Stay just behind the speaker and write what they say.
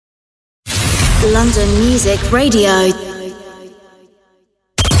London Music Radio.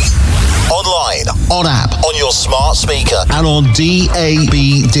 Online, on app, on your smart speaker, and on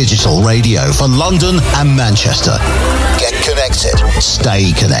DAB digital radio for London and Manchester. Get connected.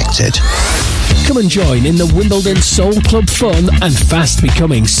 Stay connected. Come and join in the Wimbledon Soul Club fun and fast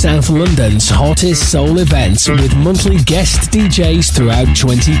becoming South London's hottest soul events with monthly guest DJs throughout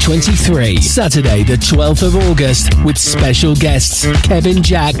 2023. Saturday the 12th of August with special guests Kevin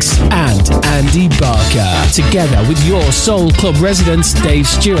Jacks and Andy Barker. Together with your Soul Club residents Dave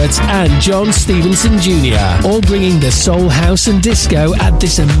Stewart and John Stevenson Jr. All bringing the soul house and disco at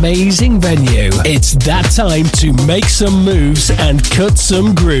this amazing venue. It's that time to make some moves and cut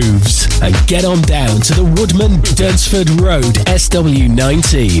some grooves. And get on down to the Woodman Dunsford Road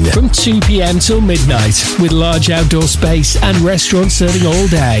SW19 from 2 p.m. till midnight with large outdoor space and restaurant serving all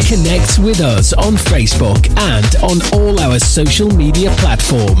day. Connect with us on Facebook and on all our social media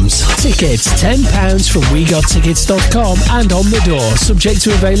platforms. Tickets £10 from wegottickets.com and on the door, subject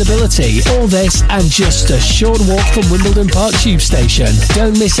to availability. All this and just a short walk from Wimbledon Park Tube Station.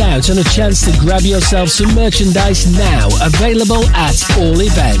 Don't miss out on a chance to grab yourself some merchandise now, available at all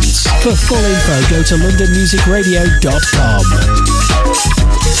events. For full info, go to londonmusicradio.com.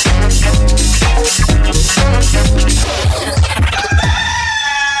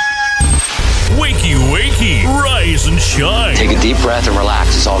 Wakey, wakey, rise and shine. Take a deep breath and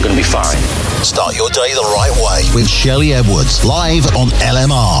relax. It's all going to be fine. Start your day the right way with Shelley Edwards, live on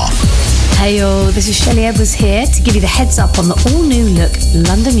LMR. Hey yo, this is Shelley Edwards here to give you the heads up on the all-new look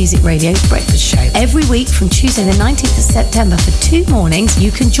London Music Radio Breakfast Show. Every week from Tuesday the 19th of September for 2 mornings, you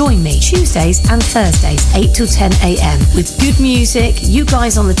can join me Tuesdays and Thursdays, 8 till 10 a.m. with good music, you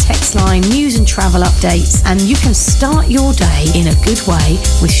guys on the text line, news and travel updates, and you can start your day in a good way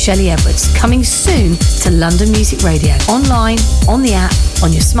with Shelley Edwards. Coming soon to London Music Radio. Online, on the app,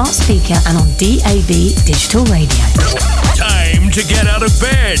 on your smart speaker, and on DAB digital radio. Time to get out of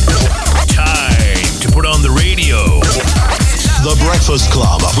bed. Time to put on the radio. The Breakfast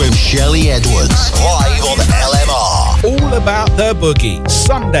Club with Shelley Edwards, live on LMR. All About the Boogie,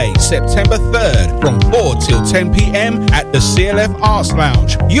 Sunday, September 3rd, from 4 till 10 p.m. at the CLF Arts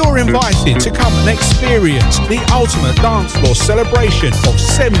Lounge. You're invited to come and experience the ultimate dance floor celebration of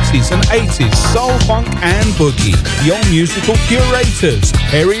 70s and 80s soul, funk and boogie. Your musical curators,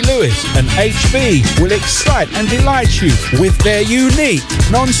 Harry Lewis and HB, will excite and delight you with their unique,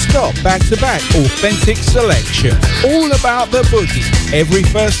 non-stop, back-to-back, authentic selection. All About the Boogie, every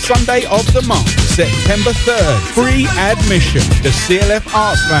first Sunday of the month, September 3rd. Free admission, the CLF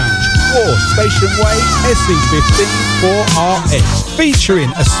Arts Lounge, 4 Station Way, SE15 4RS. Featuring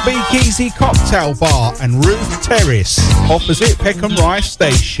a speakeasy cocktail bar and roof terrace opposite Peckham Rye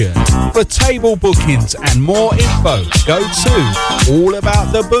Station. For table bookings and more info, go to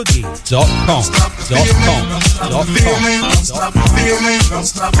allabouttheboogie.com.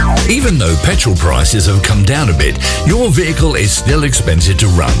 Even though petrol prices have come down a bit, your vehicle is still expensive to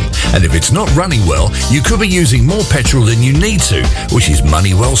run. And if it's not running well, you could be using more petrol than you need to, which is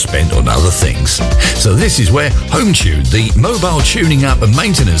money well spent on other things. So this is where HomeTune, the mobile tuning up and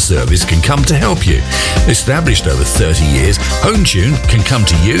maintenance service, can come to help you. Established over 30 years, HomeTune can come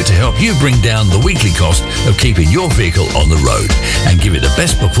to you to help you bring down the weekly cost of keeping your vehicle on the road and give it the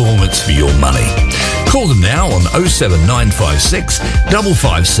best performance for your money. Call them now on 07956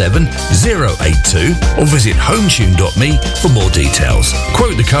 557 082 or visit hometune.me for more details.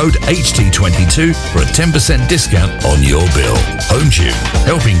 Quote the code HT22 for a 10% discount on your bill. HomeTune,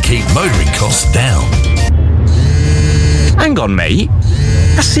 helping keep motoring costs down. Hang on, mate.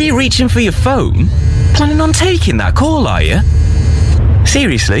 I see you reaching for your phone. Planning on taking that call, are you?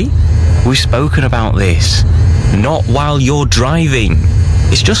 Seriously? We've spoken about this. Not while you're driving.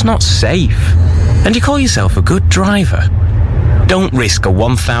 It's just not safe. And you call yourself a good driver. Don't risk a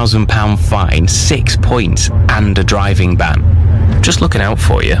 £1,000 fine, 6 points, and a driving ban. Just looking out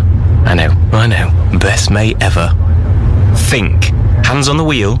for you. I know. Best mate ever. Think. Hands on the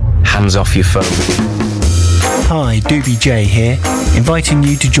wheel, hands off your phone. Hi, Doobie J here, inviting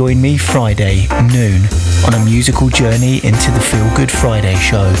you to join me Friday, noon, on a musical journey into the Feel Good Friday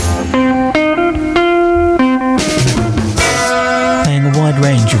show. Playing a wide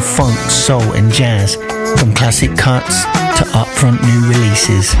range of funk, soul and jazz, from classic cuts to upfront new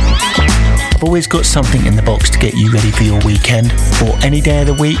releases. I've always got something in the box to get you ready for your weekend, or any day of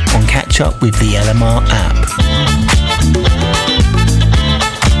the week on Catch Up with the LMR app.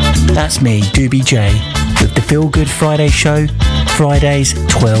 That's me, Doobie J, with the Feel Good Friday show, Fridays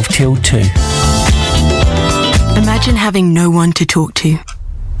 12 till 2. Imagine having no one to talk to.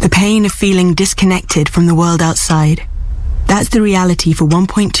 The pain of feeling disconnected from the world outside. That's the reality for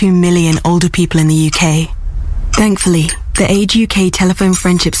 1.2 million older people in the UK. Thankfully, the Age UK Telephone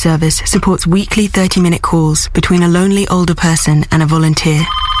Friendship Service supports weekly 30-minute calls between a lonely older person and a volunteer.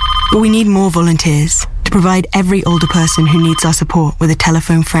 But we need more volunteers to provide every older person who needs our support with a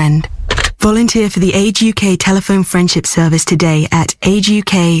telephone friend. Volunteer for the Age UK Telephone Friendship Service today at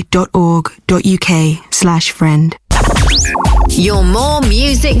ageuk.org.uk/friend. Your more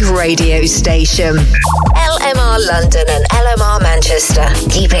music radio station. LMR London and LMR Manchester.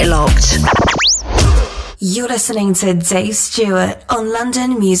 Keep it locked. You're listening to Dave Stewart on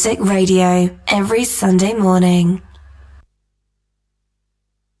London Music Radio every Sunday morning.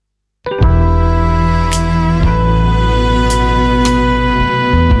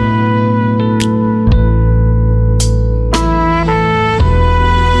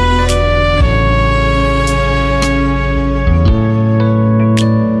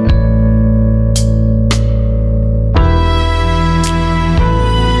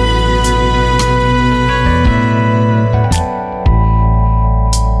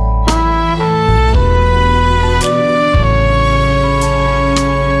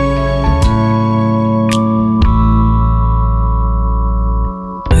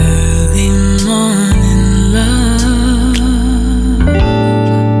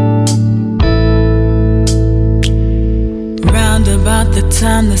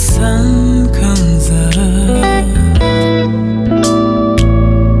 Time the sun comes up,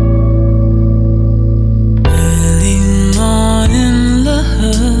 early morning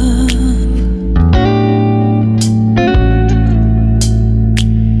love,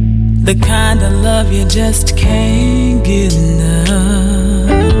 the kind of love you just can't get enough.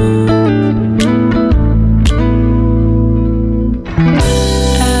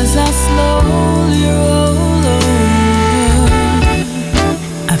 As I slowly roll over,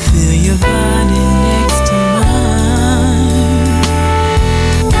 I feel your body next to mine,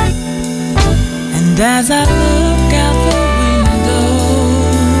 and as I look out the window,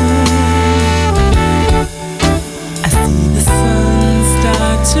 I see the sun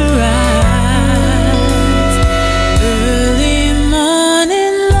start to rise. Early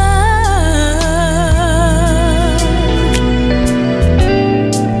morning love,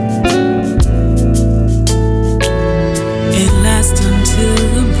 it lasts until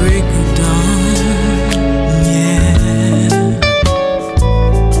the break of dawn, yeah.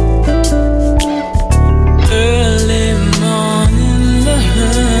 Early morning love,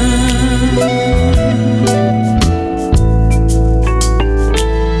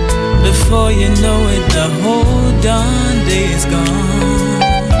 before you know it, the whole darn day is gone.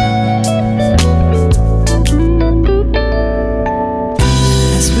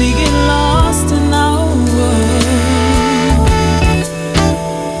 As we get lost in our world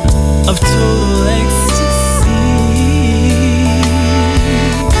of total ecstasy,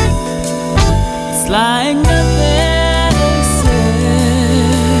 it's like nothing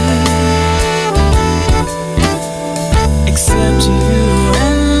except you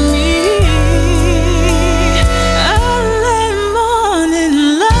and me. Early morning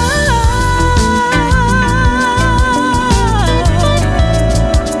love,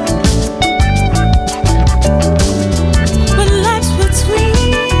 when life's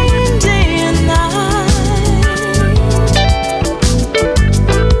between day and night.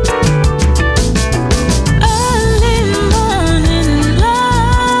 Early morning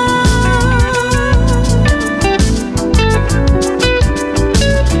love,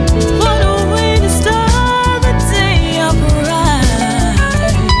 what a way to start the day up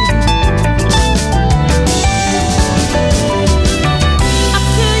right. I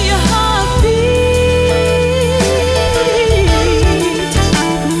feel your heartbeat,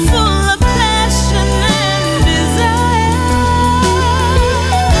 full of passion and desire.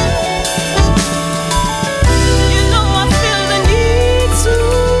 You know I feel the need to.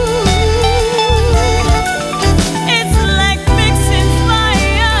 It's like mixing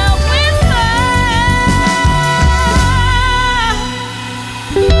fire with fire.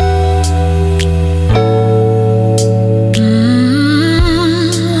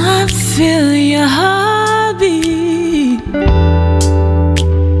 I feel your heartbeat,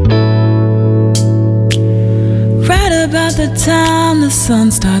 right about the time the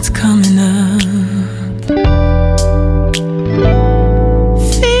sun starts coming up.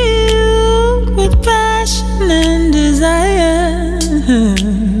 Filled with passion and desire.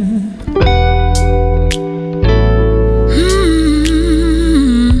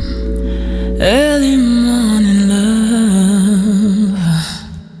 Early morning love.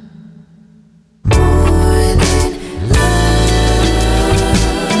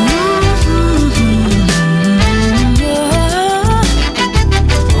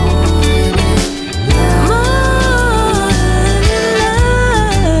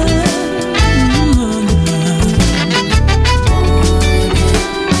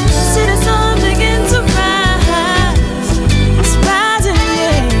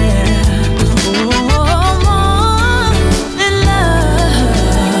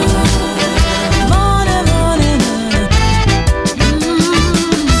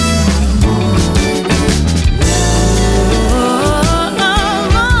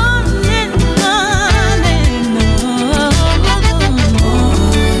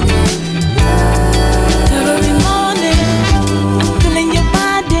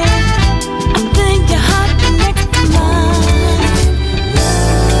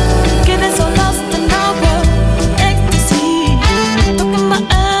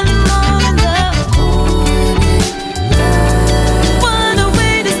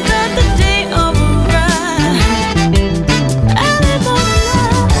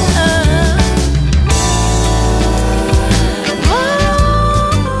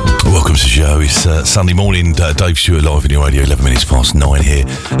 Sunday morning. Dave Stewart live in your radio, 11 minutes past 9 here.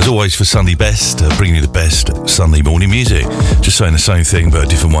 As always for Sunday Best, bringing you the best Sunday morning music. Just saying the same thing but a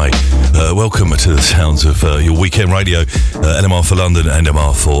different way. Welcome to the sounds of your weekend radio, LMR for London and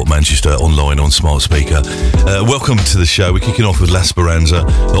MR for Manchester, online on smart speaker. Welcome to the show. We're kicking off with La Speranza.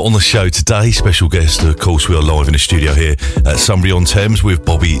 On the show today, special guest, of course, we are live in the studio here at Sunbury-on-Thames with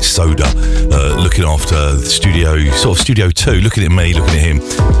Bobby Soda, looking after the studio, sort of Studio 2, looking at me, looking at him,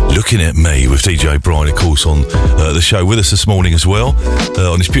 looking at me with DJ Brian, of course, on the show with us this morning as well,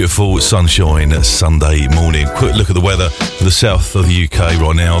 on this beautiful sunshine Sunday morning. Quick look at the weather for the south of the UK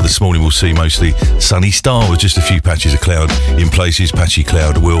right now. This morning we'll see mostly sunny start with just a few patches of cloud in places. Patchy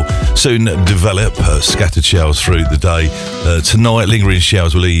cloud will soon develop, scattered showers through the day. Tonight, lingering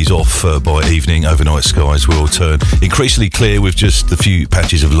showers will ease off by evening. Overnight skies will turn increasingly clear with just a few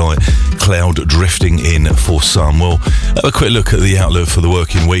patches of light cloud drifting in for some. We'll have a quick look at the outlook for the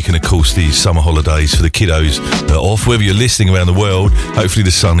working week and, of course, the summer holidays for the kiddos off. Wherever you're listening around the world, hopefully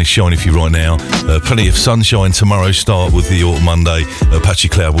the sun is shining for you right now. Plenty of sunshine tomorrow. Start with the Monday. Patchy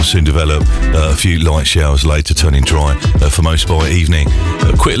cloud will soon develop. A few light showers later, turning dry for most by evening.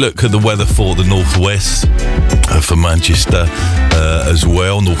 A quick look at the weather for the northwest, for Manchester as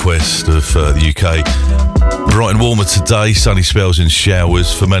well, northwest of the UK. Bright and warmer today, sunny spells and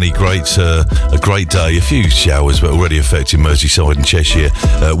showers. For many, a great day. A few showers, but already affecting Merseyside and Cheshire.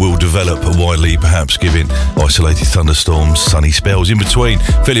 Will develop widely, perhaps giving isolated thunderstorms, sunny spells in between.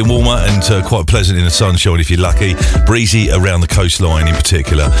 Feeling warmer and quite pleasant in the sunshine if you're lucky. Breezy around the coastline in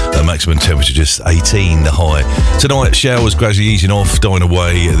particular. Maximum temperature just 18, the high. Tonight, showers gradually easing off, dying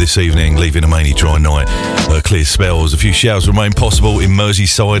away this evening, leaving a mainly dry night. Clear spells. A few showers remain possible in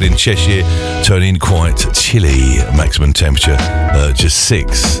Merseyside and Cheshire, turning quite chilly. Maximum temperature just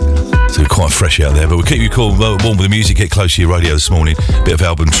 6. So quite fresh out there, but we'll keep you cool, warm with the music. Get close to your radio this morning. Bit of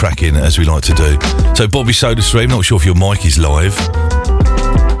album tracking as we like to do. So Bobby Soda Stream, not sure if your mic is live.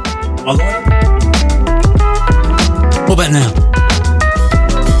 I'm live. What about now?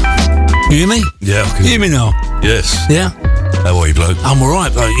 You hear me? Yeah. You hear me now? Yes. Yeah. How are you, bloke? I'm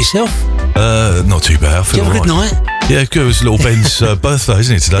alright, bloke. Yourself? Not too bad. I feel Did you have a good night? Yeah, good. It was little Ben's birthday,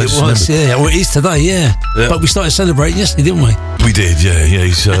 isn't it, today? It was, yeah. Well, it is today, yeah. But we started celebrating yesterday, didn't we? We did, yeah.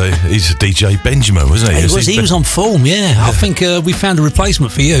 He's a DJ Benjamin, wasn't he? He was on form, yeah. I think we found a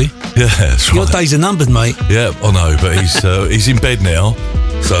replacement for you. Yeah, that's right. Your days are numbered, mate. Yeah, I know, but he's in bed now,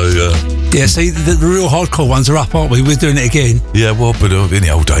 so... Yeah, see, the real hardcore ones are up, aren't we? We're doing it again. Yeah, well, but in the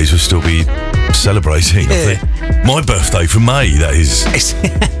old days, we'll still be celebrating, I think. My birthday from May, that is.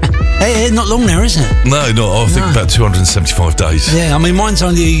 Hey, not long now, is it? No, not. I think about 275 days. Yeah, I mean, mine's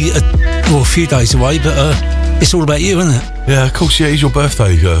only a few days away, but it's all about you, isn't it? Yeah, of course, yeah, it's your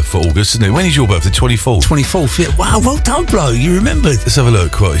birthday for August, isn't it? When is your birthday? 24th? 24th, yeah. Wow, well done, bloke. You remembered. Let's have a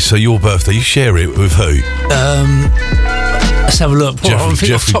look. So your birthday, you share it with who? Let's have a look.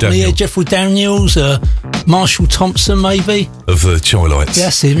 Jeffrey Daniels, Marshall Thompson, maybe. Of the Chilites.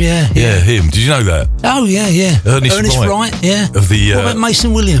 That's him, yeah. Yeah, him. Did you know that? Oh, yeah. Ernest Wright, yeah. Of the, what about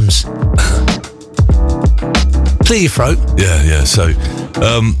Mason Williams? Clear your throat. Yeah, so...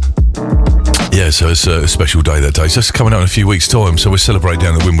 so it's a special day that day. So it's coming out in a few weeks' time. So we're celebrating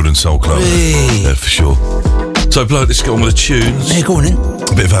down at Wimbledon Soul Club. Hey. Yeah, for sure. So, bloke, let's get on with the tunes. Yeah, go on in.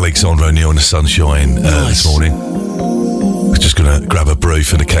 A bit of Alexander O'Neill in the sunshine this morning. We're just going to grab a brew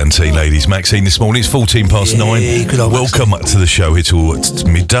for the canteen, ladies. Maxine, this morning, it's 14 past 9. Welcome to the show here till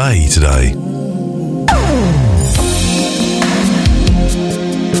midday today. Day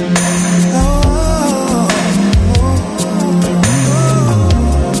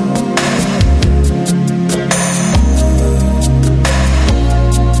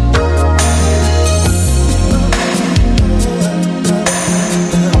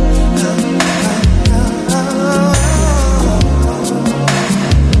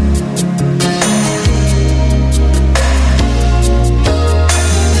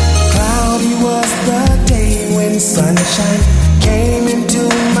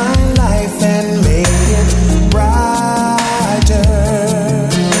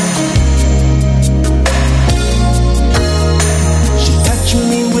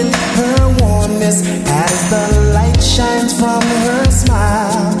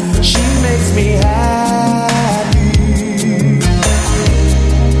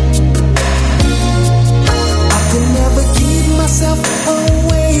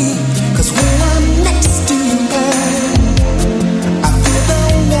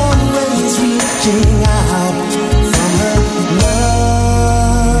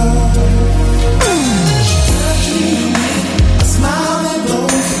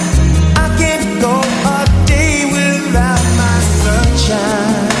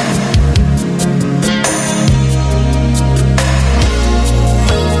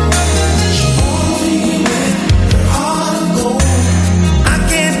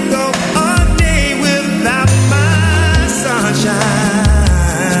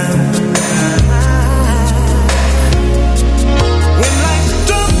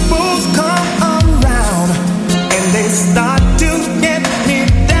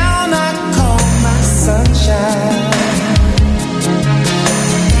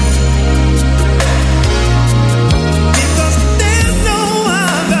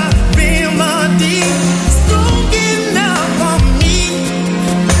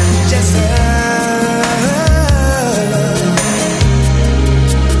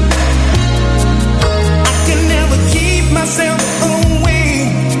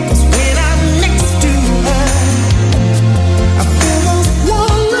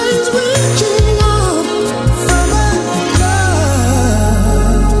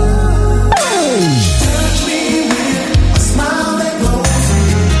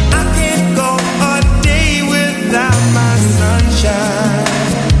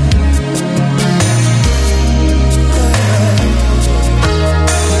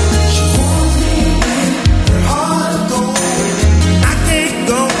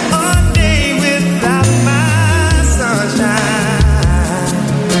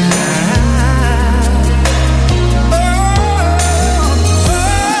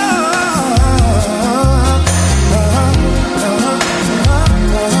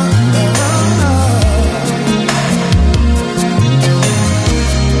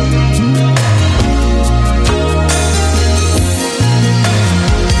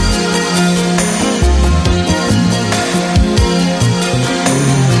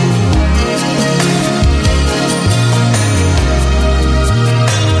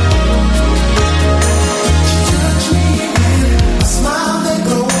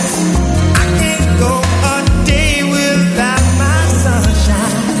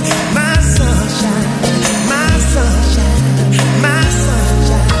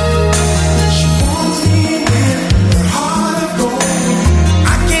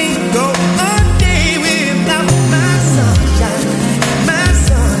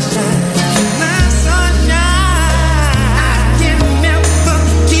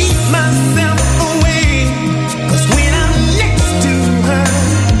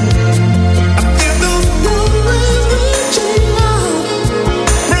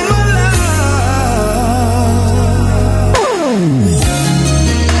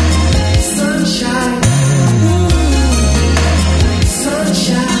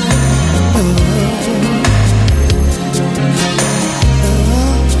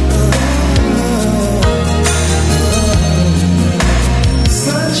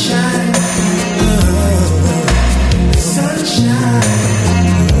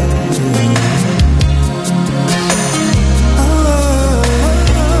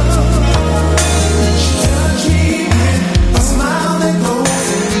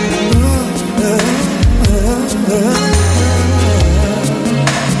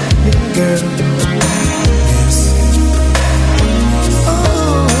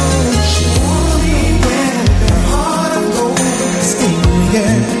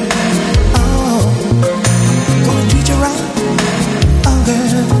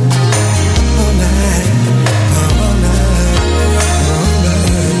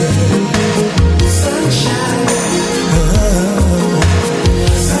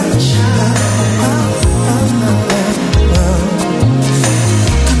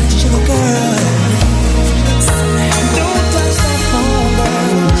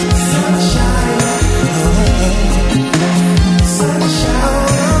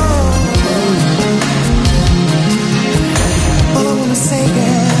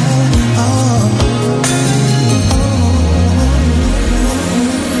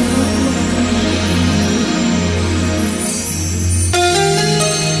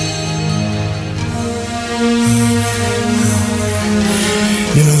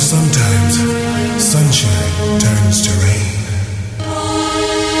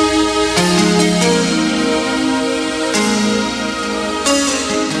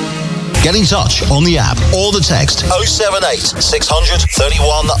Get in touch on the app or the text 078 600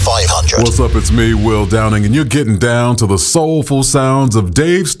 31 500. What's up? It's me, Will Downing, and you're getting down to the soulful sounds of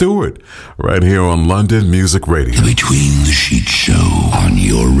Dave Stewart right here on London Music Radio. The Between the Sheets Show on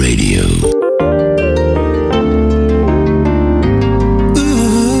your radio.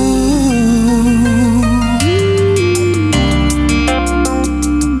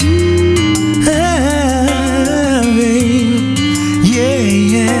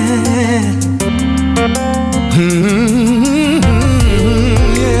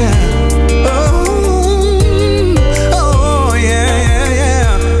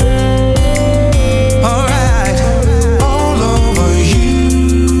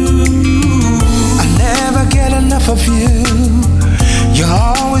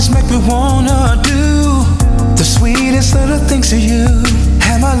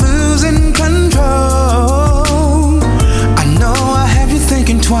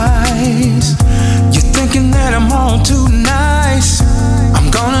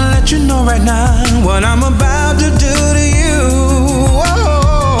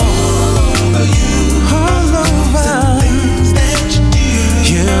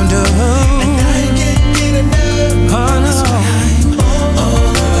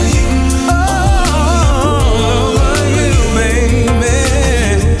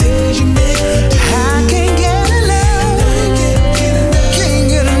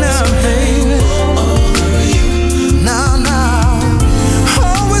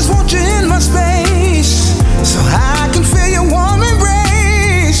 Always want you in my space.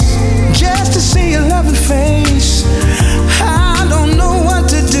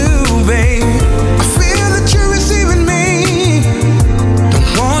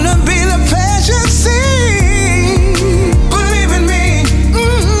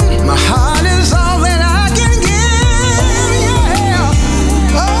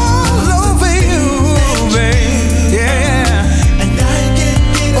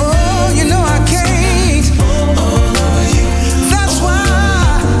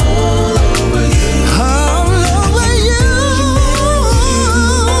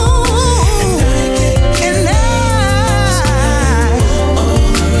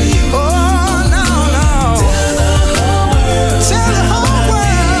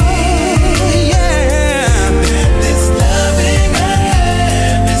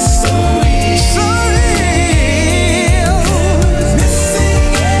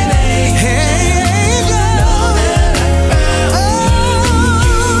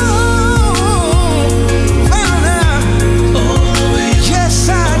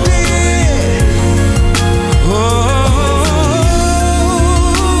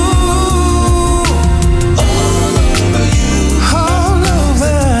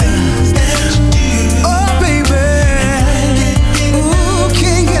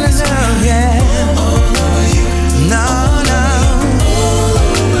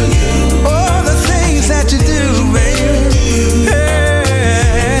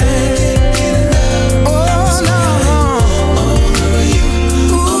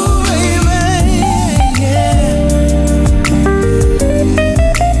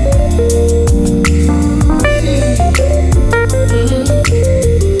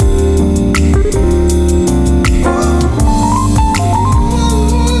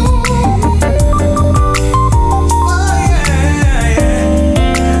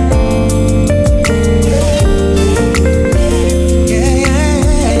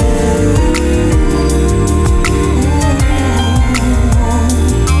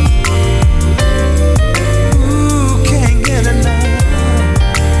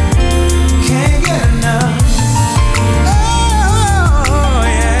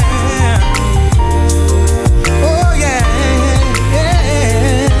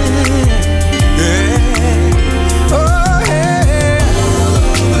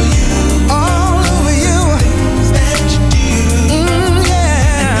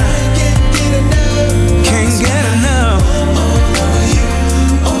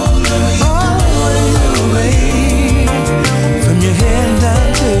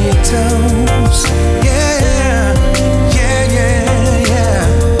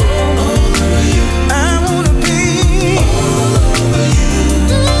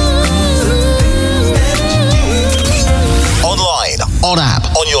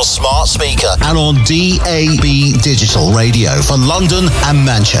 smart speaker and on DAB Digital Radio for London and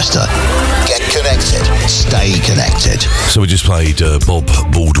Manchester. Get connected. Stay connected. So we just played Bob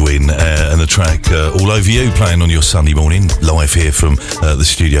Baldwin and the track All Over You, playing on your Sunday morning, live here from the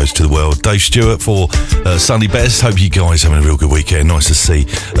studios to the world. Dave Stewart for Sunday Best. Hope you guys having a real good weekend. Nice to see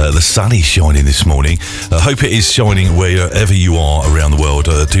the sun is shining this morning. Hope it is shining wherever you are around the world.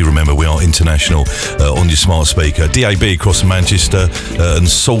 Do remember we are international on your smart speaker. DAB across Manchester and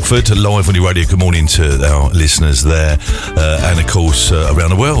Salford, live on your radio. Good morning to our listeners there. And of course around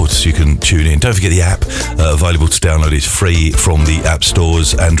the world, so you can tune in. Don't forget the app available to download. It's free from the app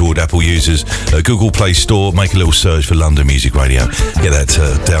stores. Android, Apple users, Google Play Store. Make a little search for London Music Radio. Get that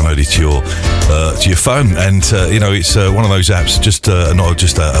downloaded to your phone. And it's one of those apps, just not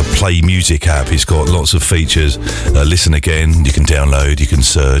just a play music app. It's got lots of features. Listen again. You can download. You can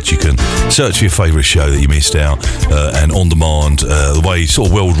search. You can search for your favourite show that you missed out. And on demand. The way sort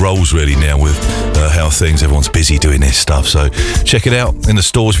of world rolls really now with how everyone's busy doing this stuff. So check it out in the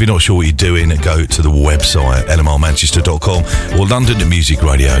stores. If you're not sure what you're doing, go to the website lmrmanchester.com or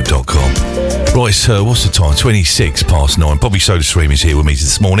londonmusikradio.com. Right, what's the time? 9:26. Bobby SodaStream is here with me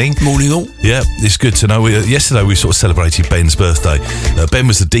this morning. Morning all. Yeah, it's good to know. Yesterday we sort of celebrated Ben's birthday. Ben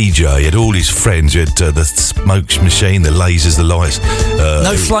was the DJ. He had all his friends. You had the smoke machine, the lasers, the lights.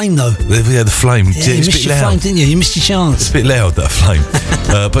 No flame though. Yeah, the flame. Yeah, you missed your flame, didn't you? You missed your chance. It's a bit loud, that flame.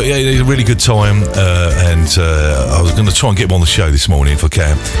 But yeah, it was a really good time. And I was going to try and get him on the show this morning if I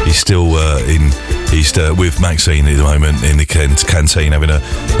can. He's still with Maxine at the moment in the canteen having a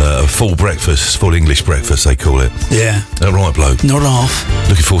full breakfast, full English breakfast they call it. Yeah. Right, bloke. Not half.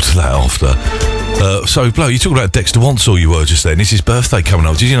 Looking forward to that after. So, bloke, you talking about Dexter Wansall you were just then. It's his birthday coming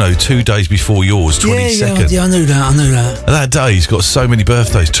up. Did you know 2 days before yours, 22nd? Yeah, I knew that. That day he's got so many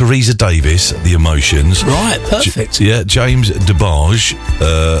birthdays. Teresa Davis, The Emotions. Right, perfect. James DeBarge,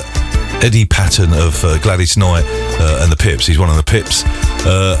 Eddie Patton of Gladys Knight and the Pips. He's one of the Pips.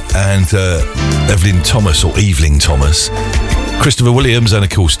 And Evelyn Thomas, or Eveling Thomas. Christopher Williams, and of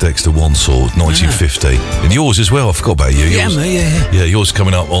course Dexter Wansall, 1950. And yours as well, I forgot about you. Yeah, me, yeah. Yeah, yours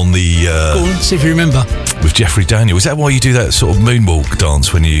coming up on the... Go on, see if you remember. With Jeffrey Daniel. Is that why you do that sort of moonwalk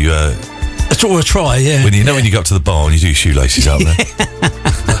dance when you... That's what I try, yeah. When you go up to the bar and you do your shoelaces up there.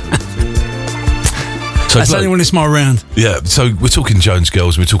 So that's only when it's my round. Yeah, so we're talking Jones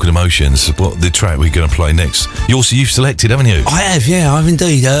Girls, we're talking Emotions. What the track we're going to play next? You've selected, haven't you? I have, yeah, I've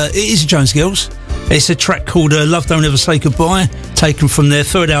indeed. It is Jones Girls. It's a track called Love Don't Ever Say Goodbye, taken from their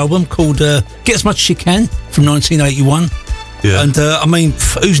third album called Get As Much As You Can from 1981. Yeah. And I mean,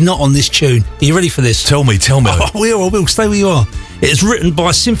 who's not on this tune? Are you ready for this? Tell me. Oh, I will. Stay where you are. It's written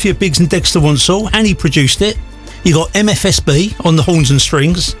by Cynthia Biggs and Dexter Wansall, and he produced it. You got MFSB on the horns and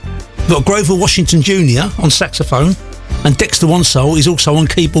strings. You've got Grover Washington Jr. on saxophone, and Dexter Wansall is also on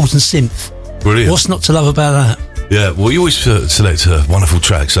keyboards and synth. Brilliant. What's not to love about that? Yeah, well, you always select a wonderful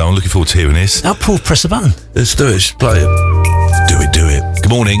track, so I'm looking forward to hearing this. I'll press a button. Let's do it. Just play it. Do it.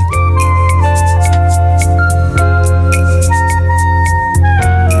 Good morning.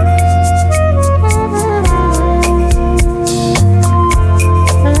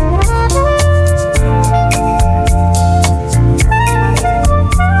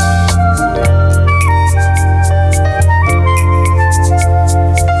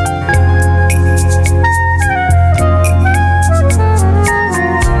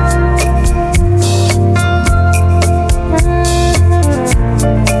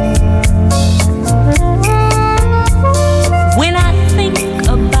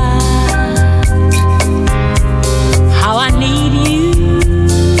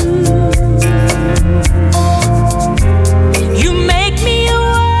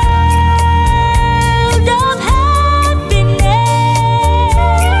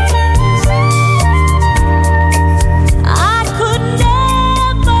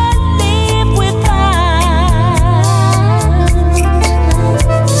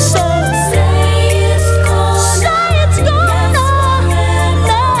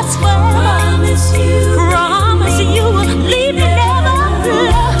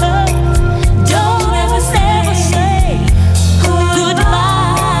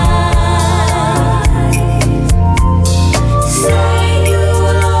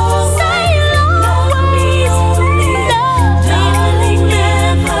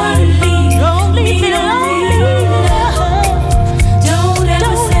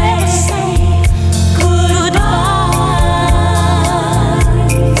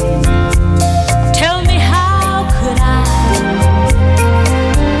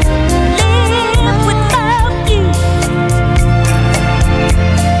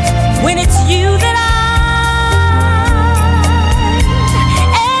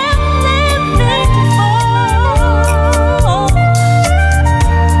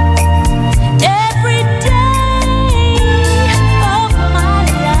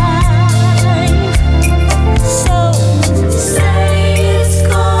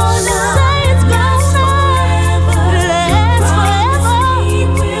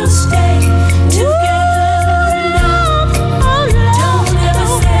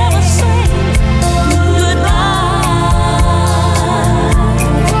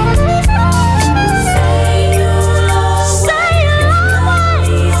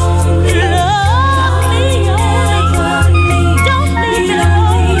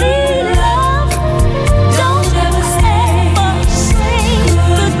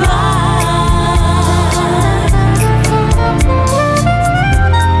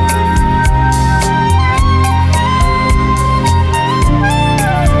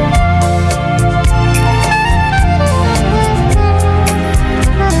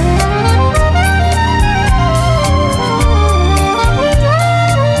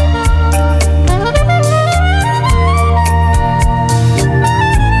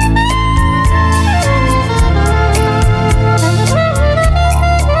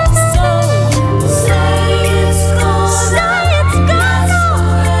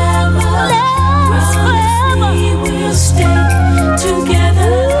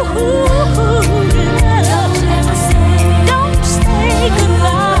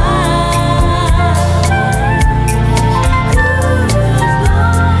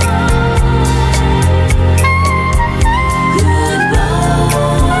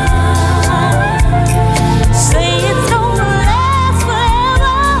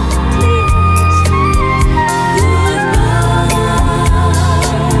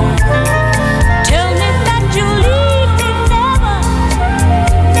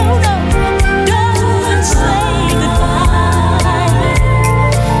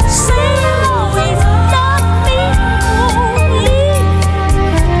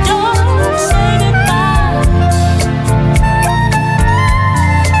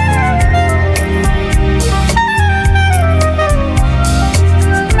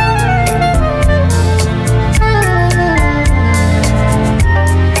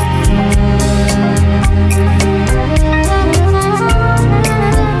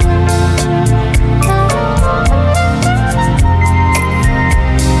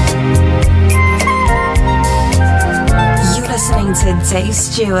 Dave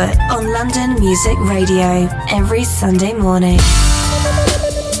Stewart on London Music Radio every Sunday morning.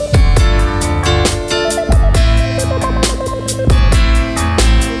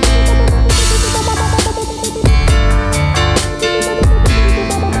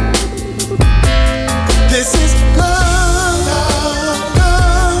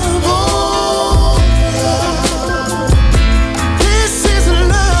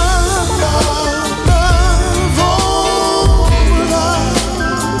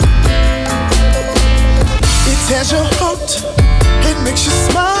 Your heart, it makes you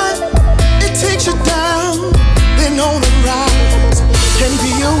smile, it takes you down, then on the rise. Can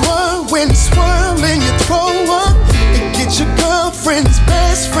be a whirlwind swirling you throw up. It gets your girlfriend's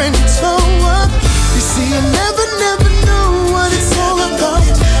best friend to tow up. You see, you never know what it's all about.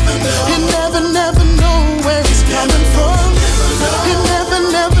 You never know where it's coming from. You never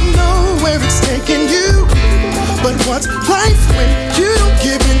know where it's taking you. But what's life when you don't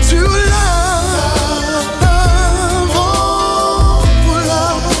give in to love?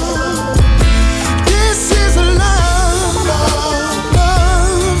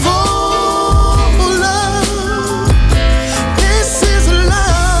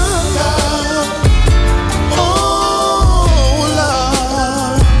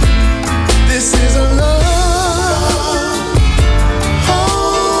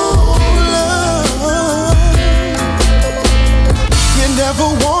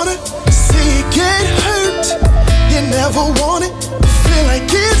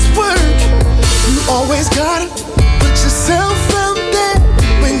 Always gotta put yourself out there.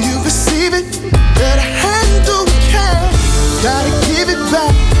 When you receive it, better handle care. Gotta give it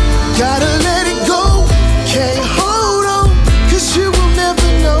back, gotta let it go. Can't hold on, cause you will never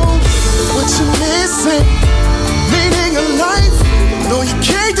know what you're missing. Meaning of life, no you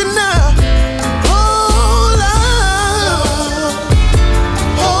can't deny.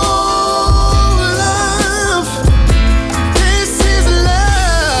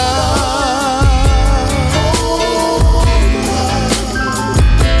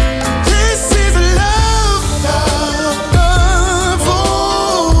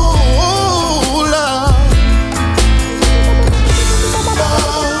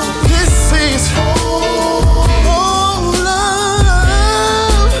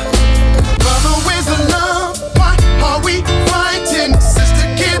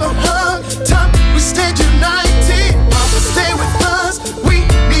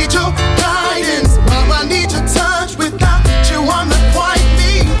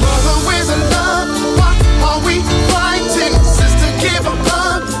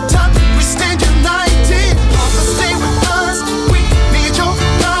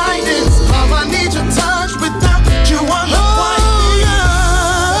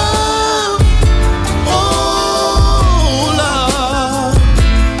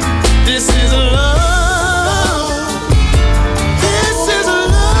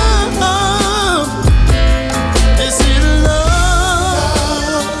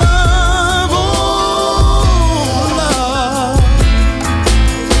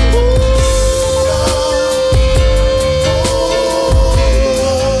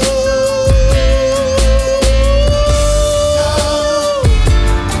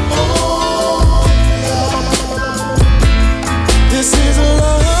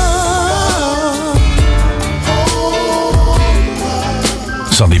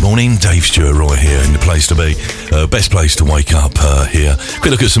 Sunday morning, Dave Stewart right here in the place to be. Best place to wake up here.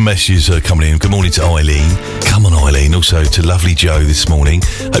 Quick look at some messages coming in. Good morning to Eileen. Come on, Eileen. Also to lovely Joe this morning.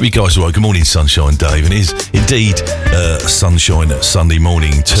 Hope you guys are right. Good morning, Sunshine Dave. And it is indeed Sunshine Sunday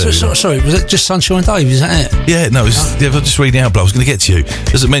morning too. Sorry, was it just Sunshine Dave? Is that it? Yeah, no, I'm just reading out, but I was going to get to you.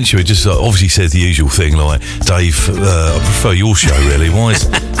 As I mentioned, it just obviously says the usual thing like, Dave, I prefer your show really. Why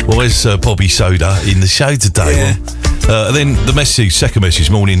is Bobby Soda in the show today? Yeah. And then the message, second message,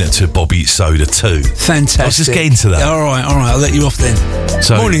 morning to Bobby Soda too. Fantastic. I was just getting to that. All right, I'll let you off then.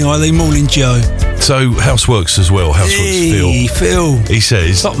 So, morning Eileen, morning Joe. So Houseworks as well, Houseworks Phil. He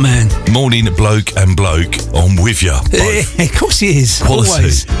says, top man. Morning bloke and bloke, I'm with ya. Yeah, of course he is. Quality.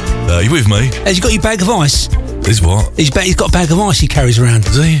 Always. You with me? Has he got your bag of ice? Is what? He's got a bag of ice he carries around.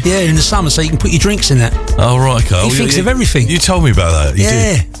 Does he? Yeah, in the summer so you can put your drinks in that. Oh right, okay. He thinks of everything. You told me about that. You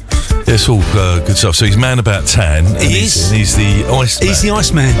did. It's all good stuff. So he's man about town. He is. He's the ice man. He's the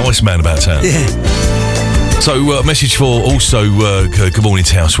ice man. Ice man about town. Yeah. So, message for also good morning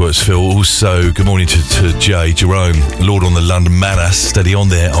to Houseworks Phil. Also, good morning to Jay, Jerome, Lord on the London Manor. Steady on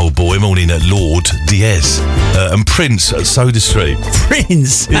there, old boy. Morning at Lord Diaz. And Prince at Soda Street.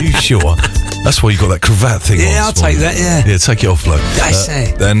 Prince? Are you sure? That's why you got that cravat thing on. Yeah, I'll take that, yeah. Yeah, take it off, bloke. I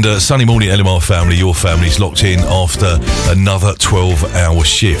say. And sunny morning, LMR family. Your family's locked in after another 12-hour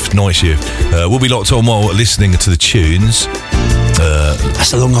shift, night shift. We'll be locked on while listening to the tunes.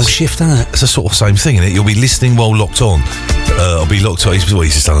 That's a long old shift, isn't it? It's a sort of same thing, isn't it? You'll be listening while locked on. I'll be locked on. He's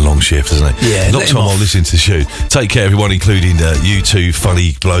just done a long shift, hasn't he? Yeah, locked on while listening to the show. Take care, everyone, including you two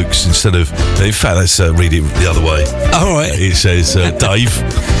funny blokes. Instead of, in fact, let's read it the other way. All right. It says Dave.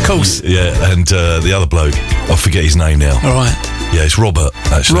 Of course. Yeah, and the other bloke. I forget his name now. All right. Yeah, it's Robert,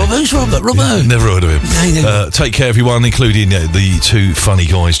 actually. Who's Robert? Robert who? Never heard of him. No, take care, everyone, including the two funny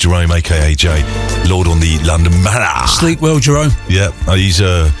guys, Jerome, a.k.a. Jay, Lord on the London Manor. Sleep well, Jerome. Yeah,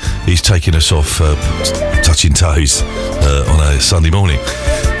 he's taking us off touching toes on a Sunday morning.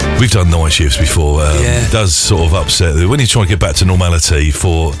 We've done night shifts before. It does sort of upset when you try to get back to normality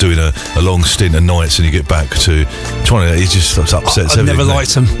for doing a long stint of nights and you get back to trying to. It just upsets everything. Never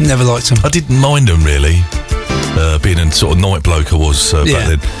liked him. Never liked him. I didn't mind them really. Being a sort of night bloke I was back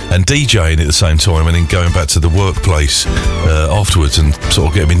then, and DJing at the same time, and then going back to the workplace afterwards and sort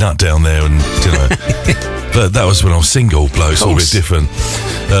of getting me nut down there, and you know. But that was when I was single, bloke. It's all a bit different.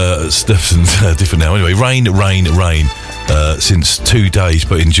 It's different now. Anyway, rain. Since 2 days,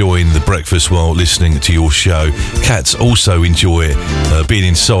 but enjoying the breakfast while listening to your show. Cats also enjoy being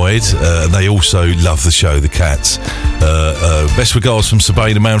inside, and they also love the show, the cats. Best regards from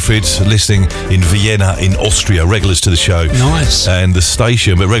Sabine and Manfred, listening in Vienna in Austria, regulars to the show. Nice. And the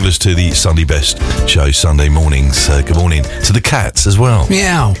station, but regulars to the Sunday Best show, Sunday mornings. Good morning to the cats as well.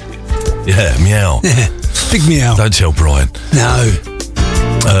 Meow. Yeah, meow. Yeah, big meow. Don't tell Brian. No.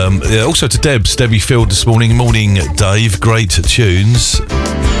 Also to Debbie Field this morning. Morning, Dave. Great tunes.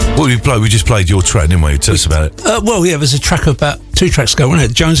 What we just played your track, didn't we? Tell us about it. Well, yeah, there's a track about 2 tracks ago,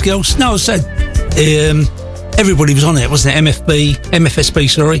 wasn't it? Jones Girls. No, I said everybody was on it, wasn't it? MFSB,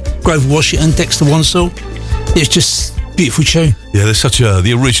 sorry. Grover Washington, Dexter Wansell. It's just beautiful tune. Yeah, they're such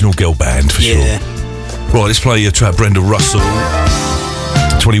the original girl band for sure. Right, let's play your track, Brenda Russell.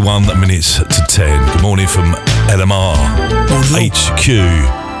 21 minutes to 10. Good morning from LMR HQ.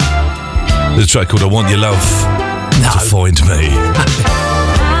 There's a track called I Want Your Love to Find Me.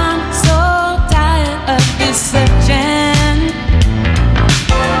 I'm so tired of this searching.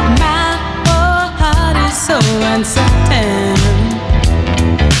 My whole heart is so uncertain.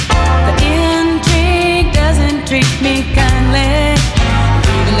 The intrigue doesn't treat me kindly.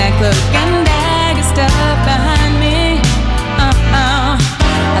 Even that cloak and dagger stuff behind me.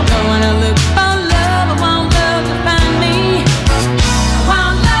 I don't wanna look for love, I want love to find me. I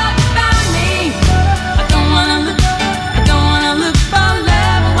want love to find me. I don't wanna look for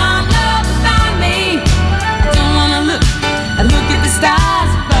love, I want love to find me. I don't wanna look, I look at the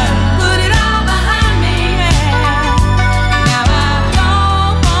stars above, put it all behind me. Now I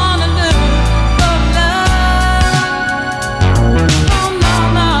don't wanna look for love. Oh no,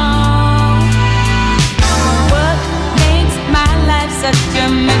 no. What makes my life such a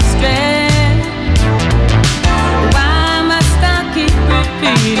mystery? Why must I keep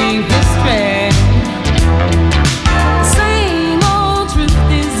repeating history? The same old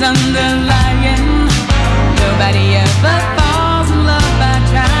truth is underlying. Nobody ever falls in love by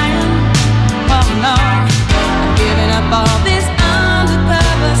trying. Oh no, I'm giving up all this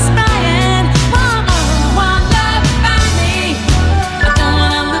undercover spying. Oh, I want love to find me. I don't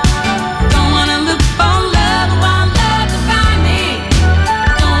wanna look for love. I want love to find me.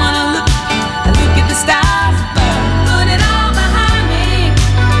 I don't wanna look, I look at the stars above, put it all behind me.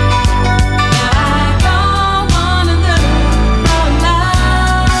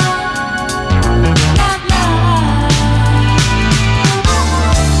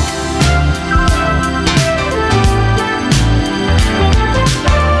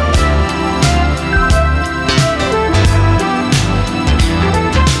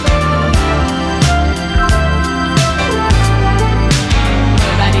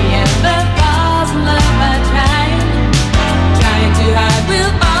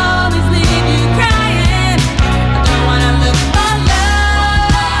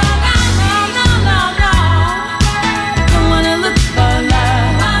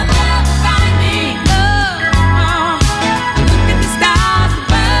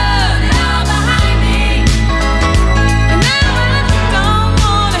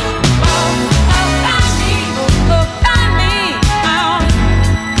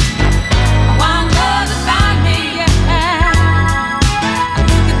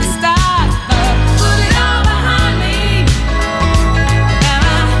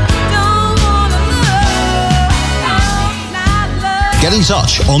 Get in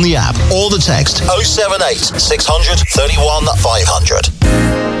touch on the app or the text 078 600 31 500.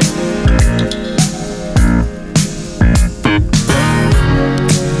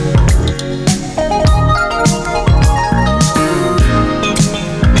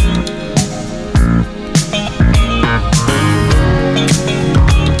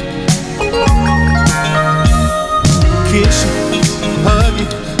 Kiss you, hug you,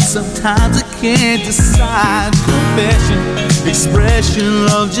 sometimes I can't decide. Confession, expression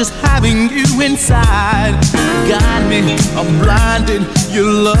of just having you inside. Guide me, I'm blinded, your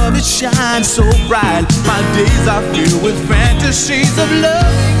love it shines so bright. My days are filled with fantasies of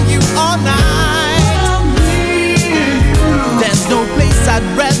loving you all night. There's no place I'd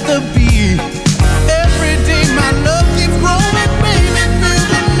rather be. Every day my love keeps growing, baby, feel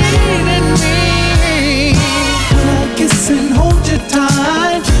the need in me. Kiss and hold you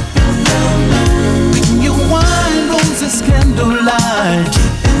tight. When you wine roses candlelight.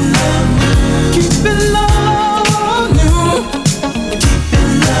 Keep it love, keep it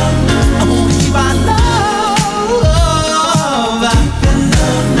love. I won't keep our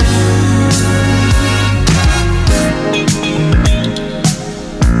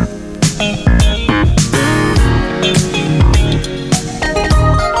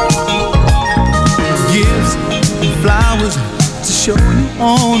flowers to show you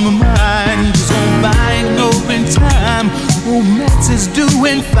on my mind. Just on buying open time. Romance is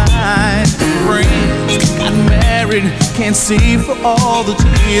doing fine. Friends got married, can't see for all the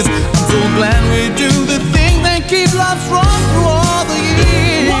tears. I'm so glad we do the thing that keeps love strong through all the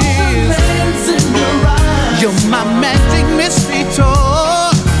years. In your eyes. You're my magic mystery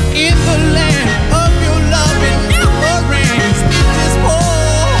tour in the land of your love and your rings. Speeches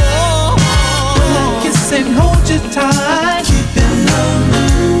pour. Kiss and hold you tight. Keep it love.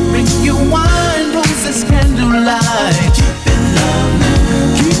 Bring you wine, roses, candlelight. Keep it love.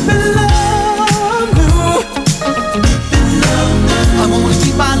 Keep it love. Keep it love. I wanna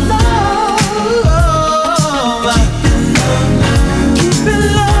keep my love. Keep it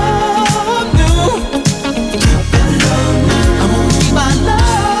love. Keep it love. I wanna keep my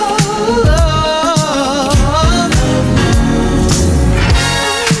love.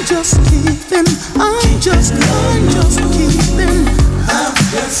 I'm just keeping. I'm just keeping. I'm just keeping.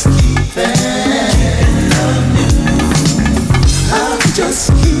 I'm just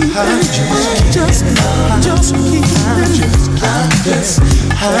keeping. I'm just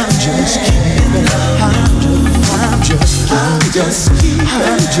keeping. I'm just keeping. I'm just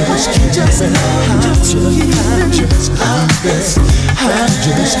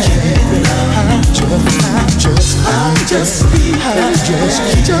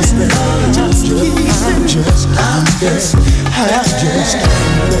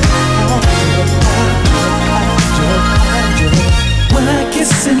when I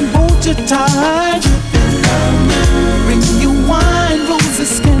kiss and hold you tight, bring you wine,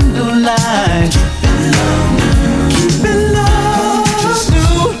 roses, candlelight. Keep it love,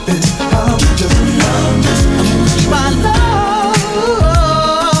 my love.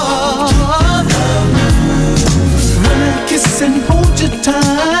 When I kiss and hold you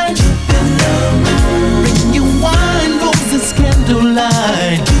tight, bring you wine, roses,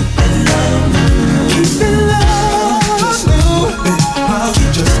 candlelight. Keep it love.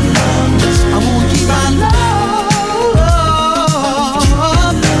 I won't keep my love.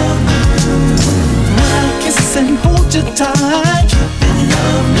 When I kiss and hold you tight,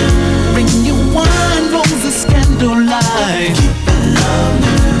 bring you wine, roses, candlelight.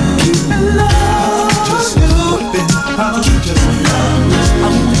 Keep it love. I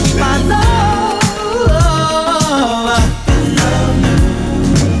won't keep my love.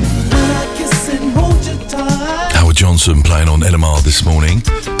 When I kiss and hold you tight. Howard Johnson playing on LMR this morning.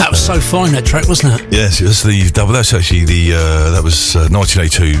 That was so fine, that track, wasn't it? Yes, it was the double. That's actually the that was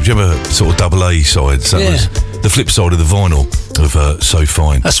 1982. Do you have a sort of double A sides? That was the flip side of the vinyl of So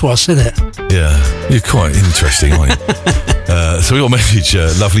Fine. That's why I said it. Yeah, you're quite interesting, aren't you? So we got a message,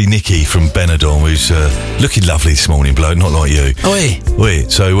 lovely Nikki from Benidorm, who's looking lovely this morning, bloke, not like you. Oi. Oi.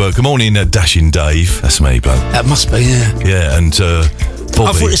 So good morning, Dashing Dave. That's me, bloke. That must be, yeah. Yeah, and Bobby.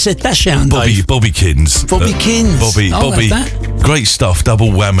 I thought it said Dash Out, Dave. Bobby Kins. Bobby Kins. Bobby. Great stuff, double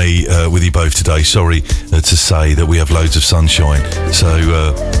whammy with you both today. Sorry to say that we have loads of sunshine.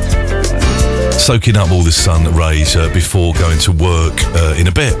 So soaking up all the sun rays before going to work in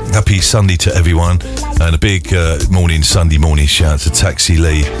a bit. Happy Sunday to everyone, and a big Sunday morning shout to Taxi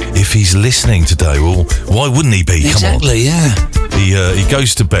Lee. If he's listening today, well, why wouldn't he be? Exactly, come on. Yeah. He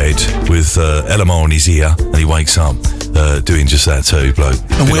goes to bed with LMR in his ear, and he wakes up doing just that too, bloke.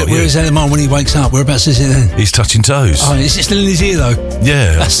 And where is LMR when he wakes up? Whereabouts is it then? He's touching toes. Oh, is it still in his ear though?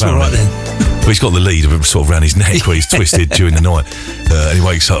 Yeah. That's all right then. Well, he's got the lead of it sort of around his neck where he's twisted during the night, and he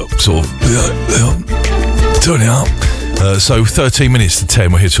wakes up sort of turn it up. So 13 minutes to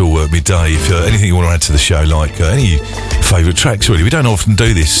 10, we're here till midday. If anything you want to add to the show, like any favourite tracks, really. We don't often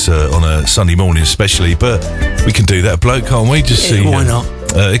do this on a Sunday morning especially, but we can do that, bloke, can't we? Just see. Why not?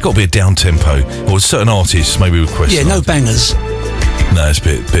 It's got to be a down tempo, or certain artists maybe request. Yeah, no bangers. No, it's a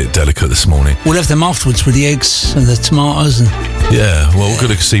bit delicate this morning. We'll have them afterwards with the eggs and the tomatoes and. Yeah, well, we're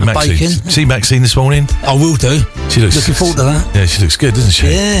going to see Maxine. Bacon. See Maxine this morning? I will do. She looks looking forward to that. Yeah, she looks good, doesn't she?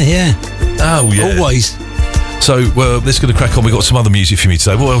 Yeah. Oh, yeah. Always. So, let's go to crack on. We've got some other music for me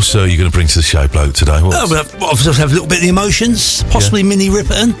today. What else are you going to bring to the show, bloke, today? We'll have a little bit of the Emotions, possibly Minnie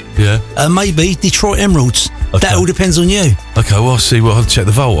Riperton. Yeah. Maybe Detroit Emeralds. Okay. That all depends on you. Okay, well, I'll see. Well, I'll check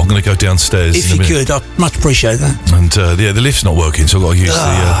the vault. I'm going to go downstairs. If you could, I'd much appreciate that. And, the lift's not working, so I've got to use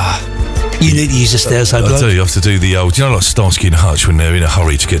You need to use the stairs, I do. You have to do the old, you know, like Starsky and Hutch when they're in a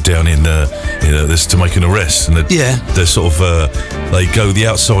hurry to get down in, this to make an arrest, and they're sort of they go the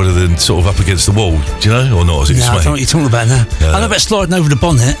outside of the sort of up against the wall. Do you know, or not? Is it I don't know what you're talking about now. I know about sliding over the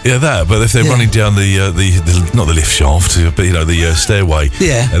bonnet. Yeah, that. But if they're running down the not the lift shaft, but the stairway.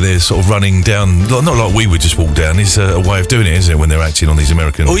 Yeah. And they're sort of running down, not like we would just walk down. It's a way of doing it, isn't it? When they're acting on these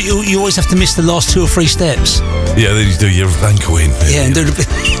American. Or you always have to miss the last 2 or 3 steps. Yeah, then you do your ankle in. Yeah, and do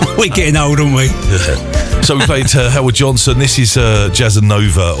the. We're getting old, aren't we? Yeah. So we played Howard Johnson. This is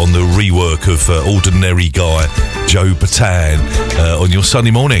Jazzanova on the rework of Ordinary Guy, Joe Bataan, on your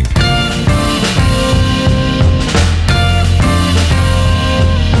Sunday morning.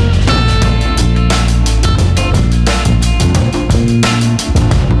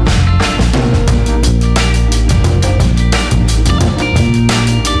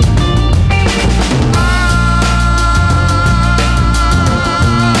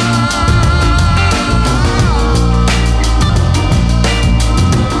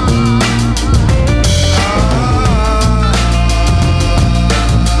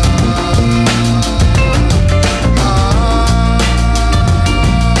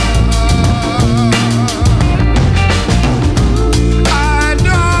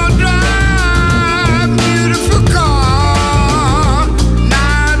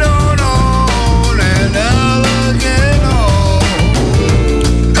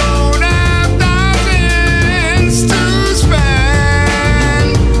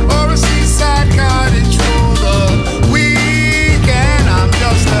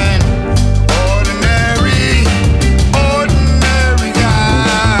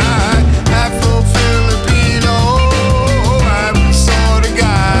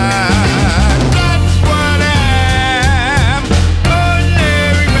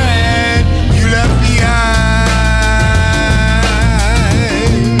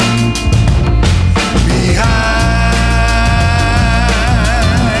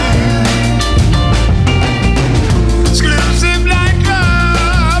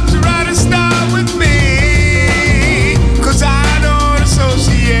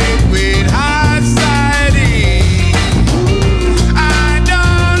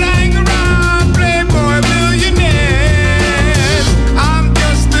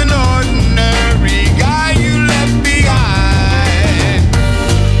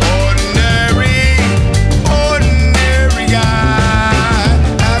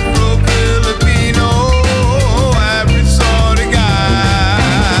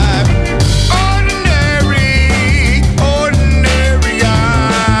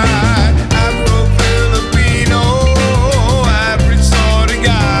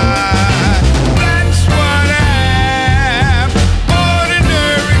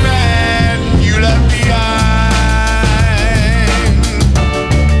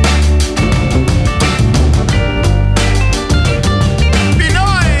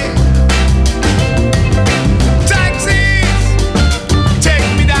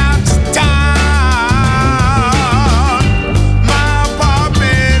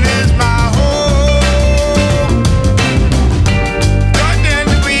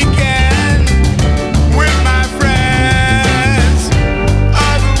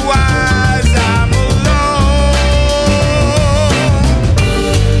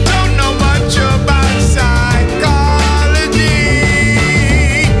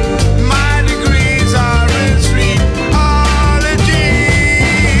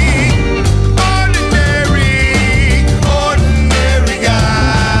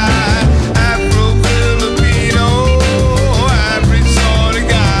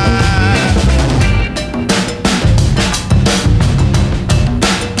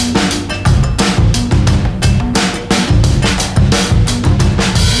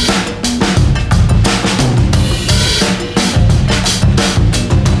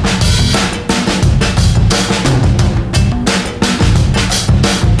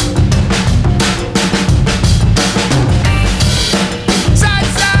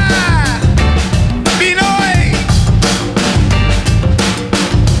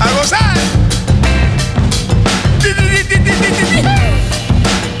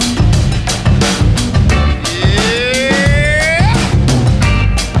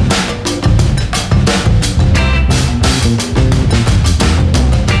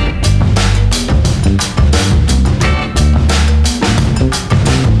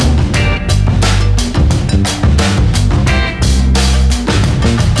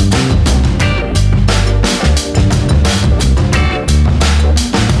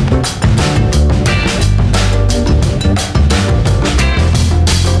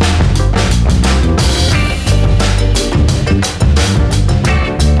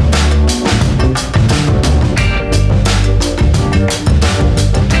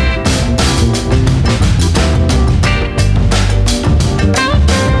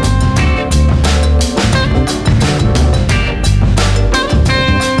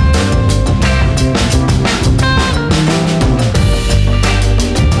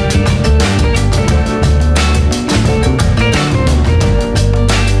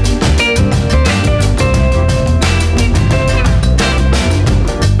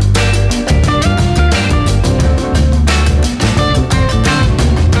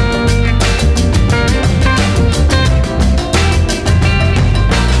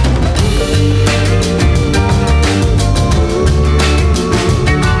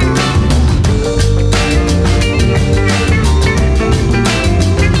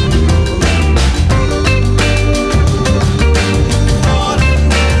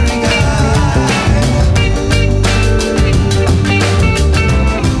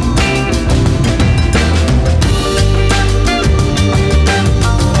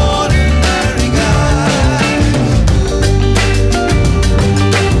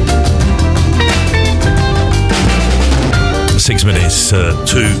 6 minutes to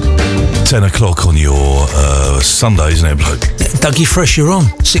 10 o'clock on your Sunday, isn't it, bloke? Dougie Fresh, you're on.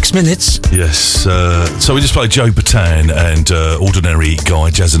 6 minutes. Yes. So we just played Joe Bataan and Ordinary Guy,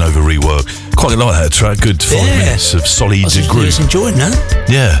 Jazzing Over rework. Quite like that track. Good 5 minutes of solid groove. Just enjoying that.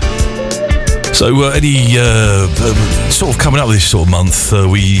 Yeah. So any sort of coming up this sort of month,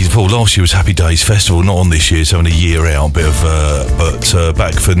 last year was Happy Days Festival, not on this year, so only a year out, but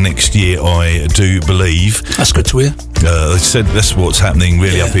back for next year, I do believe. That's good to hear. They said that's what's happening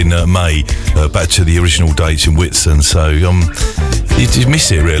really up in May, back to the original dates in Whitsun, so you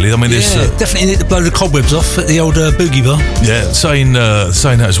miss it really. I mean, there's definitely need to blow the cobwebs off at the old boogie bar. Yeah, saying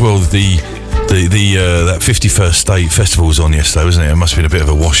that as well, that 51st State Festival was on yesterday, wasn't it? It must have been a bit of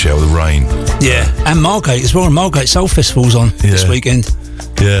a washout with the rain. Yeah, and Margate as well. Margate Soul Festival's on this weekend.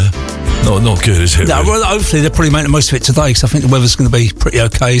 Yeah, not good, is it? No, really? well, hopefully they'll probably make the most of it today, because I think the weather's going to be pretty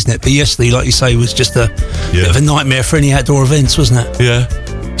okay, isn't it? But yesterday, like you say, was just a bit of a nightmare for any outdoor events, wasn't it? Yeah.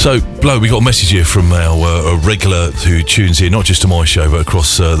 So, bloke, we got a message here from our regular who tunes in, not just to my show, but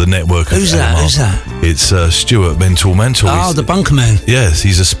across the network. Who's that? LMR. Who's that? It's Stewart Mental. Oh, the bunker man. Yes,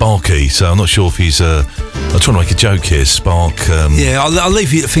 he's a Sparky, so I'm not sure if he's... I'm trying to make a joke here, Spark. Yeah, I'll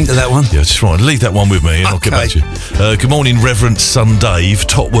leave you to think of that one. Yeah, that's right. Leave that one with me and I'll get back to you. Good morning, Reverend Son Dave.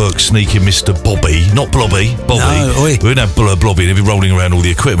 Top work sneaking Mr. Bobby. Not Blobby, Bobby. No, we wouldn't have Blobby, he'd be rolling around all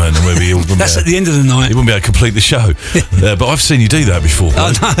the equipment and that's at the end of the night. He wouldn't be able to complete the show. But I've seen you do that before.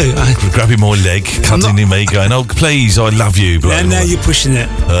 I know. Grabbing my leg, cutting me, going, oh, please, I love you. Yeah, now you're pushing it.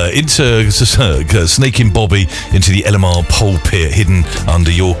 Sneaking Bobby into the LMR pulpit hidden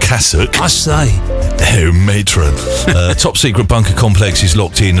under your cassock. I say. Oh, matron. Top secret bunker complex is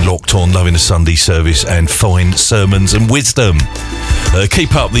locked in and locked on, loving the Sunday service and fine sermons and wisdom.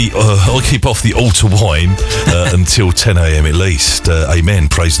 Keep off the altar wine until 10 a.m. at least. Amen.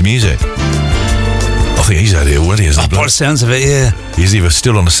 Praise the music. I think he's had it already, isn't he? By the sounds of it, yeah. He's either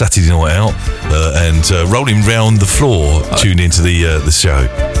still on a Saturday night out and rolling round the floor, tuned into the show,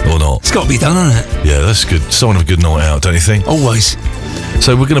 or not. It's got to be done, hasn't it? Yeah, that's good. Sign of a good night out, don't you think? Always.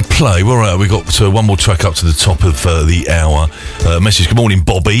 So we're going to play. We've got one more track up to the top of the hour. Message, good morning,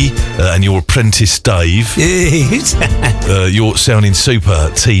 Bobby, and your apprentice, Dave. You're sounding super,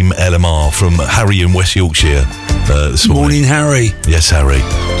 Team LMR, from Harry in West Yorkshire. This morning, Harry. Yes, Harry.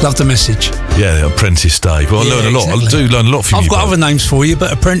 Love the message. Yeah, apprentice Dave. Well, I learn a lot. Exactly. I do learn a lot from you. I've got other names for you,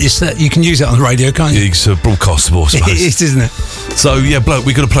 but apprentice, you can use it on the radio, can't you? It's broadcastable, I suppose. It is, isn't it? So, yeah, bloke,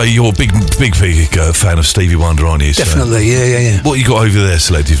 we've got to play. You're a big fan of Stevie Wonder, aren't you? Definitely, yeah. What you got over there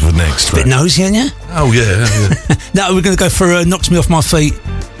selected for next? A bit nosy, ain't you? Oh, yeah. No, we're going to go for Knocks Me Off My Feet,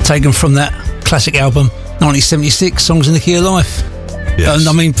 taken from that classic album, 1976, Songs in the Key of Life. Yes. And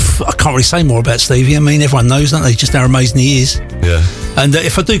I mean, I can't really say more about Stevie. I mean, everyone knows, don't they, just how amazing he is. Yeah. And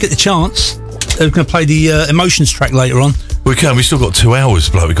if I do get the chance, we're going to play the Emotions track later on. We can. We've still got 2 hours,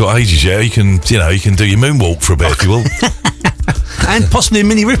 bloke. We've got ages, yeah. You can do your moonwalk for a bit if you will. And possibly a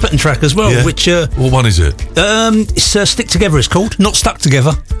mini Ripperton track as well, which... what one is it? It's Stick Together, it's called. Not Stuck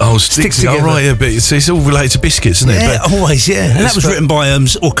Together. Oh, Stick Together. Oh, right, yeah, but it's all related to biscuits, isn't it? Yeah, always, yeah. And that was written by,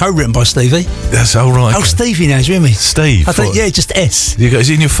 or co-written by Stevie. That's all right. Oh, Stevie now, do you hear me? Steve? I think, just S. Is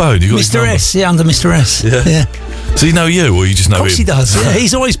it in your phone? You got Mr. S, under Mr. S. Yeah. Does he know you, or you just know him? Of course he does, yeah.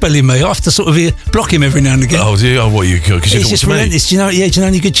 He's always belling me. I have to sort of block him every now and again. Oh, do you? Oh, what, because you He's just relentless. Do you know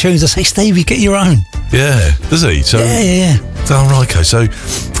any good tunes? I say, Stevie, get your own. Yeah, does he? So, yeah. Oh, right, okay. So,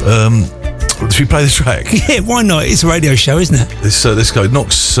 should we play the track? Yeah, why not? It's a radio show, isn't it? Let's go.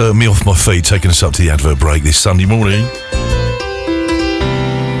 Knocks me off my feet, taking us up to the advert break this Sunday morning.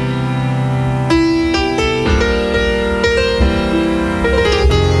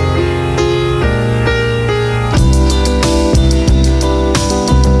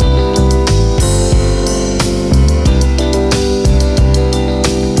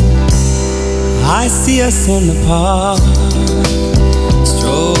 I see us in the park,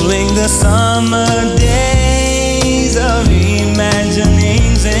 strolling the summer days of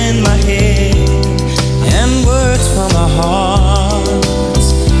imaginings in my head, and words from our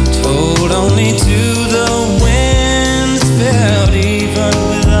hearts, told only to the winds, felt even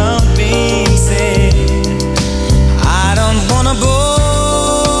without being said. I don't wanna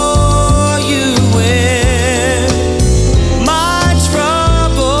bore you with my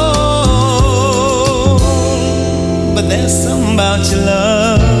trouble, but there's something about your love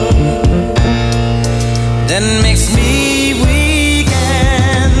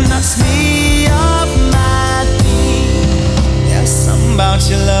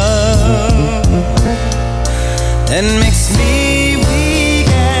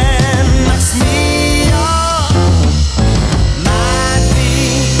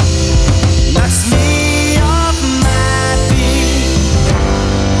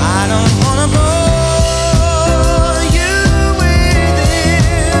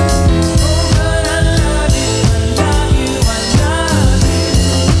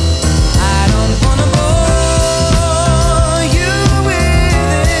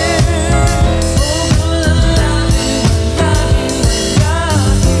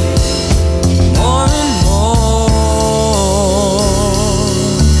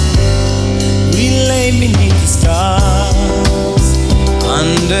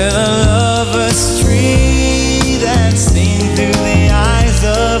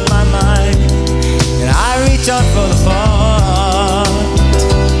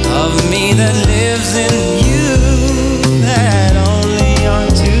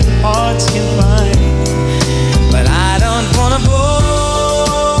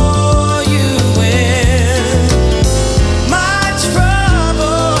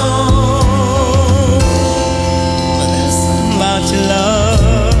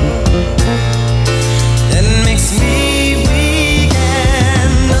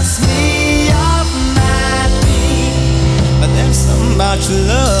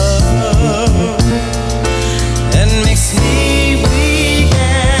love that makes me weak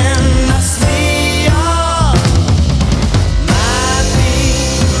and knocks me off my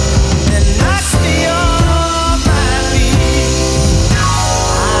feet, that knocks me off my feet. I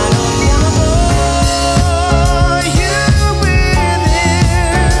don't wanna bore you with it.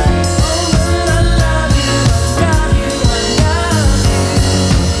 Oh, I love you, I love you, I love you.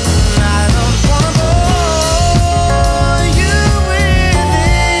 I don't wanna bore you with it. Oh,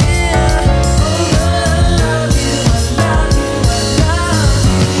 I love you, I love you, I love you.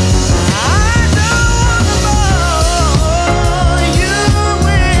 I don't wanna bore you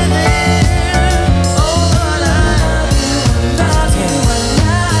with it. Oh, I love you, I love you, I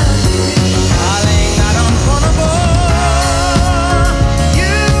love you. Darling, I don't wanna bore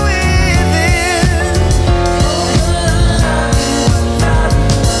you with it. Oh, I love you, I love you,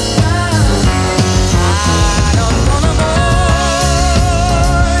 I don't wanna bore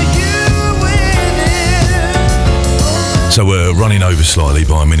you with it. So we're running over slightly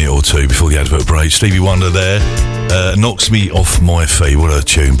by a minute or two before the advert break. Stevie Wonder there, knocks me off my feet. What a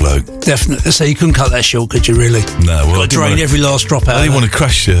tune, bloke. Definitely. So you couldn't cut that short, could you, really? No, well, got to drain every last drop out. I didn't want to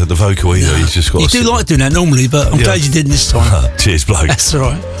crush the vocal either. You just got. You do like doing that normally, but I'm glad you didn't this time. Cheers, bloke. That's all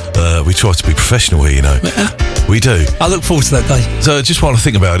right. We try to be professional here, you know. We do. I look forward to that day. So just while I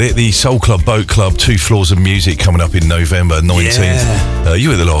think about it, the Soul Club Boat Club, 2 Floors of Music coming up in November 19th. Yeah. You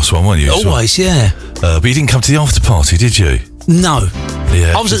were the last one, weren't you? Always, yeah. But you didn't come to the after party, did you? No.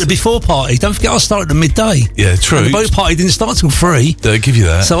 Yeah. I was at the before party. Don't forget I started at midday. Yeah, true. And the boat party didn't start till 3. They'll give you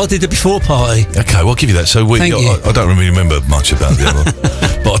that. So I did the before party. Okay, well, I'll give you that. So Thank you. I don't really remember much about the other,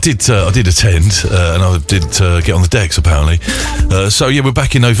 but I did attend, and I did get on the decks apparently. So yeah, we're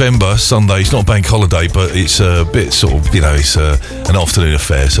back in November, Sunday. It's not a bank holiday, but it's a bit sort of, you know, it's an afternoon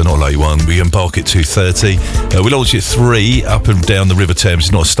affair, so not a late one. We embark at 2:30. We launch at 3 up and down the River Thames.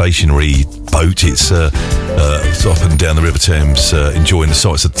 It's not a stationary boat. It's up and down the River Thames, enjoying the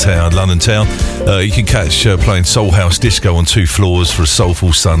sights of the town, London town. You can catch playing Soul House Disco on 2 floors for a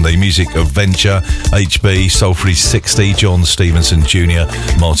soulful Sunday. Music Adventure, HB, Soul 360, John Stevenson Jr.,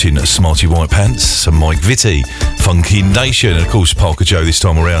 Martin Smarty White Pants, and Mike Vitti, Funky Nation, and of course Parker Joe this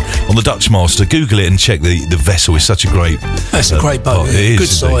time around on the Dutch Master. Google it and check the vessel. It's such a great. That's a great boat. It is, good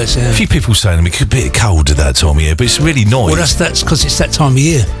size. Yeah. A few people saying to me it could be a bit cold at that time of year, but it's really nice. Well, that's because it's that time of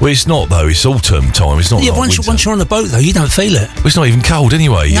year. Well, it's not though. It's autumn time. It's not. Yeah, like once you're on the boat though, you don't feel it. Well, it's not even cold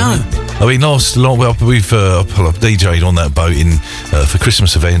anyway. No. I mean, we've DJ'd on that boat in for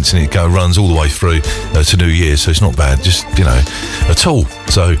Christmas events, and it runs all the way through to New Year, so it's not bad. Just at all.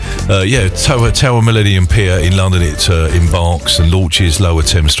 So yeah, Tower Millennium Pier in London. It embarks and launches Lower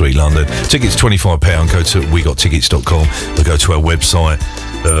Thames Street, London. Tickets £25. Go to wegottickets.com or go to our website.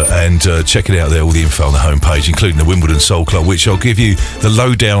 And check it out there, all the info on the homepage, including the Wimbledon Soul Club, which I'll give you the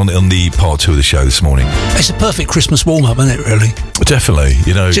lowdown on the part 2 of the show this morning. It's a perfect Christmas warm-up, isn't it, really? Definitely,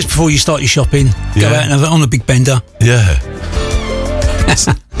 you know. Just before you start your shopping, go out and have it on a big bender. Yeah.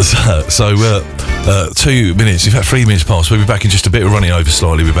 So 2 minutes, in fact 3 minutes past. We'll be back in just a bit. We're running over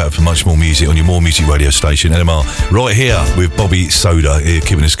slightly. We're back for much more music on your More Music radio station, LMR, right here with Bobby Soda here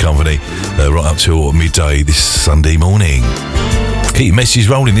keeping us company right up till midday this Sunday morning. Keep your messages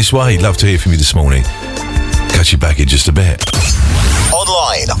rolling this way. Love to hear from you this morning. Catch you back in just a bit.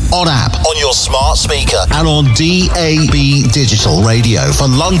 Online, on app, on your smart speaker, and on DAB digital radio for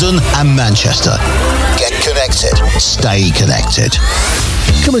London and Manchester. Get connected. Stay connected.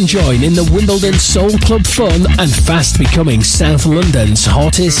 Come and join in the Wimbledon Soul Club fun and fast becoming South London's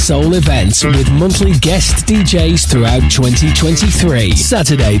hottest soul events with monthly guest DJs throughout 2023.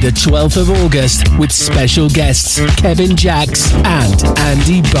 Saturday the 12th of August with special guests Kevin Jacks and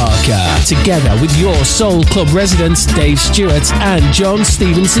Andy Barker. Together with your Soul Club residents Dave Stewart and John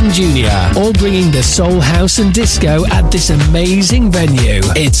Stevenson Jr. All bringing the soul house and disco at this amazing venue.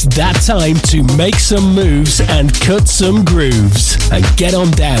 It's that time to make some moves and cut some grooves. And get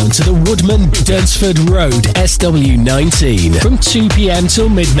on down to the Woodman Dunsford Road SW19 from 2 p.m. till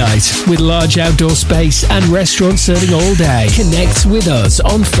midnight with large outdoor space and restaurant serving all day. Connect with us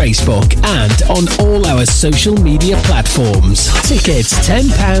on Facebook and on all our social media platforms. Tickets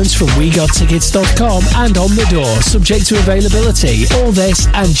 £10 from wegottickets.com and on the door, subject to availability. All this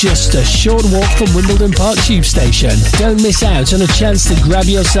and just a short walk from Wimbledon Park Tube Station. Don't miss out on a chance to grab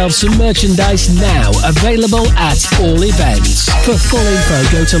yourself some merchandise now, available at all events. For full info,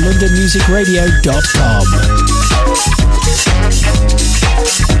 go to londonmusicradio.com.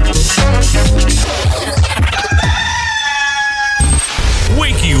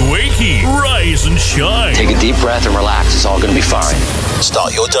 Wakey, wakey, rise and shine. Take a deep breath and relax. It's all going to be fine.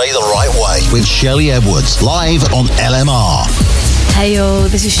 Start your day the right way with Shelley Edwards live on LMR. Heyo,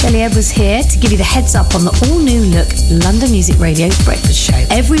 this is Shelley Edwards here to give you the heads up on the all-new look London Music Radio Breakfast Show.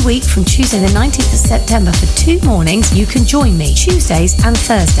 Every week from Tuesday the 19th of September for 2 mornings, you can join me Tuesdays and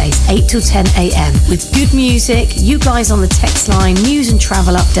Thursdays, 8 till 10 a.m. with good music, you guys on the text line, news and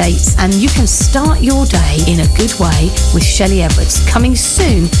travel updates, and you can start your day in a good way with Shelley Edwards, coming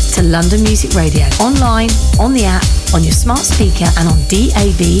soon to London Music Radio. Online, on the app, on your smart speaker, and on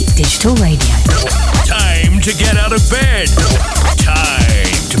DAB Digital Radio. Time to get out of bed.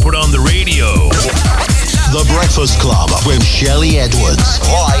 Time to put on the radio. The Breakfast Club with Shelley Edwards,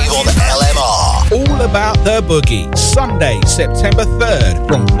 live on LMR. All About the Boogie, Sunday, September 3rd,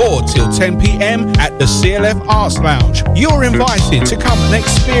 from 4 till 10 p.m. at the CLF Arts Lounge. You're invited to come and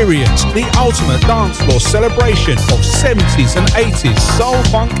experience the ultimate dance floor celebration of 70s and 80s soul,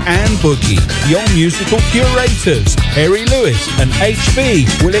 funk and boogie. Your musical curators, Harry Lewis and HB,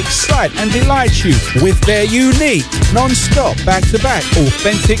 will excite and delight you with their unique, non-stop, back-to-back,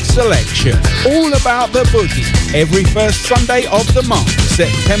 authentic selection. All About the Boogie, every first Sunday of the month,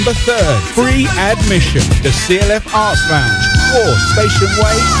 September 3rd. Free admission, the CLF Arts Lounge, 4 Station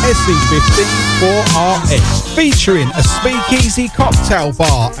Way, SE15 4RS. Featuring a speakeasy cocktail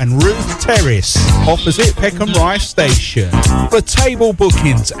bar and roof terrace opposite Peckham Rice Station. For table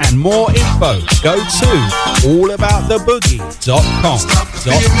bookings and more info, go to allabouttheboogie.com.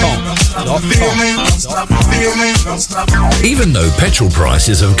 Even though petrol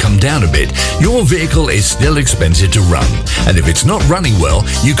prices have come down a bit, your vehicle is still expensive to run. And if it's not running well,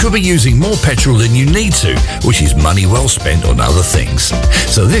 you could be using more petrol than you need to, which is money well spent on other things.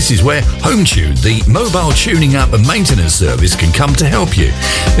 So this is where HomeTune, the mobile tuning up and maintenance service, can come to help you.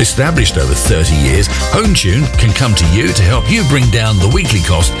 Established over 30 years, HomeTune can come to you to help you bring down the weekly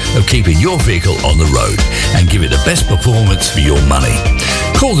cost of keeping your vehicle on the road and give it the best performance for your money.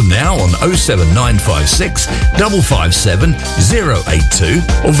 Call them now on 07956 557 082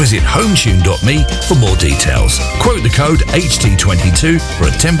 or visit hometune.me for more details. Quote the code HT22 for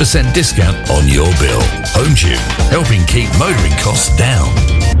a 10% discount on your bill. HomeTune, helping keep motoring costs down.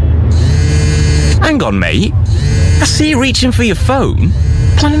 Hang on, mate. I see you reaching for your phone.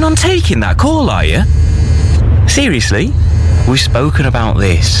 Planning on taking that call, are you? Seriously? We've spoken about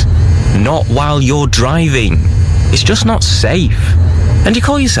this. Not while you're driving. It's just not safe. And you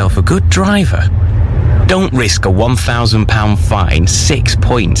call yourself a good driver. Don't risk a £1,000 fine, 6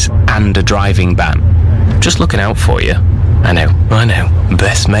 points, and a driving ban. Just looking out for you. I know.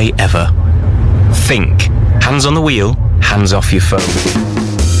 Best mate ever. Think. Hands on the wheel, hands off your phone.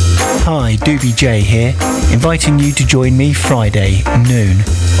 Hi, Doobie J here, inviting you to join me Friday, noon,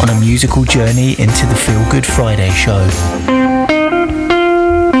 on a musical journey into the Feel Good Friday show.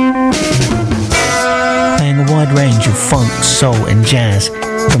 Playing a wide range of funk, soul and jazz,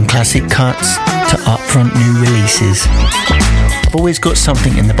 from classic cuts to upfront new releases. I've always got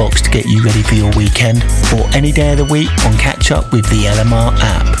something in the box to get you ready for your weekend, or any day of the week on Catch Up with the LMR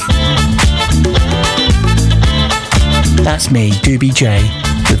app. That's me, Doobie J,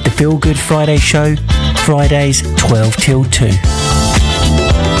 with the Feel Good Friday show, Fridays 12 till 2.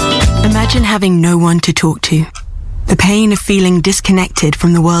 Imagine having no one to talk to. The pain of feeling disconnected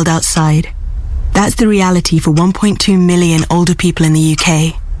from the world outside. That's the reality for 1.2 million older people in the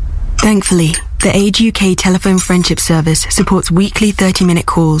UK. Thankfully, the Age UK telephone friendship service supports weekly 30-minute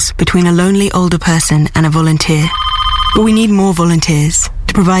calls between a lonely older person and a volunteer. But we need more volunteers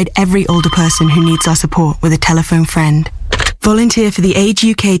to provide every older person who needs our support with a telephone friend. Volunteer for the Age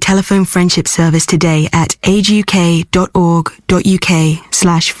UK telephone friendship service today at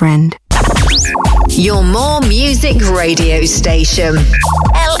ageuk.org.uk/friend. Your more music radio station.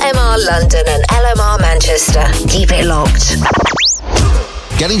 LMR London and LMR Manchester. Keep it locked.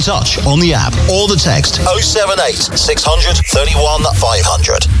 Get in touch on the app or the text 078 600 31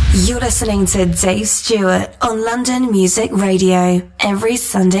 500. You're listening to Dave Stewart on London Music Radio every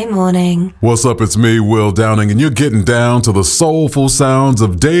Sunday morning. What's up? It's me, Will Downing, and you're getting down to the soulful sounds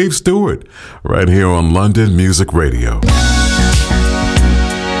of Dave Stewart right here on London Music Radio.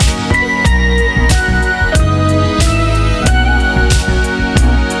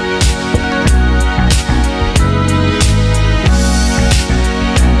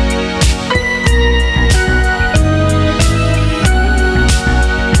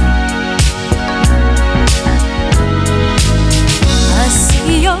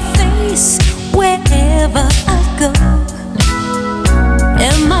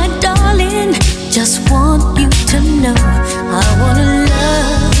 Just want you to know I wanna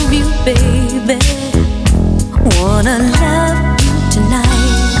love you, baby. Wanna love you tonight.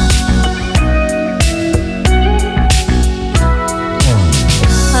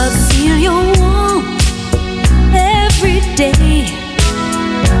 I feel your warmth every day.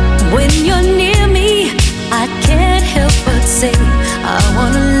 say I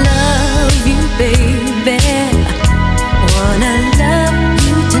wanna love you, baby. Wanna love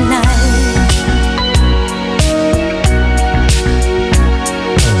you tonight.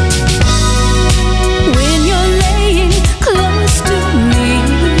 When you're laying close to me,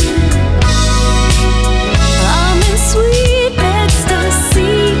 I'm in sweet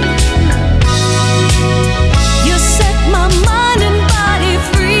ecstasy. You set my mind and body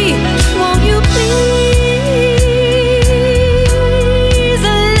free. Won't you please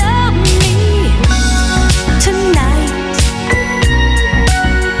love me tonight?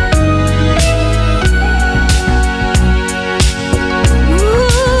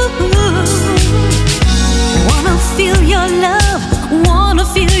 Wanna feel your love, wanna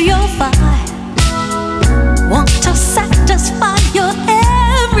feel your fire. Want to satisfy your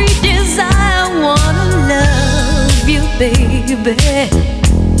every desire. Wanna love you, baby.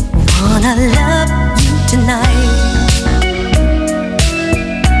 Wanna love you tonight.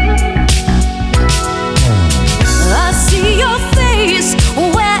 I see your face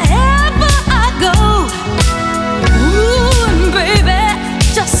wherever I go. Ooh, and baby,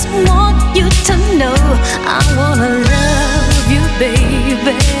 just want you to know I wanna love you,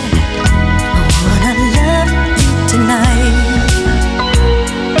 baby. I wanna love you tonight.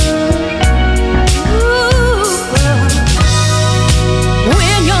 Ooh,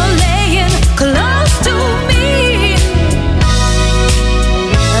 when you're laying close to me,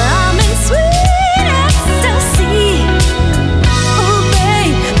 I'm in sweet ecstasy. Oh,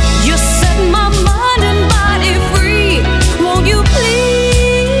 babe, you set my mind and body free. Won't you please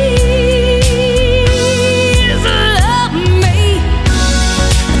love me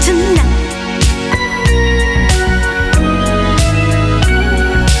tonight?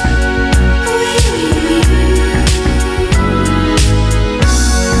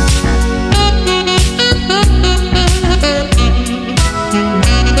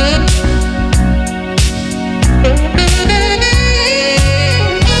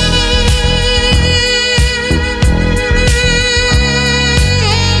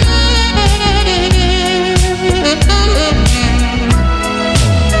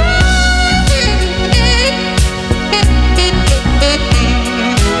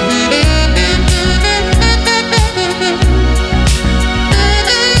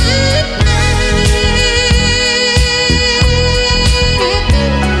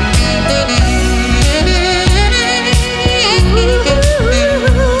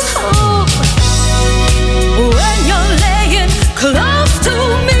 When you're laying close to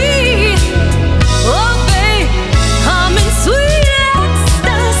me, oh babe, I'm in sweet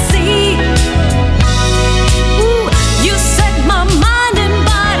ecstasy. Ooh, you set my mind and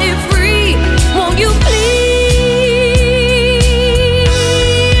body free. Won't you please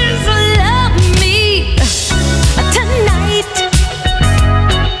love me tonight?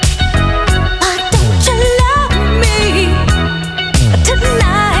 Why don't you love me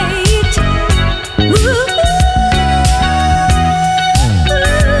tonight? Ooh,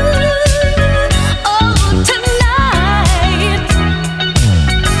 oh, tonight.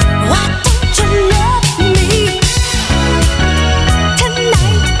 Why don't you love me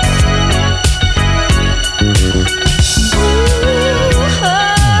tonight? Ooh, oh,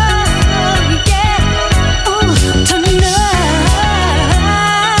 yeah. Oh, tonight.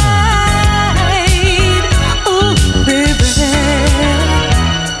 Oh, baby.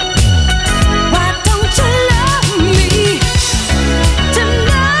 Why don't you love me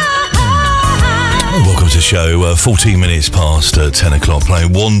tonight? Welcome to the show. 14 minutes past 10 o'clock,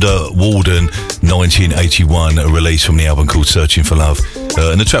 playing Wanda Walden, 1981, a release from the album called Searching for Love.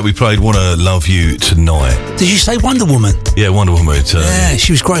 And the track we played, Wanna Love You Tonight. Did you say Wonder Woman? Yeah, Wonder Woman. Yeah,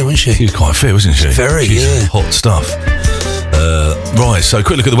 she was great, wasn't she? She was quite fit, wasn't she? Very, She's yeah. hot stuff. Right, so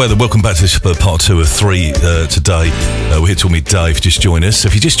quick look at the weather. Welcome back to this part 2 of 3 today. We're here till midday if you just joined us. So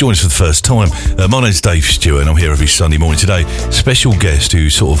if you just joined us for the first time, my name's Dave Stewart and I'm here every Sunday morning. Today, special guest who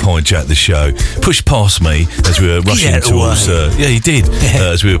sort of hijacked the show, pushed past me as we were rushing towards... yeah, he did.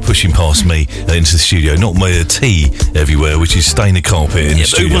 As we were pushing past me into the studio. Not my tea everywhere, which is staining the carpet in the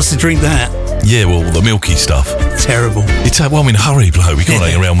studio. Who wants to drink that? Yeah, well, the milky stuff. Terrible. Well, I'm in a hurry, bloke. We can't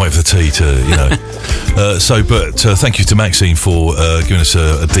hang around wait for the tea to, you know. Thank you to Maxine for giving us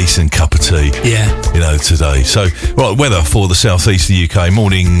a decent cup of tea. Yeah. You know, today. So, right, weather for the southeast of the UK.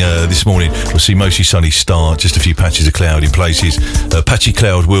 Morning, this morning, we'll see mostly sunny start, just a few patches of cloud in places. Patchy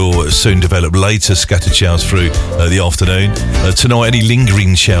cloud will soon develop later, scattered showers through the afternoon. Tonight, any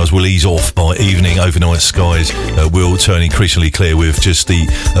lingering showers will ease off by evening. Overnight skies will turn increasingly clear with just a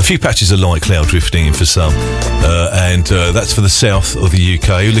few patches of light cloud drifting in for some. And that's for the south of the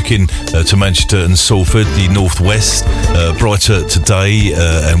UK. Looking to Manchester and Salford, the northwest. Brighter today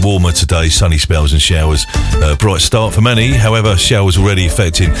and warmer today. Sunny spells and showers. Bright start for many. However, showers already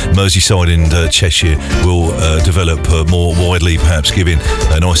affecting Merseyside and Cheshire will develop more widely, perhaps giving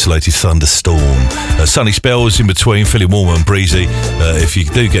an isolated thunderstorm. Sunny spells in between, feeling warmer and breezy. If you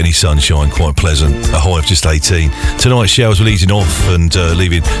do get any sunshine, quite pleasant. A high of just 18. Tonight, showers will easing off and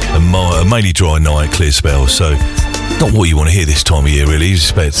leaving a mainly dry night, clear spells. So, not what you want to hear this time of year, really. You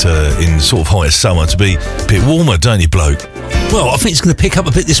expect in sort of height of summer to be a bit warmer, don't you, bloke? Well, I think it's going to pick up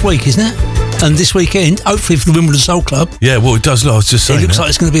a bit this week, isn't it? And this weekend, hopefully for the Wimbledon Soul Club. Yeah, well, it does. I was just saying. It looks like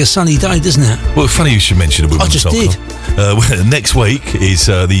it's going to be a sunny day, doesn't it? Well, funny you should mention the Wimbledon Soul Club. Next week is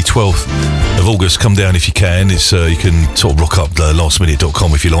the 12th of August. Come down if you can. It's you can sort of rock up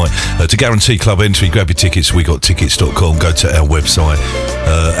lastminute.com if you like. To guarantee club entry, grab your tickets. We got tickets.com. Go to our website.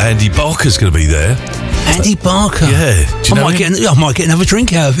 Andy Barker's going to be there. Andy Barker? Yeah. I might get another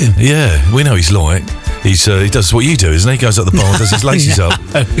drink out of him. Yeah, we know he's like. He does what you do, isn't he? He goes up the bar and does his laces up.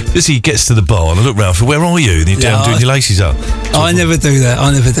 As he gets to the bar and I look round for, where are you? And you're down doing your laces up. I never do that.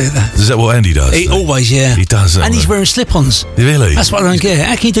 Is that what Andy does? He always, yeah. He does. And he's wearing slip-ons. Really? That's what I don't get.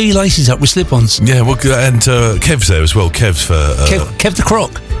 How can you do your laces up with slip-ons? Yeah, well, and Kev's there as well. Kev the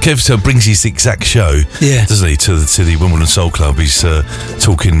Croc. Kev brings his exact show, doesn't he, to the Wimbledon Soul Club. He's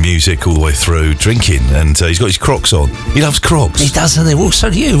talking music all the way through, drinking, and he's got his Crocs on. He loves Crocs. He does, doesn't he? Well,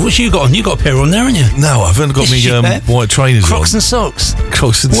 so do you. What's you got on? You got a pair on there, haven't you? No, I've only got me white trainers Crocs on. And socks.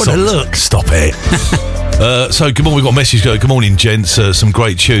 Crocs and what socks. What a look. Stop it. So, good morning. We've got a message. Good morning, gents. Some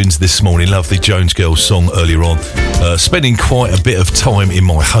great tunes this morning. Love the Jones Girls song earlier on. Spending quite a bit of time in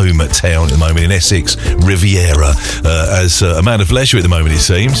my home at town at the moment in Essex, Riviera, as a man of leisure at the moment, it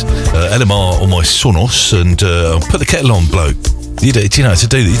seems. LMR on my Sonos, and I'll put the kettle on, bloke. Do you know how to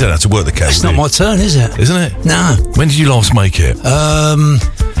do that? You don't have to work the kettle. It's not my turn, is it? Isn't it? No. When did you last make it?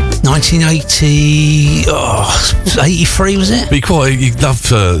 1980, 83 was it? Be quiet. You love.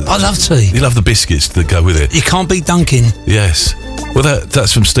 I love tea. You love the biscuits that go with it. You can't beat Dunkin'. Yes. Well,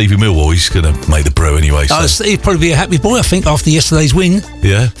 that's from Stevie Millwall. He's going to make the brew anyway. So. He'd probably be a happy boy, I think, after yesterday's win.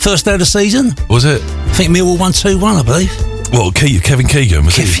 Yeah. First day of the season. Was it? I think Millwall won 2-1, I believe. Well, Kevin Keegan,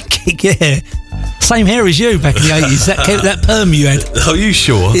 was Kevin Keegan, yeah. Same hair as you back in the 80s. That perm you had. Are you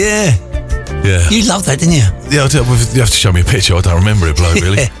sure? Yeah. Yeah. You loved that, didn't you? Yeah, you have to show me a picture. I don't remember it, bloke,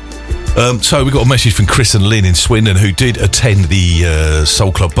 really. So we got a message from Chris and Lynn in Swindon, who did attend the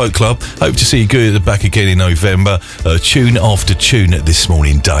Soul Club Boat Club. Hope to see you good back again in November. Tune after tune this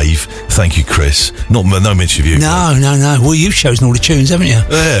morning, Dave. Thank you, Chris. No mention of you. No. Well, you've chosen all the tunes, haven't you?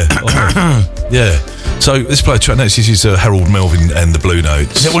 Yeah. Yeah. So let's play a track next. This is Harold Melvin and the Blue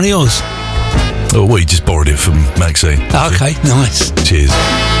Notes. Is that one of yours? Oh, well, you just borrowed it from Maxine. Okay, nice. Cheers.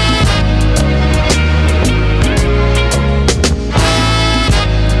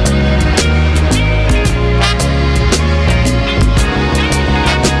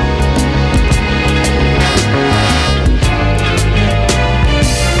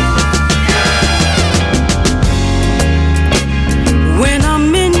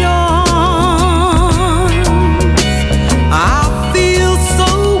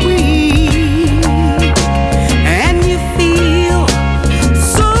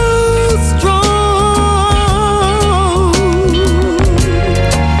 So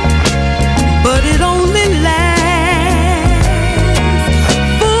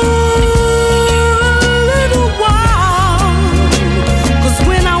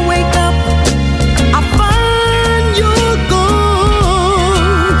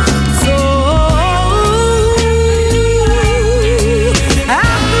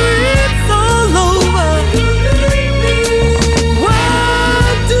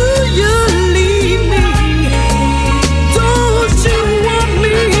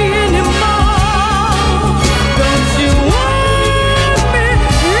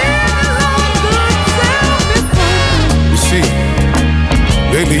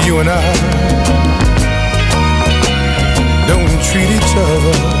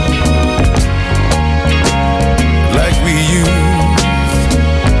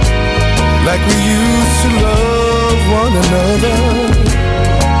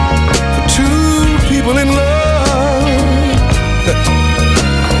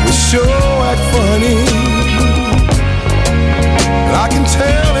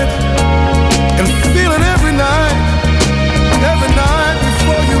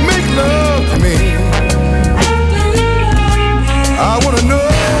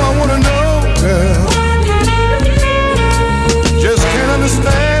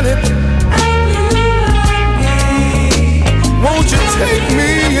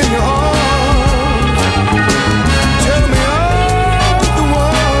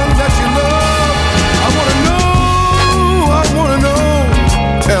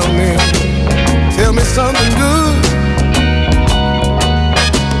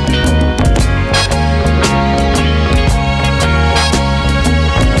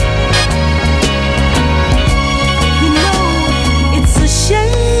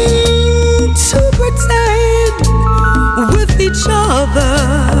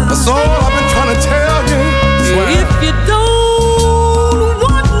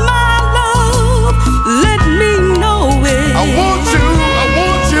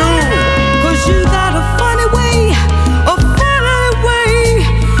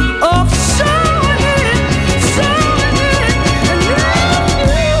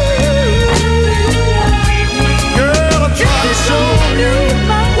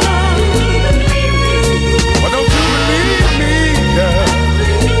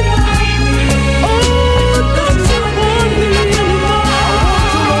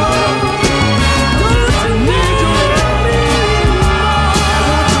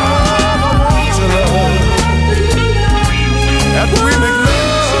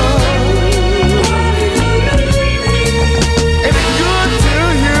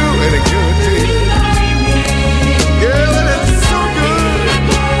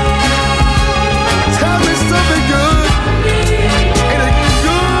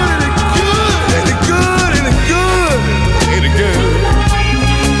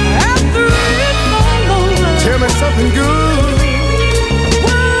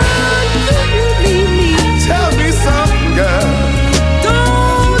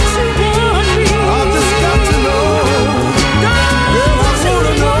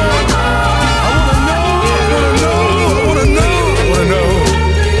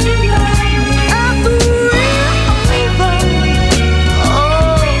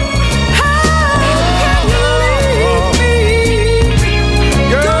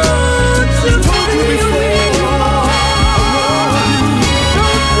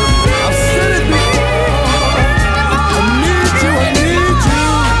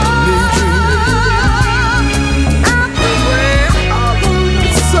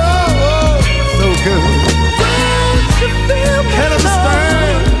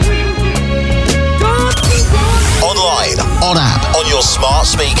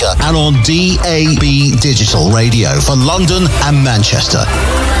and on DAB Digital Radio for London and Manchester.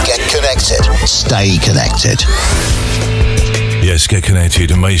 Get connected. Stay connected. Yes, get connected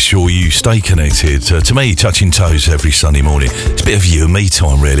and make sure you stay connected. To me, touching toes every Sunday morning. It's a bit of you and me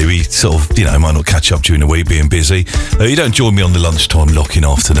time, really. We sort of, might not catch up during the week being busy. You don't join me on the lunchtime lock-in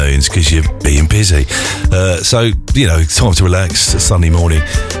afternoons because you're being busy. So, time to relax Sunday morning.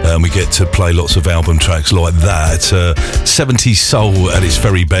 We get to play lots of album tracks like that. 70s soul at its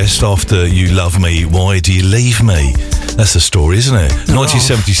very best. After You Love Me, Why Do You Leave Me? That's the story, isn't it?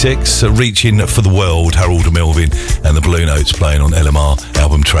 1976, Reaching for the World, Harold Melvin and the Blue Notes playing on LMR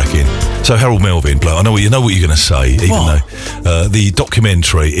album tracking. So Harold Melvin, I know what you're going to say, even though the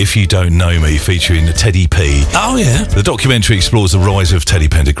documentary If You Don't Know Me, featuring Teddy P. Oh yeah. The documentary explores the rise of Teddy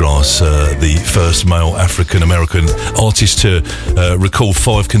Pendergrass, the first male African American artist to record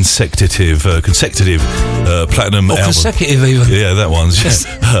 5 consecutive platinum albums. Consecutive even. Yeah, that one's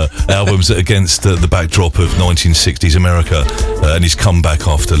albums against the backdrop of 1960s America, and his comeback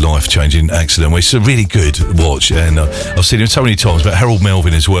after life-changing accident. It's a really good watch, and I've seen him so many times. But Harold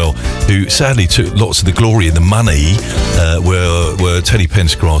Melvin as well, who sadly took lots of the glory and the money, where Teddy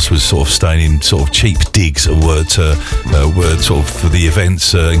Pendergrass was sort of staying in sort of cheap digs, were sort of for the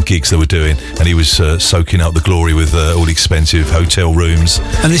events and gigs they were doing, and he was soaking up the glory with all the expensive hotel rooms.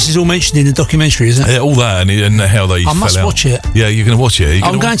 And this is all mentioned in the documentary, isn't it? Yeah, all that, and how they. I must watch it. Yeah, you're going to watch it.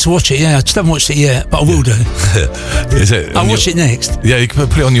 I'm going to watch it. Yeah, I just haven't watched it yet, but I will do. Is it? I'll watch it next. Yeah, you can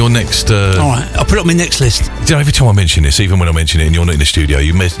put it on your next. All right, I'll put it on my next list. Every time I mention this, even when I mention it and you're not in the studio,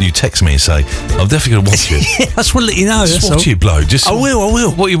 you text me and say, I'm definitely going to watch it. Yeah, I just want to let you know. Just watch it, bloke. I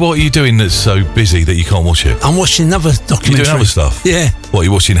will. What are you doing that's so busy that you can't watch it? I'm watching another documentary. You're doing other stuff? Yeah. What,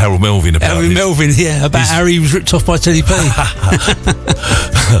 you're watching Harold Melvin about how he was ripped off by Teddy P.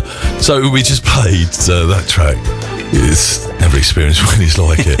 So we just played that track. It's never experienced when it's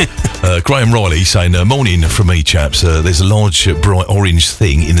like it. Graham Riley saying, morning from me, chaps. There's a large, bright orange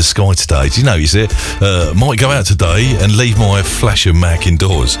thing in the sky today. Did you notice it? Might go out today and leave my flasher Mac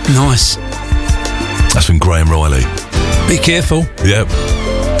indoors. Nice. That's from Graham Riley. Be careful. Yep.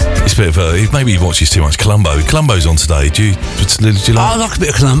 It's a bit of maybe he watches too much Columbo. Columbo's on today. Do you like? I like a bit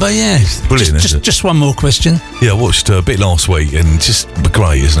of Columbo, yeah. Brilliant, just one more question. Yeah, I watched a bit last week and just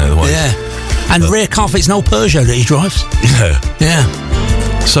great, isn't it? The way and rare car, it's an old Peugeot that he drives. Yeah.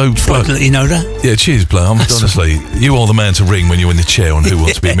 So, I'd let you know that. Yeah, cheers, Blair. Honestly, you are the man to ring when you're in the chair on Who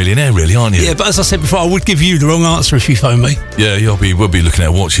Wants to Be a Millionaire, really, aren't you? Yeah, but as I said before, I would give you the wrong answer if you phone me. Yeah, we'll be looking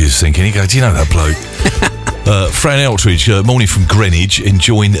at watches thinking, you go, do you know that bloke? Fran Eltridge, morning from Greenwich,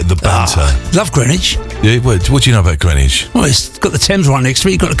 enjoying the banter. Love Greenwich. Yeah, what do you know about Greenwich? Well, it's got the Thames right next to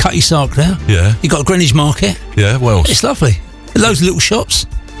it. You've got the Cutty Sark there. Yeah. You've got Greenwich Market. Yeah, what else? It's lovely. Loads of little shops.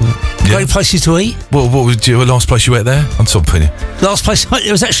 Great places to eat. What was your last place you ate there? I'm talking. Last place,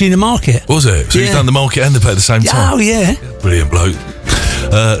 it was actually in the market. Was it? So you've done the market and the pub at the same time? Oh, yeah. Brilliant bloke.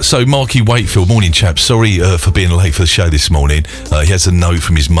 So Marky Wakefield, morning chaps. Sorry for being late for the show this morning. He has a note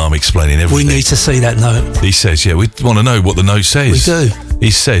from his mum explaining everything. We need to see that note. He says, we want to know what the note says. We do. He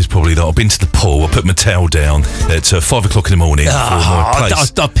says probably that I've been to the pool, I put my towel down at 5 o'clock in the morning for my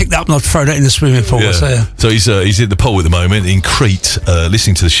place. I picked that up and I'd throw that in the swimming pool. Yeah. So he's at the pool at the moment in Crete,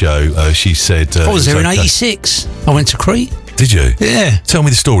 listening to the show. She said... I was there in 86. I went to Crete. Did you? Yeah. Tell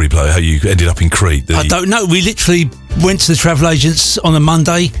me the story, bloke, how you ended up in Crete. I don't know. We literally went to the travel agents on a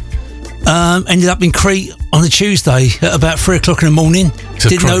Monday, ended up in Crete on a Tuesday at about 3 o'clock in the morning. It's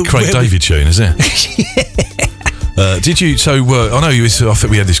a Craig David tune, is it? Yeah. Did you? So I know you. I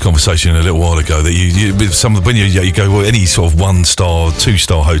think we had this conversation a little while ago that you with some when you go any sort of 1-star,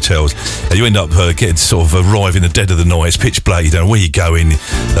 2-star hotels, you end up getting sort of arrive in the dead of the night. It's pitch black. You don't know where you're going.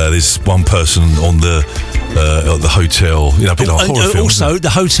 There's one person on the hotel. You know, a bit like a horror film. Also, the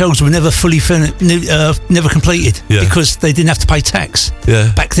hotels were never fully never completed because they didn't have to pay tax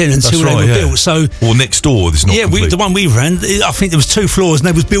back then until they were built. So, or next door, there's not. Yeah, the one we ran, I think there was 2 floors, and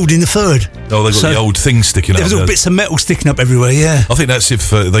they was building the 3rd. Oh, they got the old things sticking up. There was all bits of metal sticking up everywhere. Yeah, I think that's if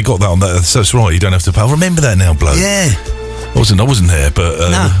they got that on that. That's right. You don't have to pay. I remember that now, bloke. Yeah, I wasn't there, but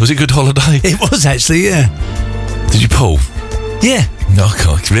was it a good holiday? It was actually. Yeah. Did you pull? Yeah.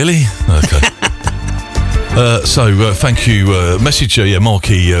 Okay, really? Okay. So thank you. Message,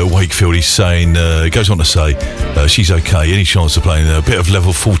 Marky Wakefield. He's saying, goes on to say, she's okay. Any chance of playing a bit of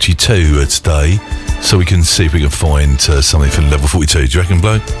level 42 today, so we can see if we can find something from level 42. Do you reckon,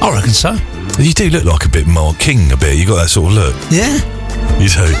 bloke? I reckon so. You do look like a bit Mark King, a bit. You got that sort of look. Yeah. You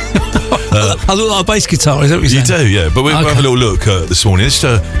do. I look like a bass guitar. Is that what you're saying? You do, yeah. But we'll have a little look this morning.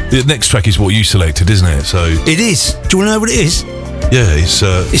 The next track is what you selected, isn't it? So it is. Do you want to know what it is? Yeah, it's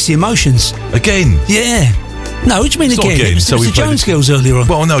the Emotions. Again? Yeah. No, what do you mean It's not again? It was we the played Jones Girls earlier on.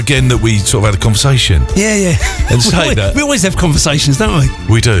 Well, no, again that we sort of had a conversation. Yeah. And say that. We always have conversations, don't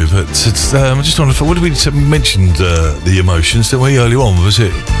we? We do, but it's, I just want to. What did we mentioned the emotions? Didn't we earlier on? Was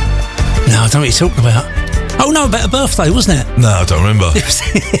it? No, I don't know what you're talking about. Oh no, about a birthday, wasn't it? No, I don't remember.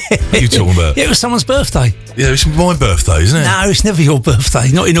 What are you talking about? Yeah, it was someone's birthday. Yeah, it's my birthday, isn't it? No, it's never your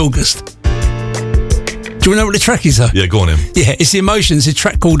birthday. Not in August. Do you know what the track is, though? Yeah, go on in. Yeah, it's the Emotions. It's a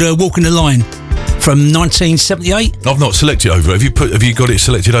track called "Walking the Line" from 1978. I've not selected over. Have you got it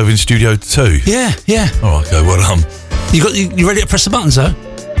selected over in Studio 2? Yeah. All right, go. Well done. You ready to press the buttons, though?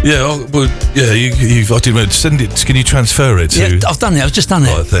 Yeah. I didn't send it. Can you transfer it to? Yeah, I've done it. I've just done it.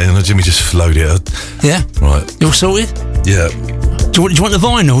 Right then, let me just load it up. Yeah. Right. You all sorted? Yeah. Do you want the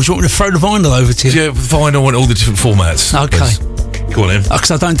vinyl? Or do you want me to throw the vinyl over to you? Yeah, vinyl. I want all the different formats. Okay. Please. Go on in. Because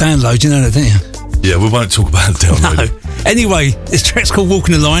I don't download. You know that, don't you? Yeah, we won't talk about downloading. No. Anyway, this track's called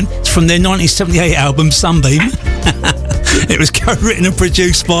 "Walking the Line." It's from their 1978 album Sunbeam. It was co-written and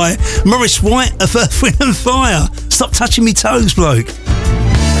produced by Maurice White of Earth, Wind and Fire. Stop touching me toes, bloke.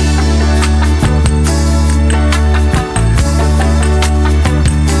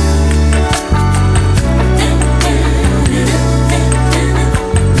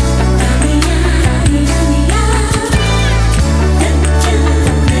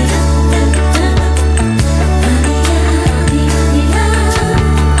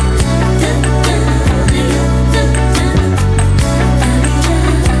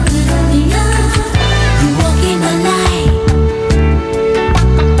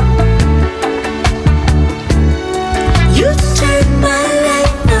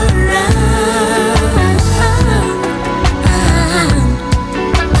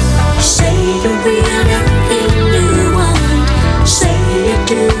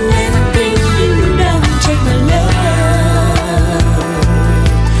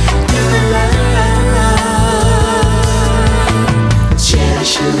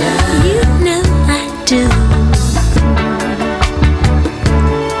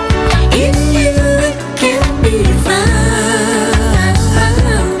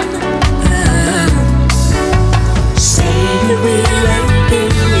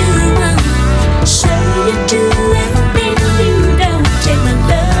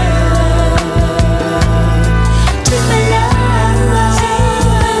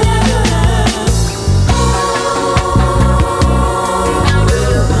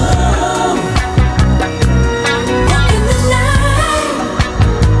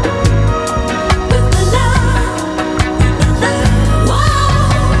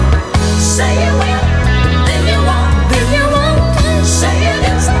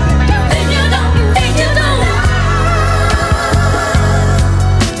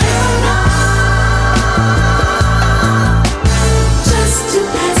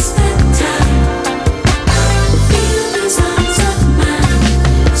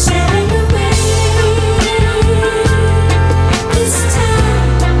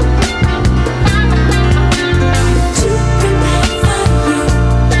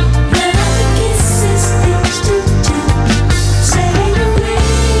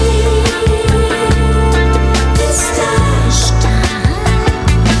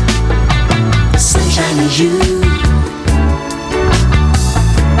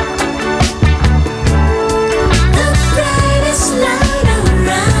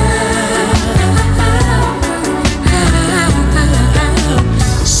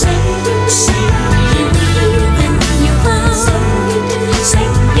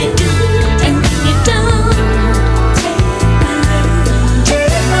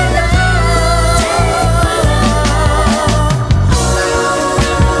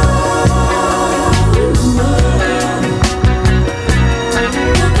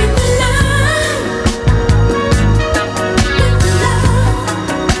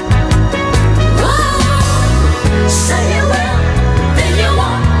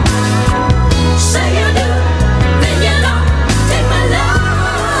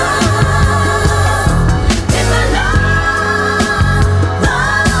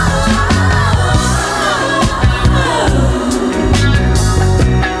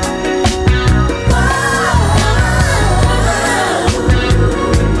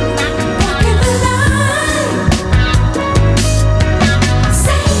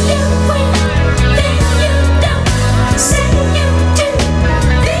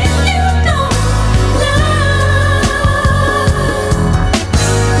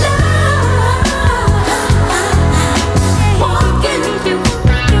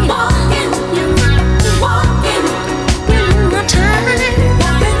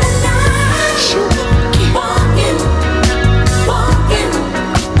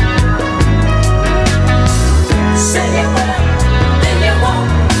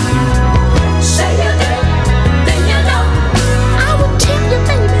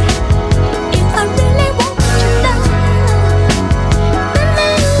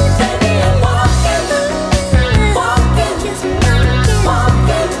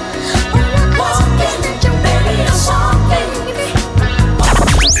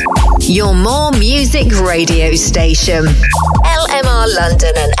 your more music radio station. LMR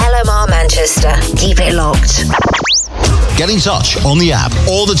London and LMR Manchester. Keep it locked. Get in touch on the app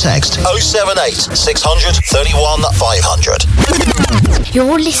or the text 078 600 31 500.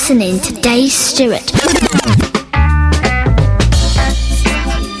 You're listening to Dave Stewart.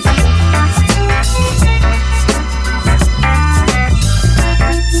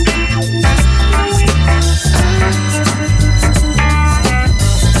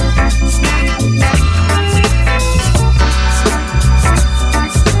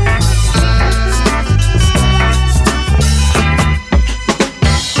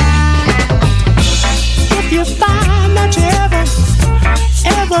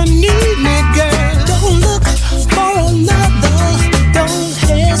 Need me, girl. Don't look for another. Don't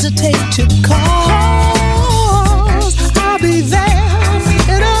hesitate to call. I'll be there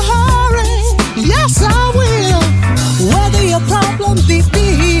in a hurry. Yes, I will. Whether your problem be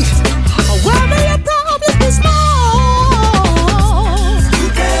big or whether your problem be small, you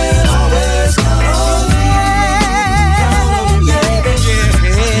can always count on me.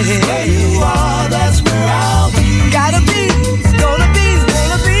 Where you are, that's where I'll be. Gotta be.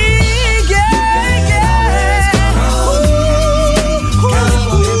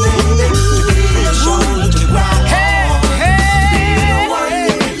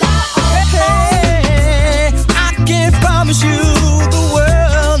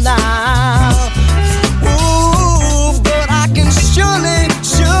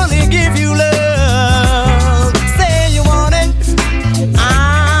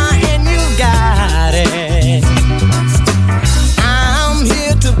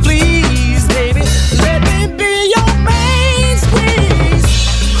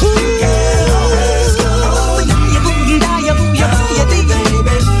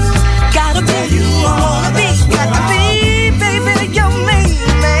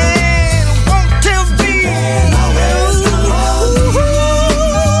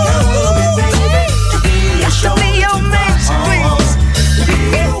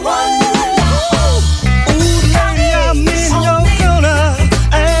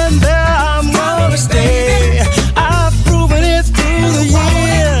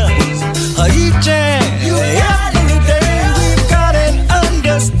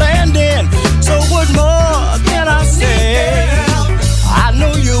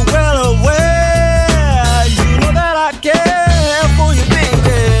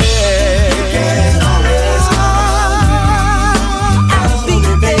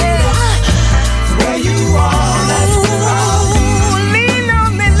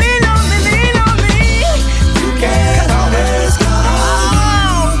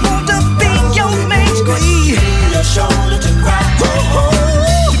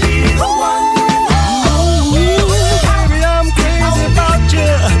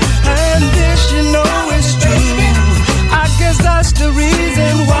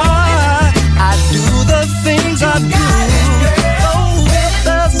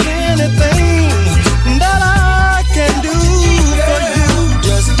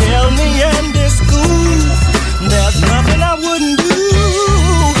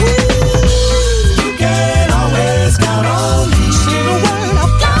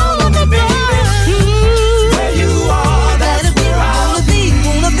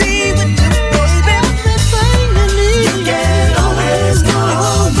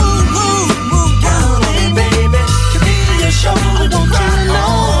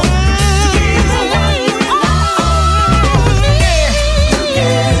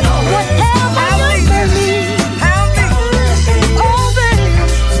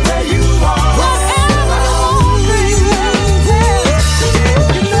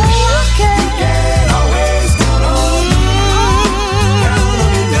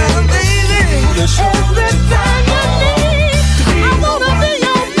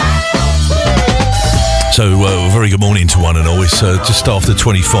 Very good morning to one and all. It's just after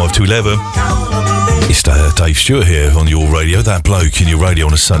 25 to 11. It's Dave Stewart here on your radio, that bloke in your radio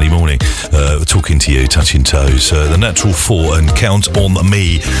on a Sunday morning, talking to you, touching toes. The Natural 4 and Count on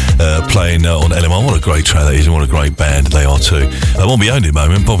Me playing on LMR. What a great track that is, and what a great band they are too. I won't be owned at the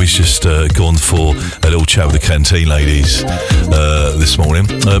moment. Bobby's just gone for a little chat with the canteen ladies this morning.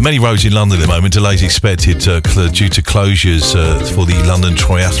 Many roads in London at the moment, delays expected due to closures for the London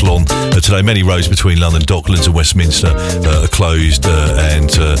Triathlon today. Many roads between London Docklands and West Westminster are closed and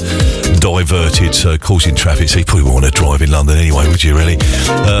diverted, causing traffic. So you probably won't want to drive in London anyway, would you, really?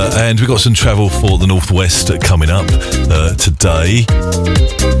 And we've got some travel for the Northwest coming up today.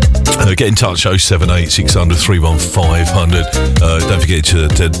 Get in touch, 078 600 31500. Don't forget to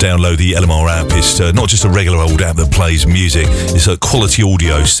download the LMR app. It's not just a regular old app that plays music. It's a quality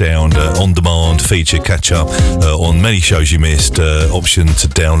audio sound, on-demand feature catch-up on many shows you missed. Option to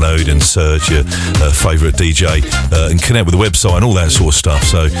download and search your favourite DJ and connect with the website and all that sort of stuff.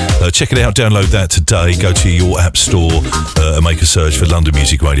 So check it out, download that today. Go to your app store and make a search for London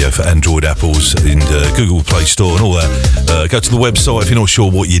Music Radio for Android, Apples, in Google Play Store and all that. Go to the website if you're not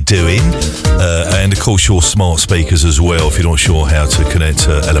sure what you're doing. And of course your smart speakers as well if you're not sure how to connect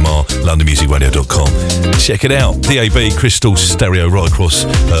to LMR, londonmusicradio.com. Check it out. DAB Crystal Stereo right across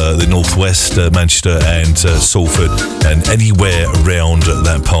the Northwest, Manchester and Salford and anywhere around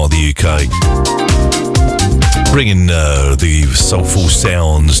that part of the UK. Bringing the soulful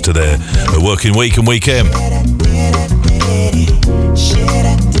sounds to their working week and weekend.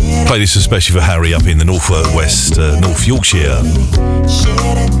 Play this especially for Harry up in the Northwest, North Yorkshire.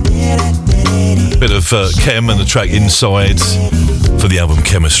 Bit of Chem and the track Inside for the album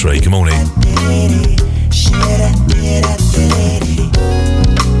Chemistry. Good morning.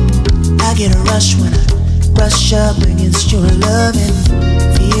 I get a rush when I brush up against your loving.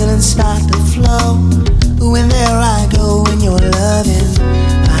 Feelings start to flow. When there I go in your loving.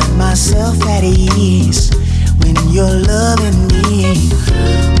 Find myself at ease when you're loving me.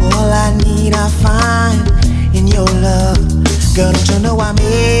 All I need I find in your love. Girl, don't you know I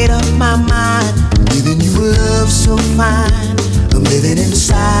made up my mind. Giving you a love so fine. I'm living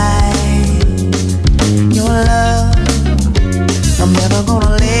inside your love. I'm never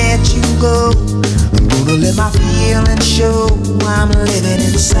gonna let you go. I'm gonna let my feelings show. I'm living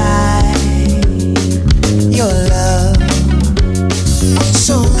inside your love.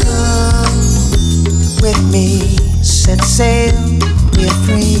 So come with me, set sail, we're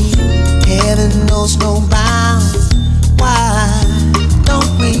free. Heaven knows no bounds. Why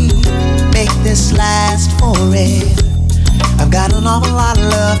don't we make this last forever? I've got an awful lot of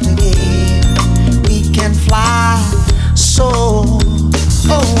love to give. We can fly so,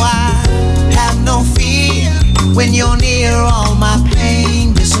 oh, I have no fear. When you're near, all my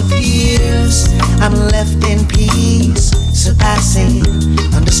pain disappears. I'm left in peace, surpassing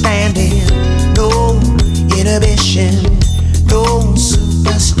understanding. No inhibition, no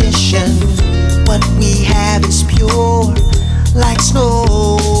superstition. What we have is pure, like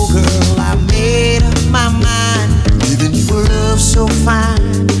snow. Girl, I made up my mind. Giving you a love so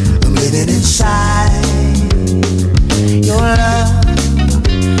fine. I'm living inside your love.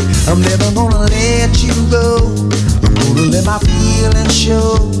 I'm never gonna let you go. I'm gonna let my feelings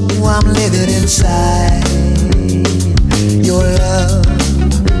show. I'm living inside your love.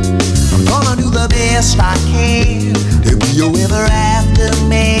 I'm gonna do the best I can to be your ever after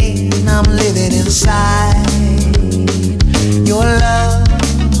man. I'm living inside your love.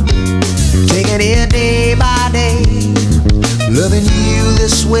 Taking it day by day. Loving you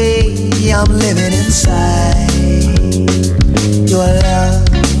this way. I'm living inside your love.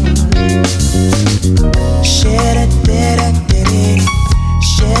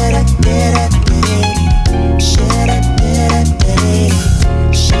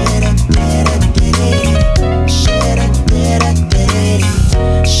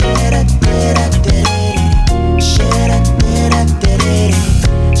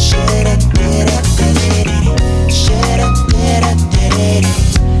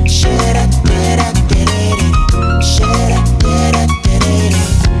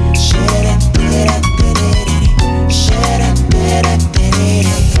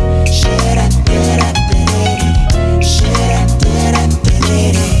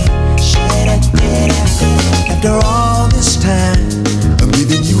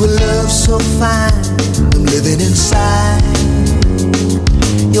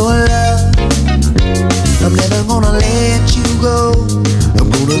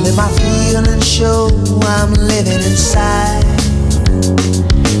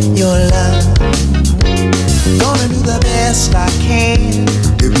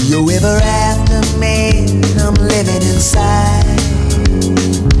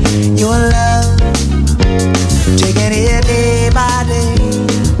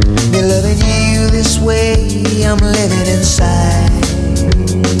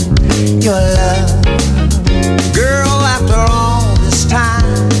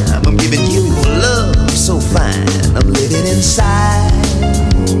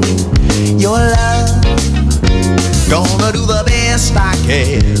 Gonna do the best I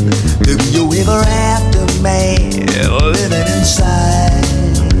can to be your ever after man. man living inside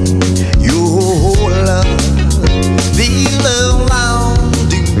your love. Feel around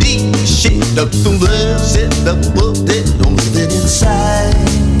deep, shit up the world, sit up, I'm living inside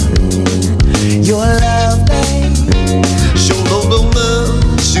your love, babe. Show the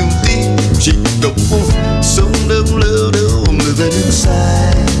love, so deep, shit up, so the love, I'm living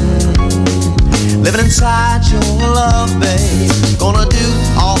inside. Living inside your love, babe. Gonna do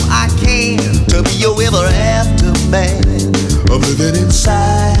all I can to be your ever after man. I'm living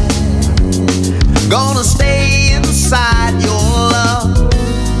inside. Gonna stay inside your love.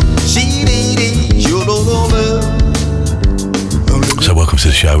 She needs your love. So welcome to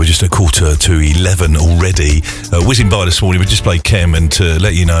the show. We're just at 11:15 already. Whizzing by this morning, we just played Kem, and to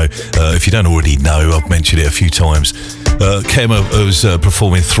let you know, if you don't already know, I've mentioned it a few times. Kem was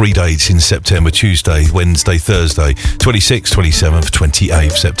performing 3 dates in September: Tuesday, Wednesday, Thursday, 26th, 27th,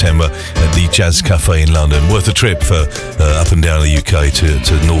 28th September at the Jazz Cafe in London. Worth a trip for up and down the UK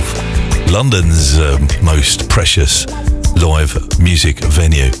to North London's most precious live music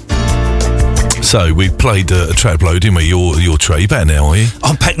venue. So we played a track blow, didn't we? Your track. You back now, are you?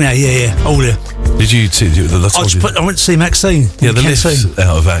 I'm back now, yeah. All there. Did you? I went to see Maxine. Yeah, the lift's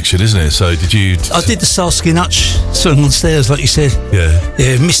out of action, isn't it? So did you? I did the Starsky Hutch swing on stairs, like you said.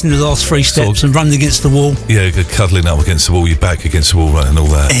 Yeah, missing the last 3 steps and running against the wall. Yeah, cuddling up against the wall, your back against the wall, right, and all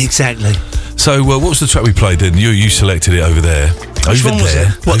that. Exactly. So what was the track we played then? You selected it over there. Which one was it?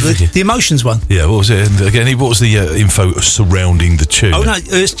 What, the Emotions one? Yeah, what was it? And again, what was the info surrounding the tune? Oh no,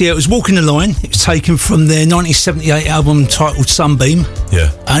 it was Walking the Line. It was taken from their 1978 album titled Sunbeam.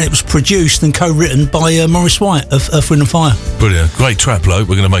 Yeah. And it was produced and co-written by Maurice White of Earth, Wind and Fire. Brilliant. Great track, bloke.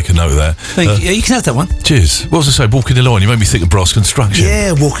 We're going to make a note of that. Thank you. Yeah, you can have that one. Cheers. What was I say? Walking the Line. You made me think of Brass Construction.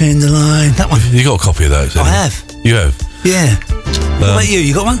 Yeah, Walking in the Line. That one. You got a copy of that? I have. You have? Yeah. What about you?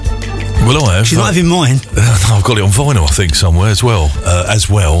 You got one? Well, I have. She's not having mine. I've got it on vinyl, I think, somewhere as well.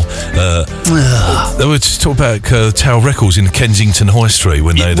 They were just talking about Tower Records in Kensington High Street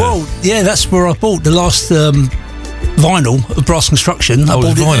when they. Well, yeah, that's where I bought the last vinyl of Brass Construction. Oh, it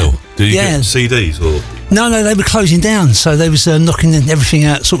was vinyl. Did you get CDs or? No, they were closing down, so they was knocking everything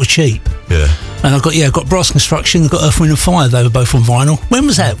out sort of cheap. Yeah. And I got Brass Construction, I got Earth, Wind and Fire. They were both on vinyl. When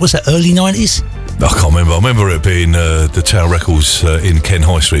was that? Was that early 90s? I can't remember. I remember it being the Tower Records in Ken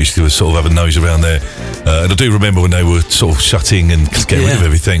High Street. Used to sort of have a nose around there. And I do remember when they were sort of shutting and getting rid of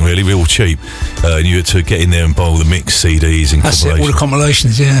everything, really, real cheap. And you had to get in there and buy all the mixed CDs and compilations. That's it, all the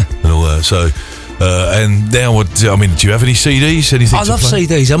compilations, yeah. And all that. So, and now, do you have any CDs? Anything I love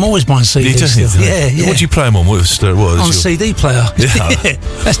CDs. I'm always buying CDs. Yeah. What do you play them on? What on a CD player. Yeah.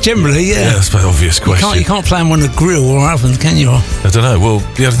 That's generally, Yeah, that's an obvious question. You can't play them on a grill or oven, can you? I don't know. Well,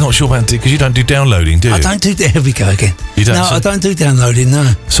 yeah, I'm not sure about it because you don't do downloading, do you? I don't do. Here we go again. You don't? No, I don't do downloading.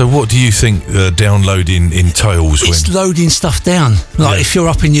 No. So, what do you think downloading entails? It's loading stuff down. Like if you're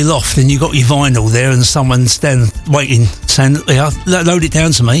up in your loft and you got your vinyl there, and someone's down waiting, saying, "Load it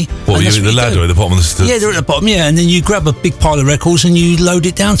down to me." What, you're at the ladder at the bottom of the? Yeah, they're at the bottom. Yeah, and then you grab a big pile of records and you load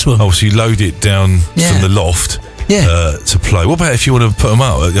it down to them. Oh, so you load it down from the loft. Yeah. To play. What about if you want to put them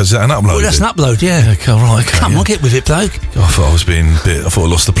up? Is that an upload? Well, that's an upload, yeah. Okay, right, okay. Come on, get with it, bloke. I thought I was being a bit. I thought I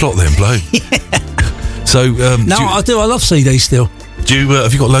lost the plot then, bloke. So I do. I love CDs still. Do you?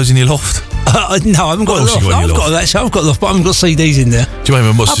 Have you got loads in your loft? No, I haven't got a loft. I've got a loft, but I haven't got CDs in there. Do you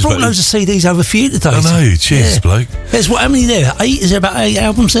remember? I brought loads of CDs over for you today. I know. Cheers, bloke. There's how many there? 8? Is there about 8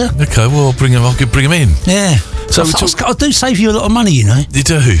 albums there? Okay, well, I'll bring them in. Yeah. So I do save you a lot of money, you know. You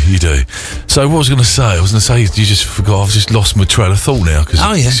do. So what was I going to say? You just forgot. I've just lost my train of thought now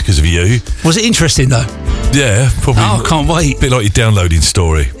because of you. Was it interesting though? Yeah, probably. Oh, I can't wait. A bit like your downloading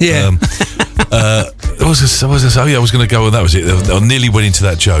story. Yeah. I was going to go on that. Was it? I nearly went into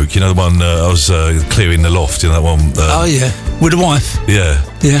that joke. You know, the one I was clearing the loft. You know that one. With the wife. Yeah.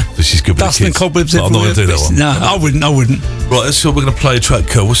 But she's good with dusting the kids. cobwebs I'm not going to do that one. No, I wouldn't. Right, so we're going to play a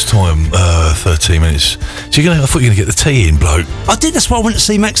track. What's the time? 13 minutes. So I thought you were going to get the tea in, bloke. I did. That's why I went to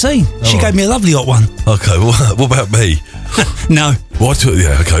see Maxine. She gave me a lovely hot one. Okay. Well, what about me? No.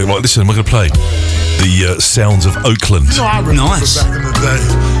 Yeah. Okay. Right. Listen, we're going to play the sounds of Oakland. I remember back in the day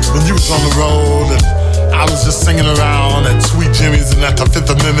when you was on the road and I was just singing around at Sweet Jimmy's and at the Fifth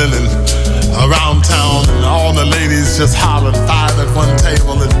Amendment and around town, and all the ladies just hollering 5 at one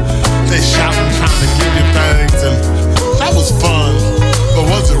table and they shouting, trying to give you things, and that was fun. But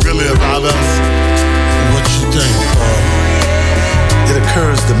was it really about us? What you think? It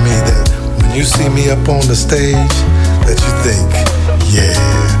occurs to me that when you see me up on the stage, that you think, yeah,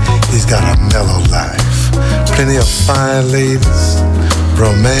 he's got a mellow life. Plenty of fine ladies,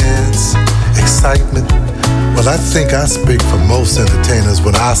 romance, excitement. But I think I speak for most entertainers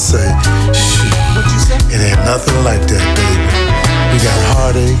when I say, shit, it ain't nothing like that, baby. We got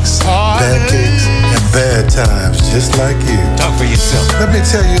heartaches, backaches, and bad times, just like you. Talk for yourself. Let me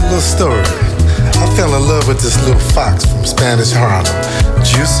tell you a little story. I fell in love with this little fox from Spanish Harlem,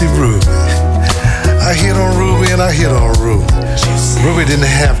 Juicy Ruby. I hit on Ruby and I hit on Ruby. Ruby didn't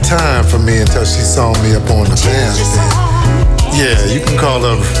have time for me until she saw me up on the bandstand. Yeah, you can call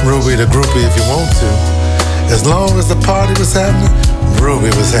her Ruby the groupie if you want to. As long as the party was happening,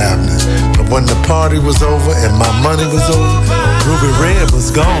 Ruby was happening. But when the party was over and my money was over, Ruby Red was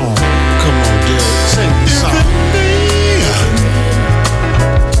gone. Come on, Derek, sing the song.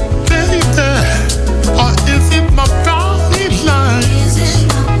 Or is it my bright light? Is it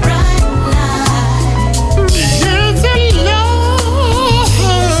my bright light? Is it love?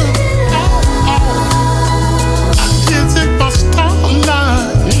 Is it my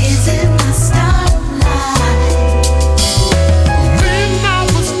starlight? Is it my starlight? When I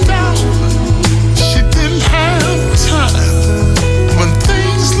was down, she didn't have time. When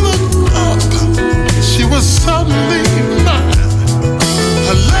things looked up, she was suddenly mine.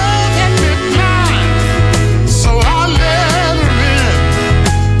 Her love had been blind, so I let her in.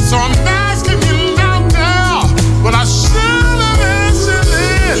 So I'm asking you now, girl, what I should have answered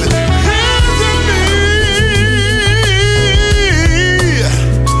in. Answer me.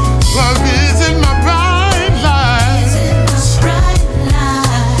 Love isn't my bright light. Is it my bright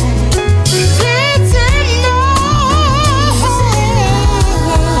light? Is it love?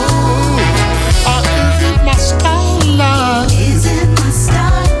 Or is it my starlight? Is it my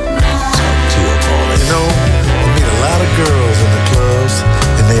starlight? You know, you meet a lot of girls in the clubs,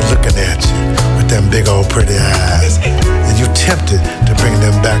 and they looking at you with them big old pretty eyes. And you tempted to bring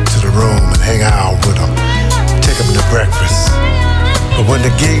them back to the room and hang out with them, take them to breakfast. But when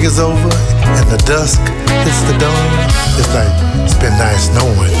the gig is over and the dusk hits the dawn, it's like, it's been nice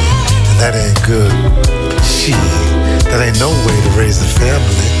knowing you, and that ain't good. Shit, that ain't no way to raise a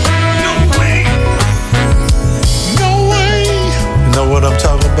family. No way. No way. You know what I'm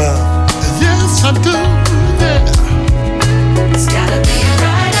talking about? Yes, I do. Yeah. It's gotta be a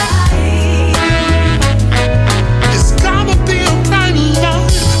bright light. It's gotta be a bright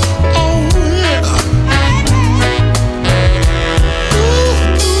light. Oh yeah. Ooh,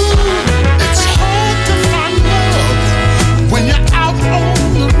 it's hard to find love when you're out on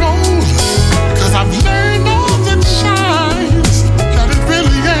the road. 'Cause I've learned all the times that it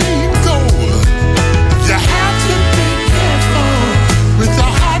really ain't gold. You have to be careful with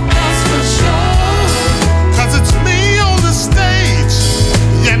your heart, that's for sure. 'Cause it's me on the stage,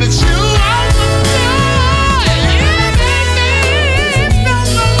 and it's you on the floor.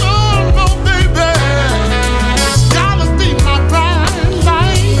 No, baby. It's gotta be my bright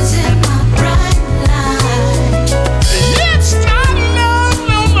light. Is it my bright light? It's not love,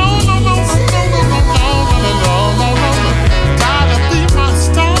 no. Gotta be my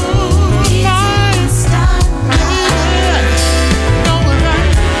starlight. No, it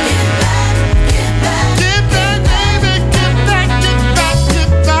ain't. Get back, baby, get back, baby.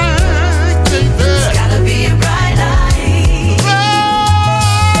 It's gotta be a bright light.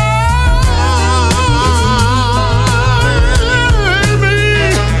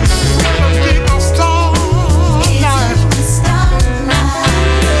 Baby, gotta be my starlight.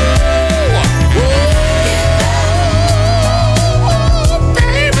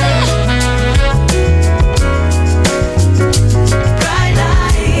 Bright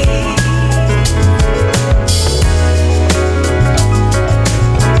light.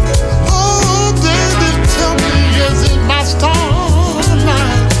 Oh, baby, tell me, is it my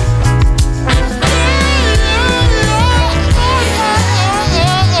starlight?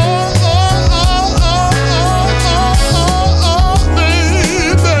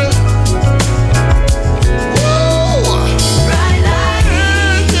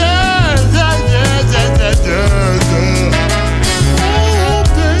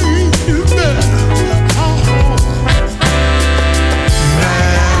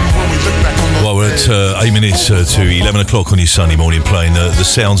 Well, we're at 8 minutes to 11 o'clock on your Sunday morning, playing the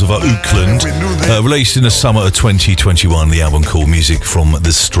sounds of Oakland, released in the summer of 2021, the album called Music from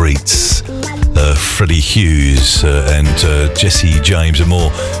the Streets. Freddie Hughes and Jesse James and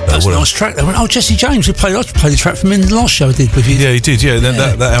more. That's a nice track. They went, oh, Jesse James, I played the track from in the last show I did with you. Yeah, he did, yeah.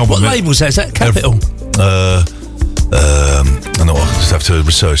 That album. What label is that? Is that Capitol? I know, I just have to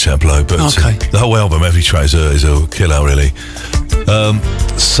research that bloke, but Okay. the whole album, every track is a killer, really.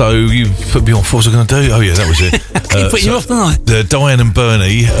 So you put me on. What was I going to do? Oh yeah, that was it. Keep putting you off tonight. Diane and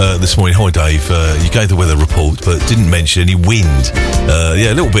Bernie this morning. Hi Dave. You gave the weather report, but didn't mention any wind.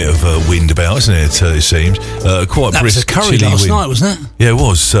 Yeah, a little bit of wind about, isn't it? It seems quite that brisk. That was a curry chilly last wind. night, wasn't it? Yeah, it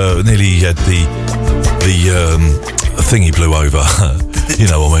was. Nearly had the thingy blew over. You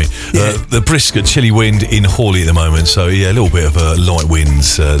know what I mean? Yeah. The brisk chilly wind in Hawley at the moment. So yeah, a little bit of light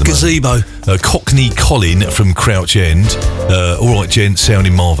winds. Gazebo. Cockney Colin from Crouch End. All right, gent,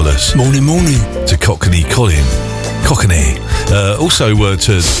 sounding marvellous. Morning. To Cockney Colin. Cockney. Also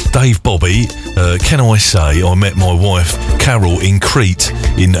to Dave Bobby, can I say I met my wife Carol in Crete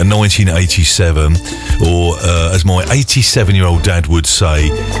in 1987, or as my 87-year-old dad would say,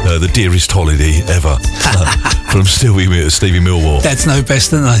 the dearest holiday ever. From Stevie Millwall. Dads know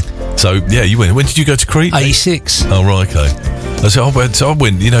best, don't they? So yeah, you went. When did you go to Crete? 86. Oh right, okay. So I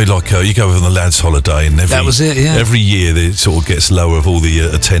went. You know, like you go on the lads' holiday, and that was it. Yeah. Every year it sort of gets lower of all the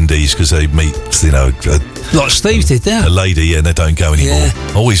attendees because they meet, you know, like Steve did there. A lady, yeah, and they don't go anymore. Yeah.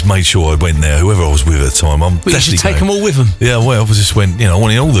 I always made sure I went there. Whoever I was with at the time, I'm but you should take them all with them. Yeah, well, I just went. You know, I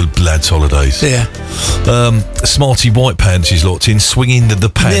wanted all the lads' holidays. Yeah. Smarty White Pants is locked in, swinging the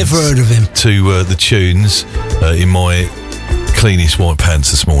pants. Never heard of him. To the tunes in my cleanest white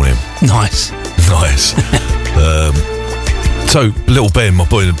pants this morning. Nice. So, little Ben, my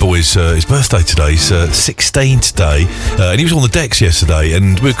boy's his birthday today. He's 16 today, and he was on the decks yesterday,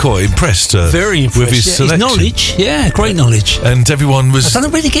 and we were quite impressed. Very impressed with his selection. His knowledge, great knowledge. And everyone was. I don't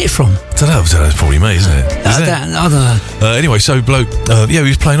know where to get it from. I don't know. It's probably me, isn't it? I don't know. Anyway, so bloke, he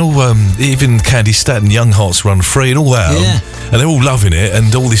was playing all even Candy Staton, Young Hearts Run Free, and all that. Yeah. And they're all loving it,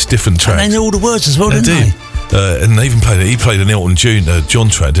 and all this different tracks. And they know all the words as well, didn't they? And they even played an Elton John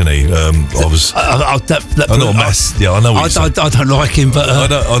track, didn't he? I know. I don't like him, but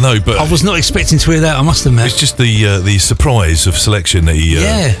I know, but I was not expecting to hear that. I must admit, it's just the surprise of selection that he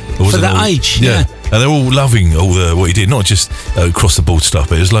for that age, yeah. And they're all loving all what he did, not just across the board stuff,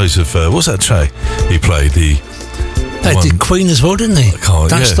 but there's loads of what's that track he played? They did Queen as well, didn't they?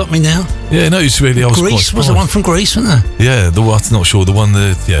 Don't Stop Me Now. Yeah, no, it's really. Grease was the one from Grease, wasn't there? Yeah, I'm not sure the one.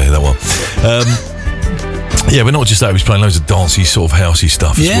 That one. Yeah, but not just that, he was playing loads of dancey, sort of housey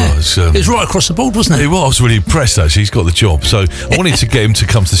stuff as well. It was right across the board, wasn't it? I was really impressed, actually. He's got the job. So I wanted to get him to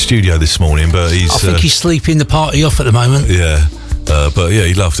come to the studio this morning, but I think he's sleeping the party off at the moment. Yeah. But yeah,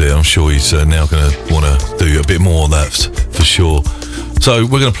 he loved it. I'm sure he's now going to want to do a bit more on that for sure. So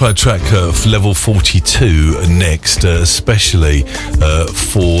we're going to play a track for Level 42 next, especially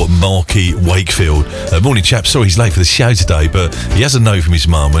for Marky Wakefield. Morning, chap. Sorry he's late for the show today, but he has a note from his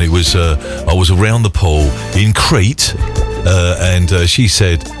mum, and it was I was around the pool in Crete, and she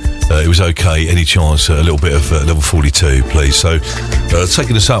said it was okay. Any chance a little bit of Level 42, please? So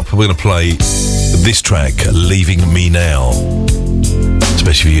taking us up, we're going to play this track, Leaving Me Now.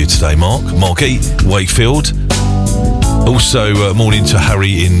 Especially for you today, Marky Wakefield. Also, morning to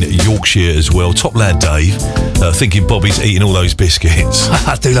Harry in Yorkshire as well. Top lad Dave, thinking Bobby's eating all those biscuits.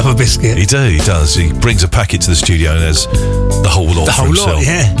 I do love a biscuit. He does. He brings a packet to the studio and has the whole lot for himself.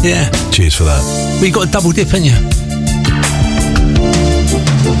 Yeah. Cheers for that. Well, you got a double dip, haven't you?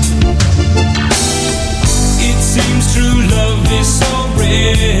 It seems true love is so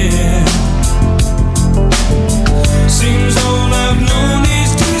rare. Seems all I've known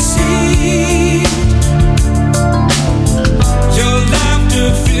is deceit. Your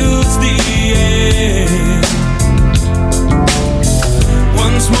laughter fills the air.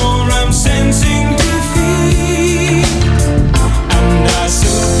 Once more I'm sensing defeat, and I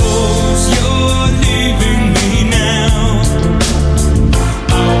suppose you're leaving me now.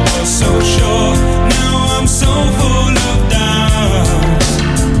 I was so sure, now I'm so full of doubt.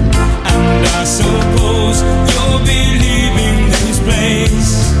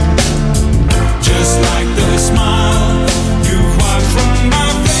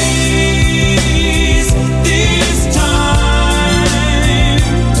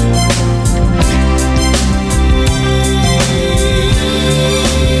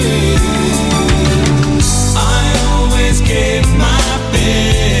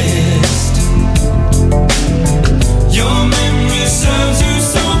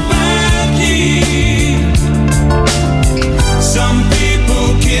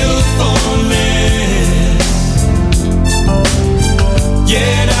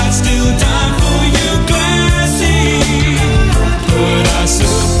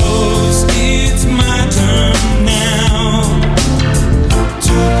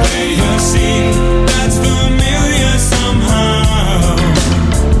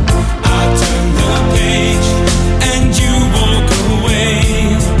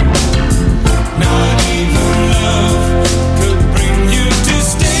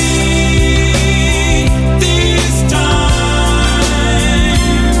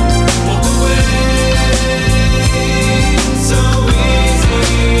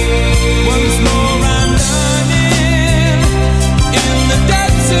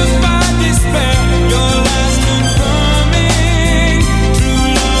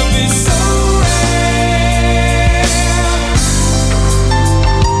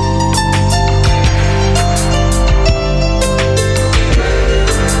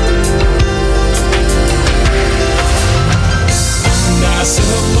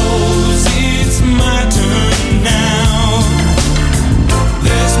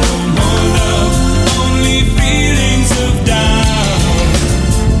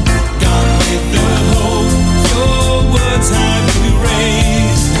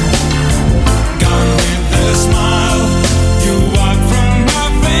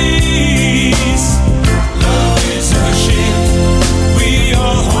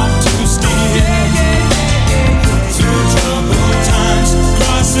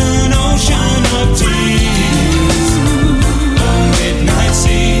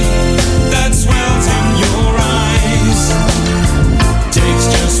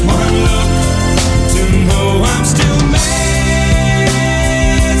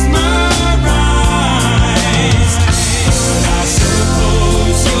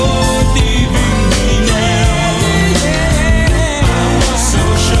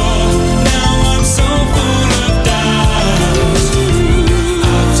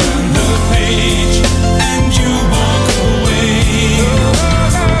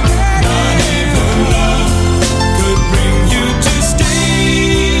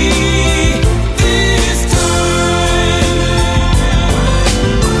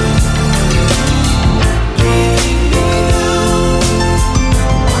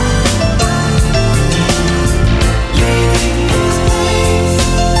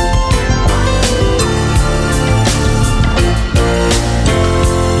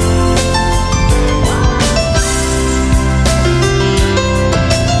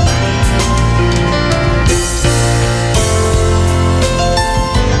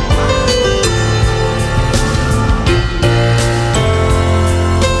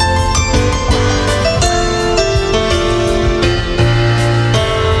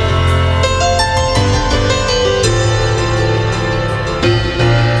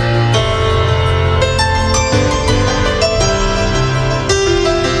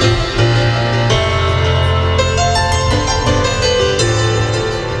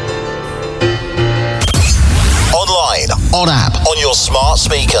 on app, on your smart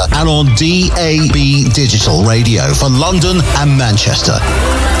speaker, and on DAB digital radio for London and Manchester.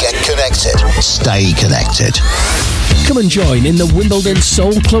 Get connected. Stay connected. Come and join in the Wimbledon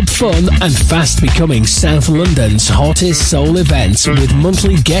Soul Club fun and fast becoming South London's hottest soul events with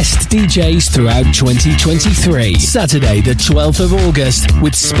monthly guest DJs throughout 2023. Saturday the 12th of August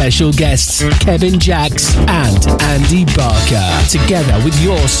with special guests Kevin Jacks and Andy Barker. Together with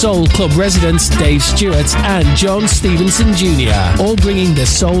your Soul Club residents Dave Stewart and John Stevenson Jr. All bringing the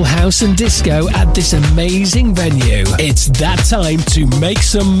soul house and disco at this amazing venue. It's that time to make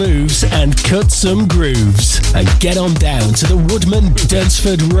some moves and cut some grooves. And get on down to the Woodman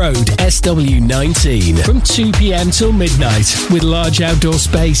Dunsford Road SW19 from 2 p.m. till midnight with large outdoor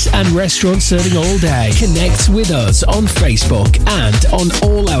space and restaurant serving all day. Connect with us on Facebook and on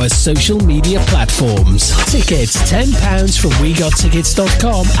all our social media platforms. Tickets £10 from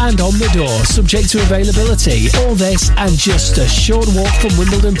wegottickets.com and on the door, subject to availability. All this and just a short walk from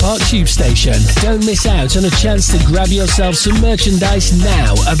Wimbledon Park Tube Station. Don't miss out on a chance to grab yourself some merchandise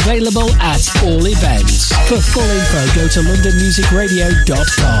now, available at all events. For full info, go to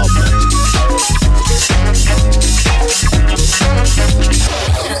londonmusicradio.com.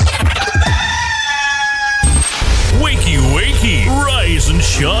 Wakey, wakey, rise and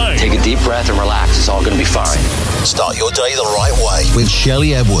shine. Take a deep breath and relax. It's all going to be fine. Start your day the right way with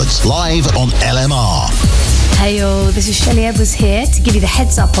Shelley Edwards, live on LMR. Hey all, this is Shelley Edwards here to give you the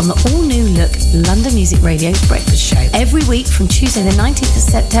heads up on the all-new look London Music Radio's breakfast show. Every week from Tuesday the 19th of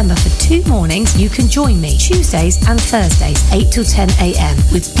September for 2 mornings, you can join me Tuesdays and Thursdays, 8 till 10 a.m.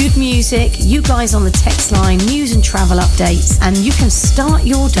 with good music, you guys on the text line, news and travel updates, and you can start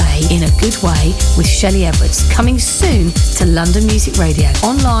your day in a good way with Shelley Edwards, coming soon to London Music Radio,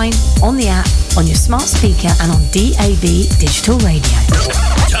 online, on the app, on your smart speaker, and on DAB digital radio.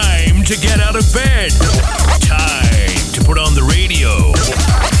 Time to get out of bed. Time to put on the radio.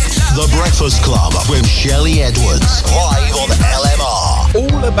 The Breakfast Club with Shelley Edwards, live on LMR.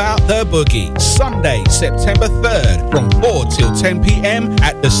 All About the Boogie, Sunday, September 3rd from 4 till 10 p.m.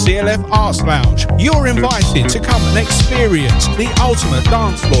 at the CLF Arts Lounge. You're invited to come and experience the ultimate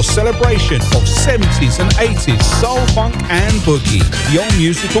dance floor celebration of 70s and 80s soul, funk and boogie. Your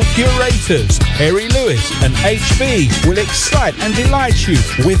musical curators, Harry Lewis and HB, will excite and delight you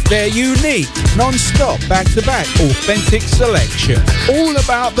with their unique, non-stop, back-to-back, authentic selection. All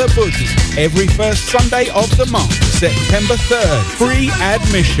About the Boogie, every first Sunday of the month, September 3rd. Free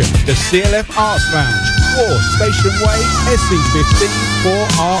admission, the CLF Arts Lounge, 4 Station Way, SE15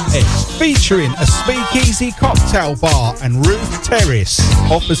 4RS. Featuring a speakeasy cocktail bar and roof terrace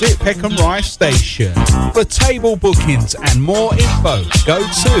opposite Peckham Rice Station. For table bookings and more info, go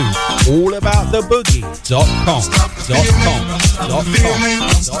to allabouttheboogie.com.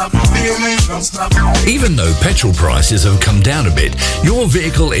 Even though petrol prices have come down a bit, your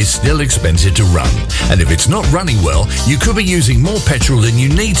vehicle is still expensive to run. And if it's not running well, you could be using more petrol than you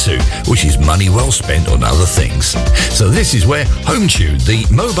need to, which is money well spent on other things. So this is where HomeTune, the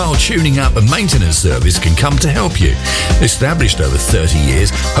mobile tuning up and maintenance service, can come to help you. Established over 30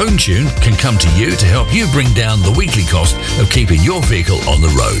 years, HomeTune can come to you to help you bring down the weekly cost of keeping your vehicle on the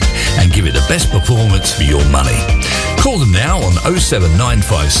road and give it the best performance for your money. Call them now on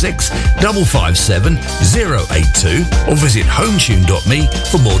 07956 557 082 or visit hometune.me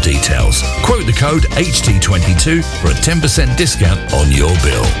for more details. Quote the code HT22 for a 10% discount on your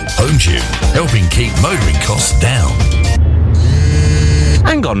bill. HomeTune, helping keep motoring costs down.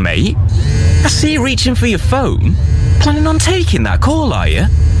 Hang on, mate. I see you reaching for your phone. Planning on taking that call, are you?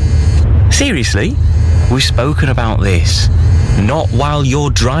 Seriously? We've spoken about this. Not while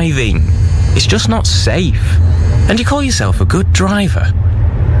you're driving. It's just not safe. And you call yourself a good driver.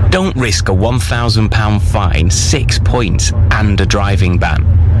 Don't risk a £1,000 fine, 6 points, and a driving ban.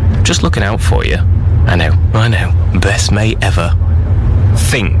 Just looking out for you. I know. Best mate ever.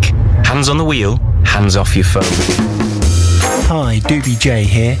 Think. Hands on the wheel, hands off your phone. Hi, Doobie J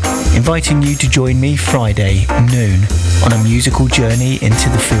here, inviting you to join me Friday, noon, on a musical journey into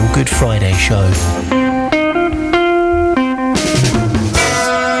the Feel Good Friday show.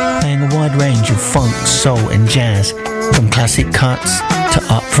 Playing a wide range of funk, soul and jazz, from classic cuts to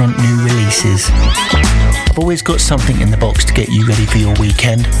upfront new releases. I've always got something in the box to get you ready for your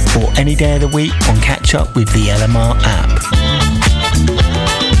weekend, or any day of the week on Catch Up with the LMR app.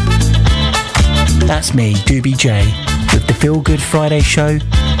 That's me, Doobie J, with the Feel Good Friday show,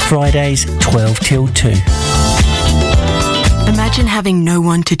 Fridays 12 till 2. Imagine having no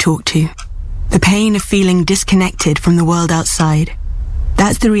one to talk to. The pain of feeling disconnected from the world outside.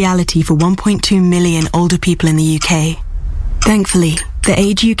 That's the reality for 1.2 million older people in the UK. Thankfully, The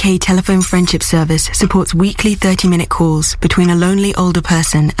Age UK telephone friendship service supports weekly 30-minute calls between a lonely older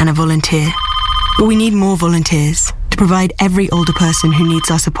person and a volunteer. But we need more volunteers to provide every older person who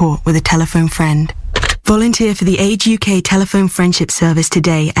needs our support with a telephone friend. Volunteer for the Age UK telephone friendship service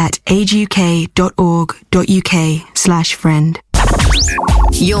today at ageuk.org.uk/friend.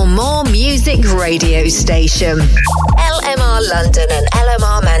 Your more music radio station. LMR London and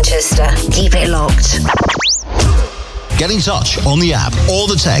LMR Manchester. Keep it locked. Get in touch on the app or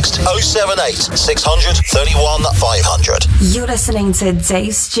the text 078 600 31 500. You're listening to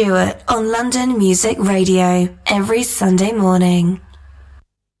Dave Stewart on London Music Radio every Sunday morning.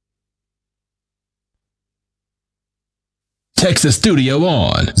 Text the studio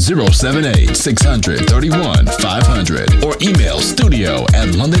on 078 600 31 500 or email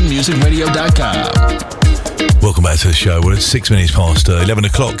studio@londonmusicradio.com. Welcome back to the show. Well, it's 6 minutes past 11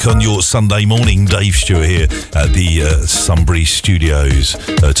 o'clock on your Sunday morning. Dave Stewart here at the Sunbury Studios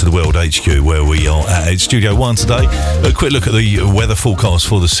to the World HQ, where we are at Studio 1 today. A quick look at the weather forecast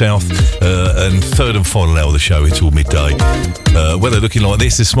for the south and third and final hour of the show until midday. Weather looking like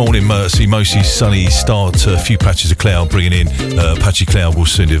this morning. See mostly sunny start, a few patches of cloud bringing in. Patchy cloud will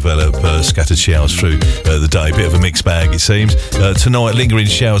soon develop, scattered showers through the day. Bit of a mixed bag, it seems. Tonight, lingering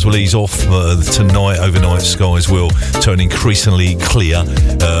showers will ease off. Tonight, overnight skies will turn increasingly clear,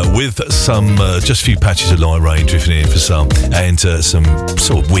 with some just a few patches of light rain drifting in for some, and some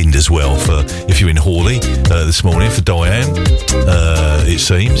sort of wind as well for if you're in Hawley this morning for Diane, it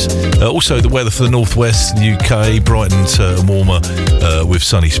seems. Also, the weather for the northwest UK, brightened and warmer with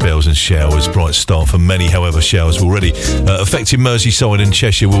sunny spells and showers. Bright start for many, however, showers already affecting Merseyside and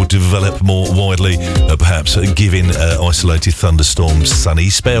Cheshire will develop more widely, perhaps giving isolated thunderstorms, sunny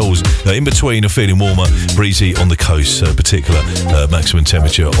spells. In between, a feeling warmer, breezy on the coast, particular maximum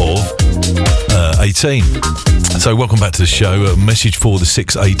temperature of 18. So welcome back to the show. Message for the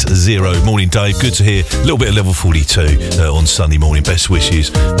 680. Morning, Dave. Good to hear. A little bit of level 42 on Sunday morning. Best wishes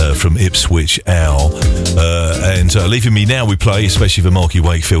from Ipswich Owl. And leaving me now, we play, especially for Marky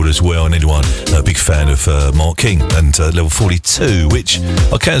Wakefield as well, and anyone a big fan of Mark King and level 42, which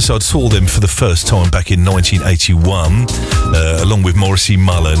I can say I saw them for the first time back in 1981, along with Morrissey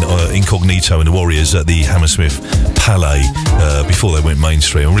Mullen, Incognito and the Warriors at the Hammersmith Palais before they went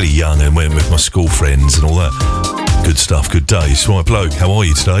mainstream. I'm really young and went with my school friends and all that. Good stuff, good days. Right, bloke, how are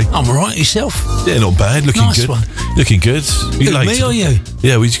you today? I'm alright, yourself? Yeah, not bad, looking nice good. One. Looking good. You late? Me or you?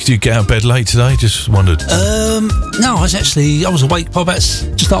 Yeah, did you get out of bed late today? Just wondered. No, I was awake by about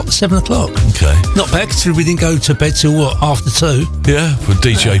just after 7 o'clock. Okay. Not bad, considering we didn't go to bed till what, after 2? Yeah, for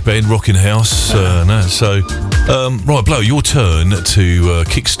DJ Ben, rocking house. Right, bloke, your turn to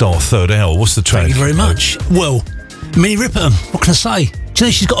kickstart third hour. What's the track? Thank you very much. Well, Minnie Riperton, what can I say? Do you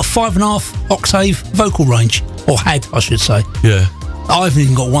know she's got a 5.5 octave vocal range? Or had, I should say. Yeah. I haven't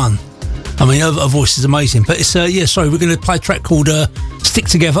even got one. I mean, her voice is amazing. But it's, we're going to play a track called Stick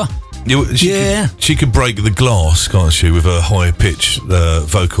Together. She could break the glass, can't she, with her high-pitched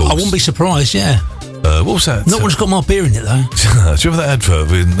vocals. I wouldn't be surprised, yeah. What was that? Not one's got my beer in it, though. Do you remember that advert?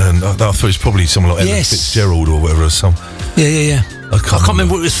 And I thought it's probably someone like Ella Fitzgerald or whatever. Yeah. I can't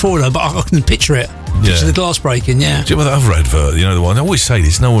remember what it was for, though, but I can picture it. Picture the glass breaking, yeah. Do you remember that other advert? You know the one? I always say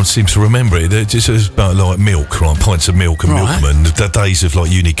this, no one seems to remember it. It's just about like milk, right? Pints of milk and milkman, the days of like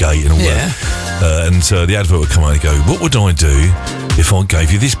Unigate and all that. And the advert would come out and go, what would I do if I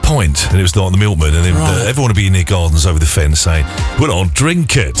gave you this pint? And it was like the milkman, and then everyone would be in their gardens over the fence saying, well, I'll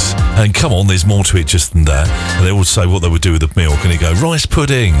drink it. And come on, there's more to it just than that. And they would say what they would do with the milk, and he'd go, rice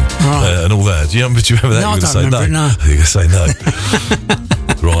pudding, and all that. Do you remember that? No, I don't remember it, no. You're going to say no.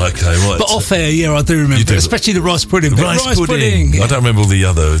 Right, okay, right. But off air, yeah, I do remember, especially the rice pudding. Rice pudding. Yeah. I don't remember all the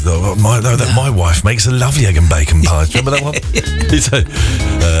other. My wife makes a lovely egg and bacon pie. Remember that one? Rice pudding.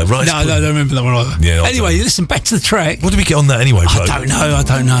 No, I don't remember that one either. Yeah, anyway, listen, back to the track. What did we get on that anyway, bro? I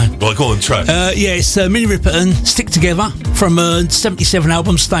don't know. Right, go on, track. It's Minnie Riperton, Stick Together, from her 77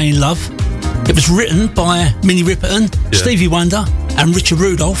 album, Stay in Love. It was written by Minnie Riperton, Stevie Wonder, and Richard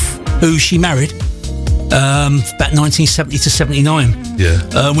Rudolph, who she married. About 1970 to 79.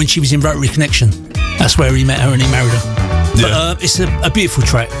 Yeah. When she was in Rotary Connection. That's where he met her and he married her. Yeah. But it's a beautiful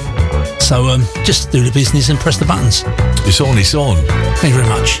track. So just do the business and press the buttons. It's on. Thank you very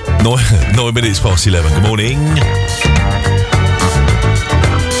much. 9 minutes past 11. Good morning.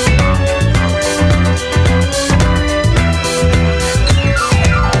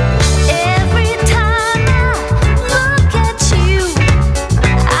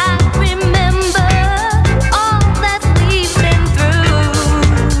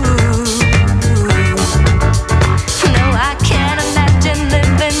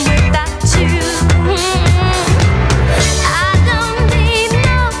 I don't need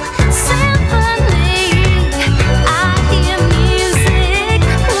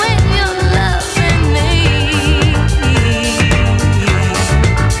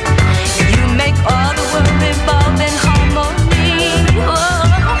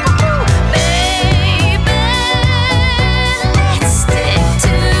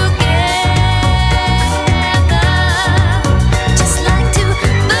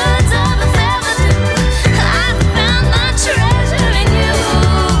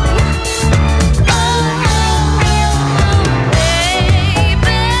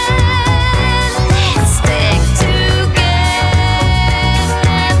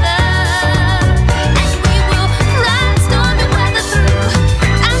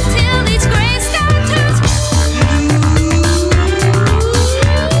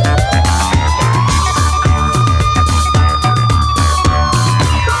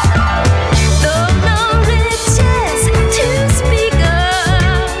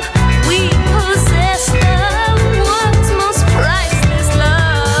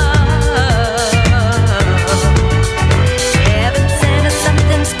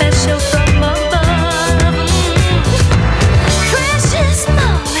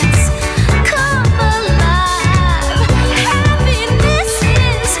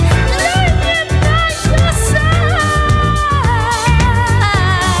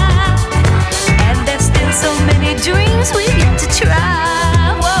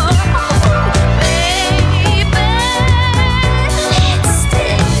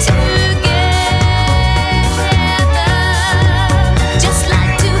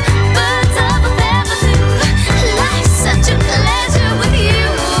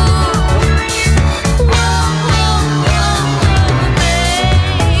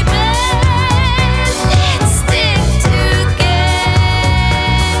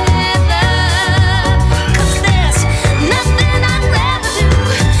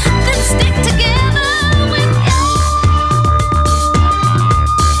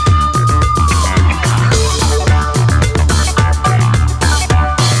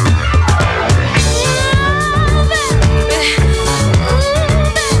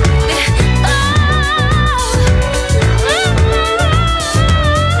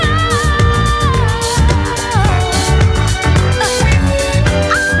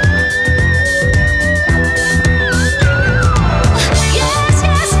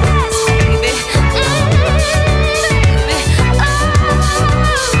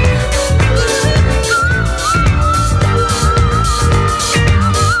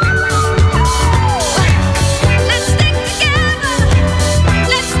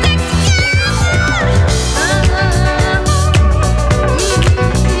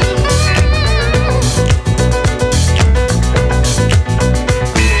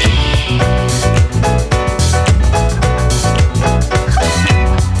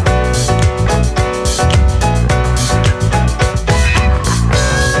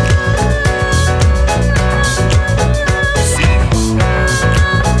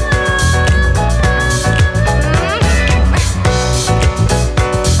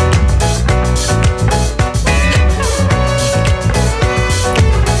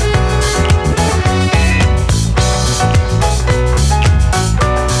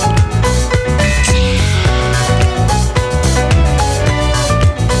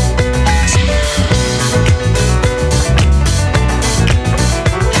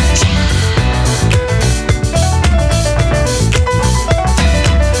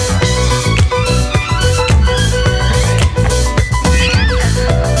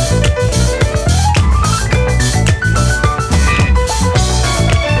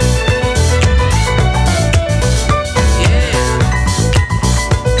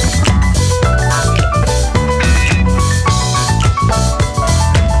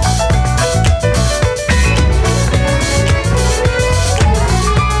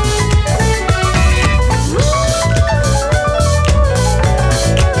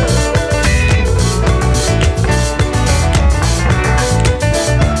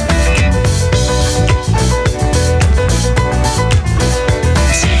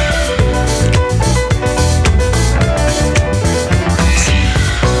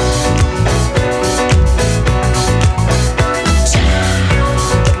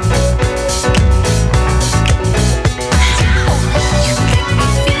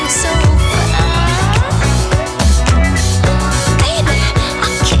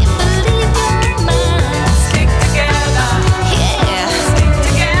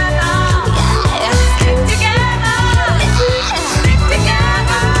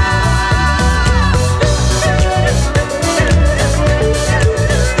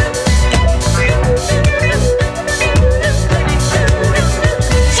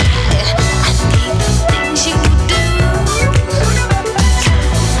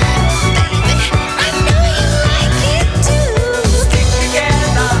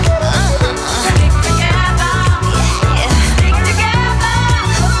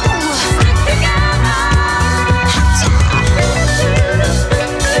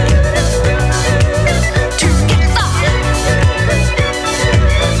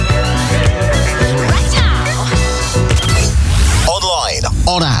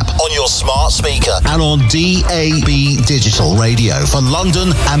app, on your smart speaker, and on DAB Digital Radio for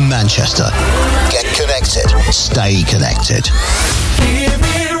London and Manchester. Get connected. Stay connected. Give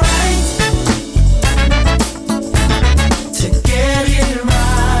it right to get it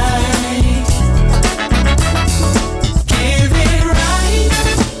right. Give it right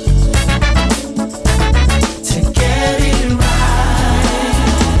to get it right.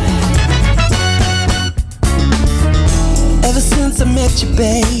 Ever since I met you,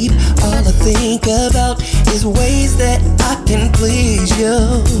 babe, all I think about is ways that I can please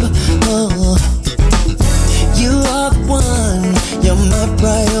you. Oh. You are the one, you're my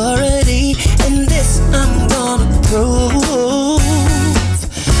priority, and this I'm gonna prove.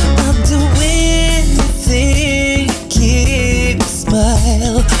 I'll do anything to keep a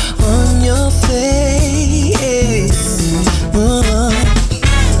smile on your face.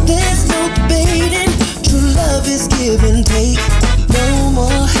 There's no debating, true love is give and take, no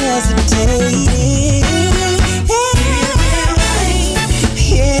more hesitating.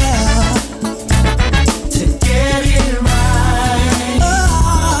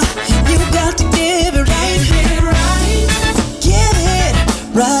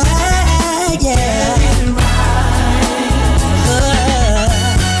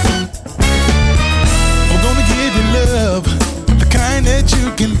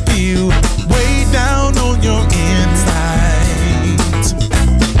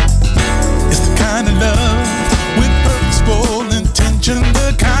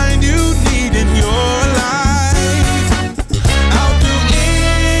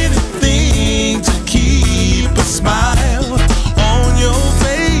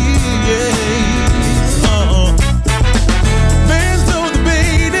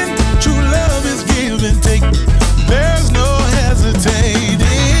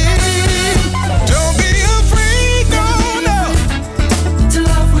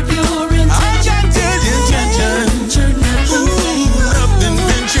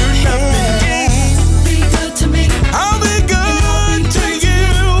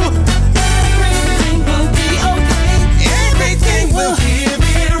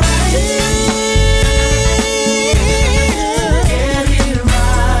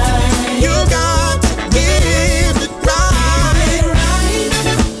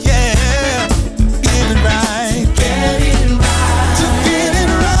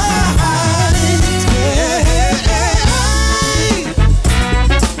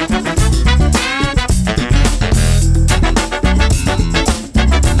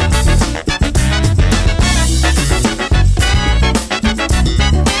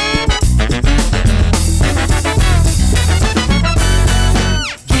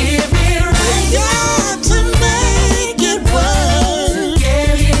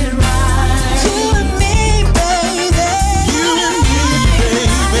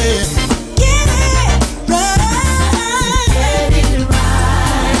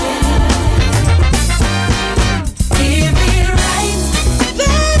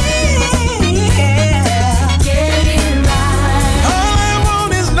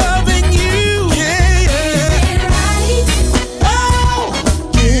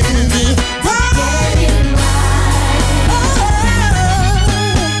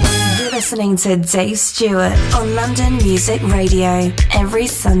 To Dave Stewart on London Music Radio every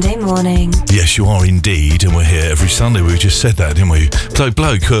Sunday morning. Yes, you are indeed, and we're here every Sunday. We just said that, didn't we? So,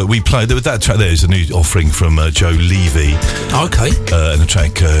 Bloke, we played that track. There is a new offering from Joe Levy. Okay. And the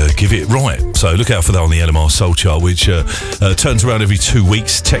track "Give It Right." So look out for that on the LMR Soul Chart, which turns around every 2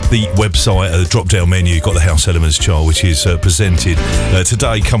 weeks. Check the website, drop-down menu. You've got the House Elements chart, which is presented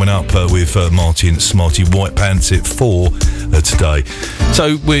today, coming up with Martin Smarty White Pants at 4 today.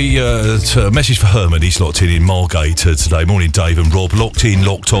 So we message for Herman. He's locked in Margate today. Morning, Dave and Rob. Locked in,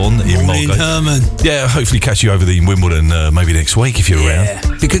 locked on in Morning, Margate. Herman. Yeah, hopefully catch you over in Wimbledon maybe next week if you're around. Yeah,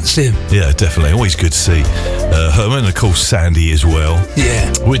 be good to see him. Yeah, definitely. Always good to see Herman, and of course Sandy as well.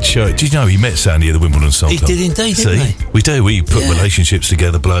 Yeah. Which, did you know he met Sandy at the Wimbledon Soul Club? He did indeed, didn't he? We do. We put relationships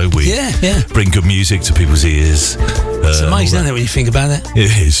together, Blow. We bring good music to people's ears. It's amazing, isn't it, when you think about it?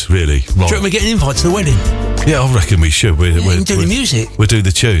 It is, really. Right. Do you reckon we get an invite to the wedding? Yeah, I reckon we should. We're do the music. We'll do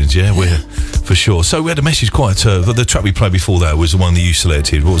the tunes, we're for sure. So we had a message quite... the track we played before that was the one that you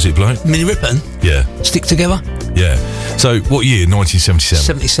selected. What was it, Bloke? Minnie Rippon? Yeah. Stick Together? Yeah. So what year?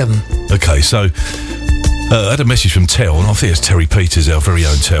 1977? 77. Okay, so... I had a message from Tel, and I think it's Terry Peters, our very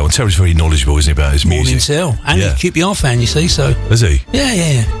own Tel. And Terry's very knowledgeable, isn't he, about his music? Morning, Tel. And he's a QPR fan, you see, so... Is he?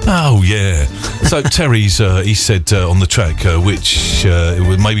 Yeah. Oh, yeah. So Terry's, he said on the track, which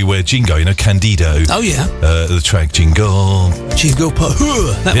was maybe where Jingo, Candido. Oh, yeah. The track Jingo. Jingo,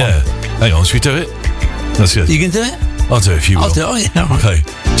 that one. Hang on, should we do it? That's good. You can do it? I'll do it if you will. I'll do it. Oh, yeah. All right. Okay.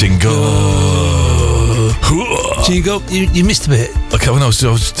 Jingle. You missed a bit. Okay, when I was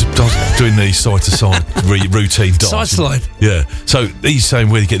doing the side to side routine dance. Side slide. Yeah. So he's saying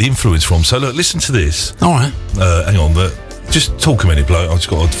where you get the influence from. So look, listen to this. All right. Hang on, but just talk a minute, bloke. I've just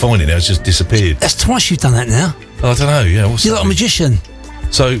got to find it now. It's just disappeared. That's twice you've done that now. I don't know. Yeah. You're like a magician.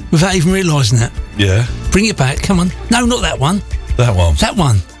 So without even realising that. Yeah. Bring it back. Come on. No, not that one. That one. That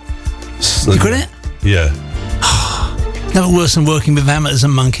one. You got it? Yeah. Never worse than working with amateurs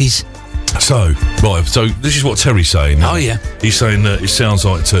and monkeys. So this is what Terry's saying. Oh, yeah. He's saying that it sounds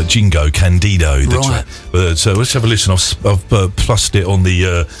like Jingo Candido. Right. So let's have a listen. I've plussed it on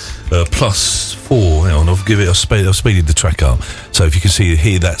the +4. Hang on, I've speeded the track up. So if you can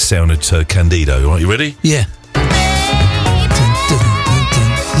hear that sound at Candido. All right, you ready? Yeah.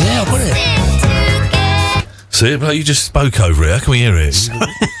 Yeah, I got it. See, but you just spoke over it. How can we hear it?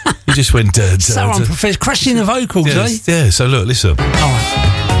 You just went... so unprofessional. Crashing the vocals, Yeah, so look, listen. All right.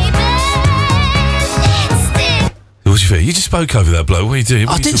 What do you think? You just spoke over that bloke. What are you doing?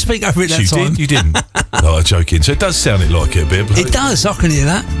 I didn't speak over it that time. You didn't? Oh, I'm joking. So it does sound like it a bit. It does. I can hear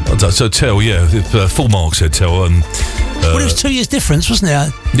that. So Tell, full marks said Tell. And, well, it was 2 years difference, wasn't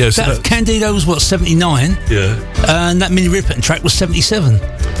it? Yeah. So Candido was, 79? Yeah. And that Minnie Riperton track was 77.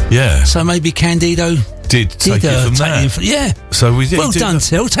 Yeah. So maybe Candido... Did take it from that. Yeah. So we well done,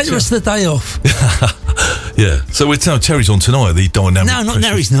 Till. Take the rest of the day off. Yeah. So Terry's on tonight. The dynamic.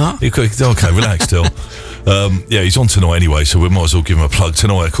 No, he's not. Okay, relax, Till. He's on tonight anyway, so we might as well give him a plug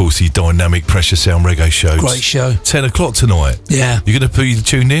tonight. Of course, the Dynamic Pressure Sound Reggae Show. Great show. 10 o'clock tonight. Yeah. You're going to be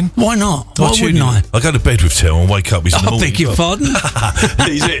tuned in? Why not? Why wouldn't I? I go to bed with Till and wake up. I beg your pardon.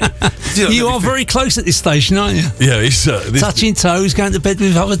 You are very close at this station, aren't you? Yeah, it's touching toes, going to bed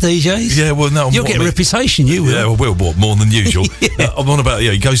with other DJs. Yeah, well, no, you'll get a reputation. You will. Yeah, well, what more than usual? I'm on about. Yeah,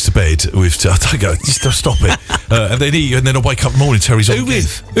 he goes to bed with. I don't go. Just stop it. And then I wake up in the morning. Terry's on. Who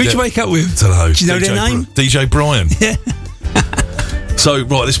with? Who'd you wake up with? Don't know. Do you know their name? DJ Brian. Yeah. So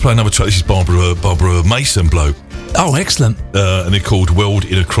right, let's play another track. This is Barbara Mason bloke. Oh, excellent. And they're called World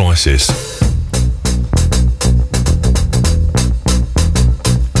in a Crisis.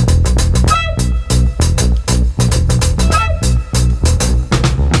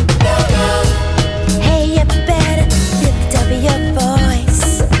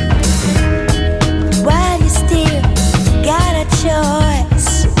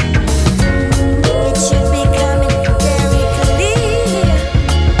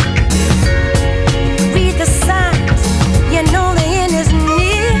 Read the signs, you know the end is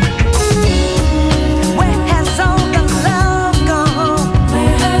near.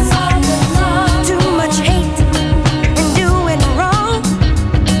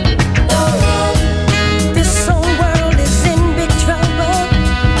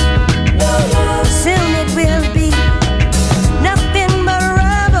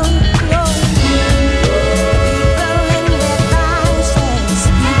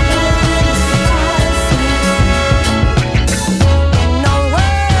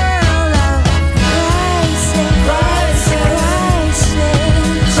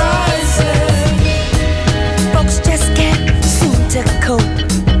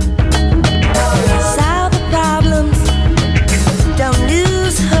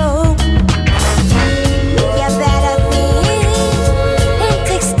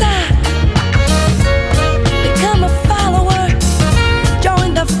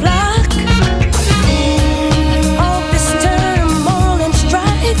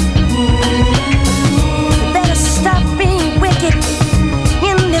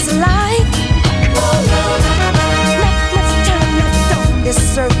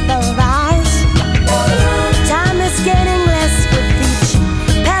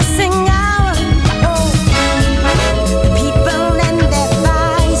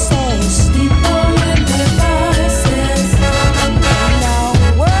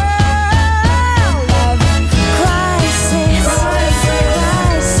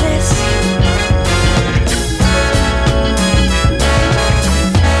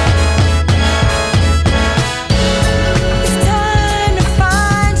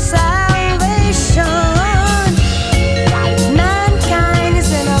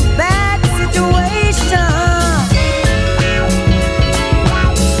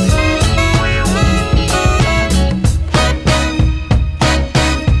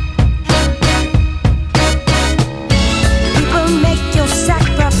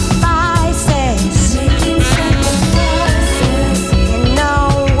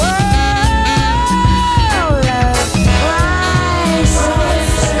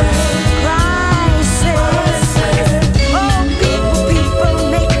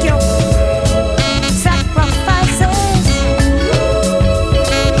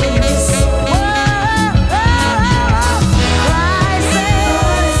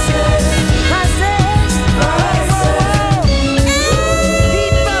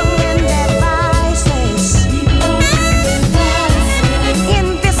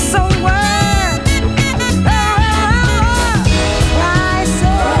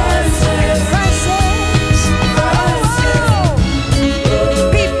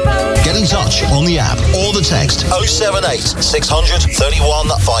 the app or the text 078 600 31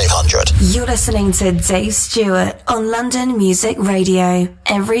 500. You're listening to Dave Stewart on London Music Radio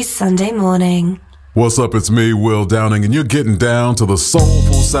every Sunday morning. What's up? It's me, Will Downing, and you're getting down to the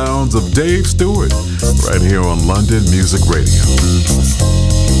soulful sounds of Dave Stewart right here on London Music Radio.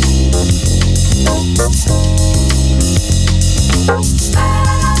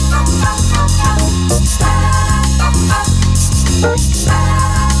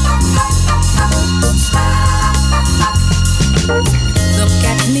 Look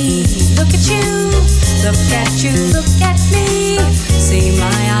at me, look at you, look at you, look at me. See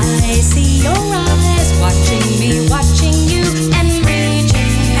my eyes, see your eyes, watching me, watching you, and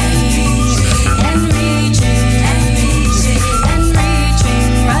reaching, and reaching, and reaching, and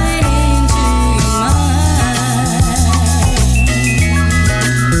reaching right into your mind.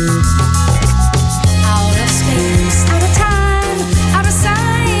 Out of space, out of time, out of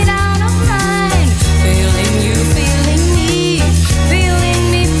sight, out of mind. Feeling you, feeling me, feeling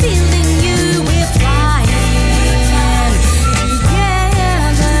me, feeling you. We're flying together.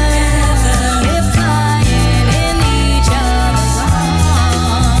 We're flying in each other's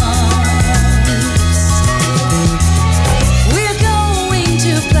arms. We're going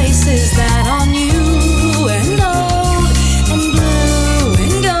to places that are new and old and blue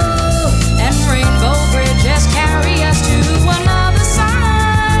and gold, and rainbow bridges carry us to another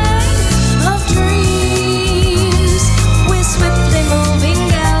side of dreams. We're swiftly moving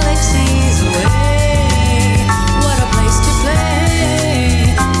galaxies away. What a place to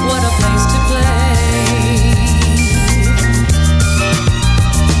play. What a place to play.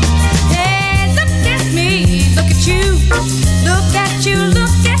 Hey, look at me, look at you, look at you,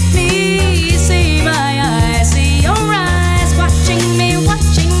 look at me. See my eyes, see your eyes, watching me,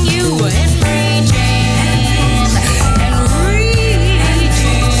 watching you, and reaching, and reaching, and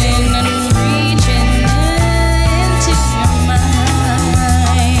reaching into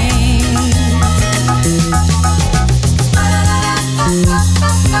your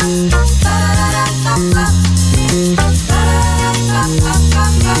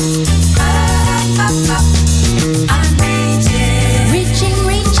I'm reaching, reaching,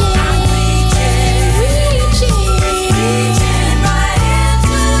 reaching, reaching right into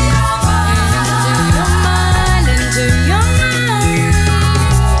your mind, into your mind.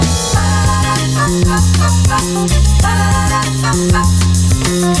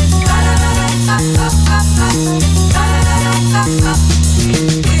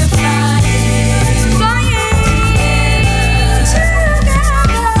 We're flying, flying together.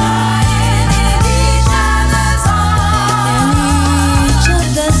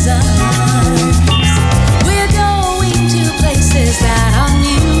 We're going to places that are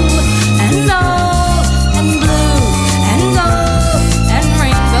new and old and blue and gold, and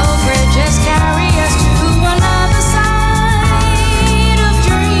rainbow bridges carry us to another side of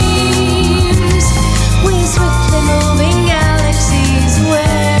dreams. We're swiftly moving galaxies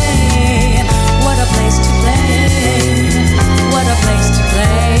away. What a place to play. What a place to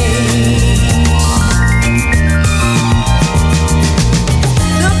play.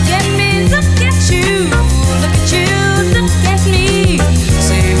 Look at me, look at you, look at you, look at me.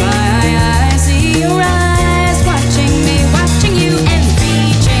 See my eyes, see your eyes, watching me, watching you, and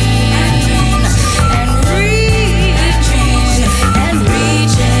reaching, and reaching, and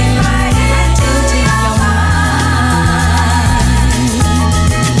reaching right into your mind.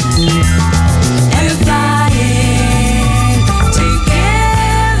 And flying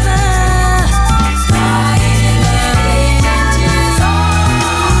together, flying into his arms.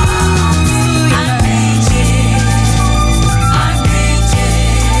 I'm reaching,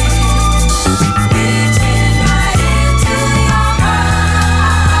 reaching right into your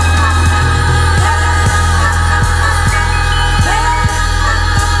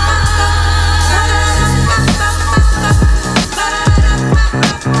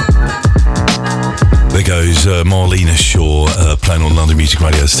There goes Marlena Shaw playing on London Music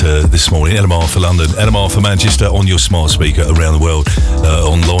Radio this morning. LMR for London, LMR for Manchester on your smart speaker around the world,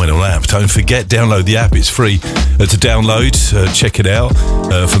 online or app. Don't forget, download the app. It's free to download. Check it out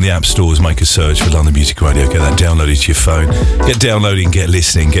from the app stores. Make a search for London Music Radio. Get that downloaded to your phone. Get downloading, get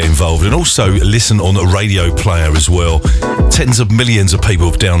listening, get involved, and also listen on a radio player as well. Tens of millions of people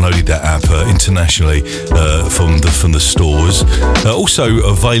have downloaded that app internationally from the stores. Also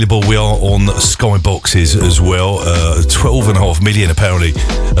available, we are on Skyboxes as well. 12.5 million apparently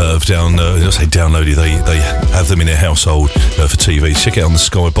have downloaded. They have them in their household for TV. Check it out on the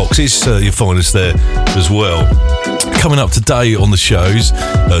Skyboxes. You'll find us there as well. Coming up today on the shows,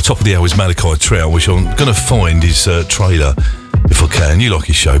 top of the hour is Malachi Trout, which I'm going to find his trailer if I can. You like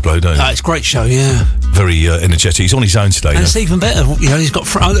his show, Blow, don't you? It's a great show, yeah. Very energetic. He's on his own today. And it's even better. You know, he's got.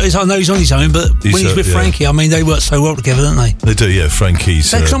 I know he's on his own, but when he's with Frankie, I mean, they work so well together, don't they? They do, yeah.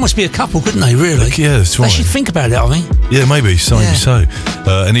 Frankie's. They could almost be a couple, couldn't they? Really? Yeah, that's right. They should think about it, I think. Yeah, maybe so.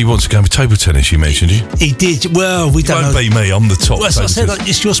 And he wants to go with table tennis. You mentioned you. He did. Well, we don't know. Won't be me. I'm the top. Well, that's what I said. Like,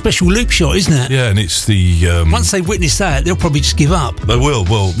 it's your special loop shot, isn't it? Yeah, and it's the. Once they witness that, they'll probably just give up. They will.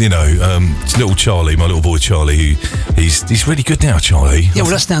 Well, you know, it's little Charlie, my little boy Charlie, who he's really good now, Charlie. Yeah,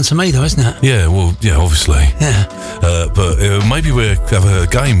 well, that's down to me, though, isn't it? Yeah, well, yeah, obviously. Yeah. But maybe we'll have a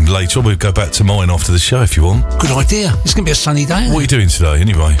game later on. We'll go back to mine after the show if you want. Good idea. It's going to be a sunny day. What are you doing today,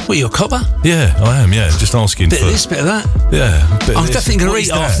 anyway? What, you a copper? Yeah, I am, yeah. Just asking bit for... of this, bit of that. Yeah, I'm definitely going to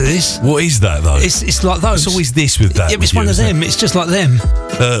eat after this. What is that, though? It's like those. It's always this with that. Yeah, it's one of them. It's just like them.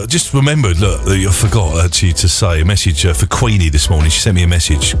 Just remembered, look, I forgot actually to say a message for Queenie this morning. She sent me a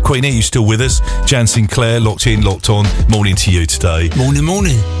message. Queenie, are you still with us? Jan Sinclair, locked in, locked on. Morning to you today. Morning.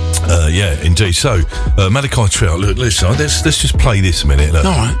 Yeah, indeed. So, Malachi Trout, look, listen, let's just play this a minute. Look.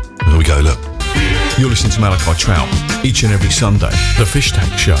 All right. Here we go, look. You're listening to Malachi Trout each and every Sunday. The Fish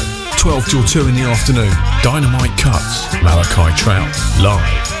Tank Show, 12 till 2 in the afternoon. Dynamite Cuts, Malachi Trout,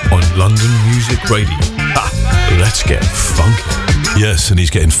 live on London Music Radio. Let's get funky. Yes, and he's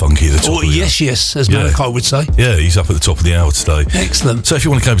getting funky at the top. Oh, yes, as Malachi would say. Yeah, he's up at the top of the hour today. Excellent. So if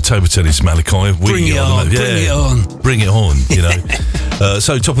you want to go to table tennis, Malachi, bring it on, you know.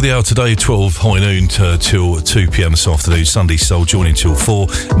 So top of the hour today, 12 high noon till 2 p.m. this afternoon. Sunday Soul joining till 4.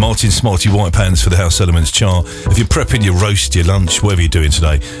 Martin Smarty White Pants for the House Elements chart. If you're prepping your roast, your lunch, whatever you're doing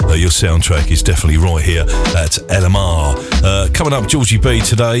today, your soundtrack is definitely right here at LMR. Coming up, Georgie B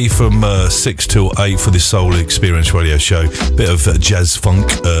today from 6 till 8 for this Soul Experience radio show. Bit of jazz funk,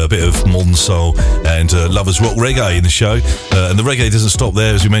 a bit of modern soul, and lovers rock reggae in the show. And the reggae doesn't stop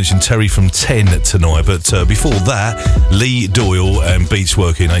there, as we mentioned. Terry from 10 tonight, but before that, Lee Doyle and Beats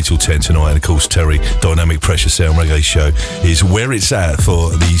Working 8 till 10 tonight. And of course, Terry, Dynamic Pressure Sound Reggae Show is where it's at for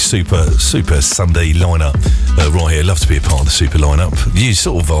the super Sunday lineup right here. Love to be a part of the super lineup. You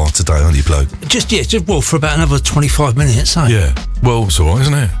sort of are today, aren't you, bloke? Just for about another 25 minutes. Yeah. Well, it's all right,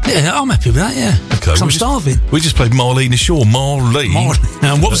 isn't it? Yeah, I'm happy with that, yeah. Okay. I'm starving. We just played Marlene Shaw. Marlene.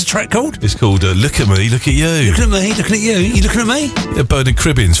 And what was the track called? It's called Look at Me, Look at You. Looking at me, looking at you. You looking at me? Yeah, Bernard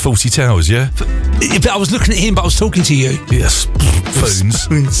Cribbins, 40 Towers, yeah? But I was looking at him, but I was talking to you. Yes,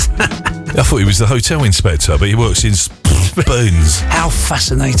 spoons. I thought he was the hotel inspector, but he works in spoons. How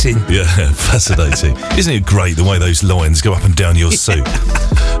fascinating. Yeah, fascinating. Isn't it great the way those lines go up and down your suit?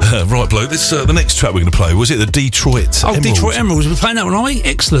 Right, bloke, this the next track we're going to play, was it the Detroit Emeralds? Detroit Emeralds. We're playing that one, are we?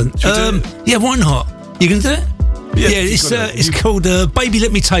 Excellent. Yeah, why not? You can do it? Yeah, it's called Baby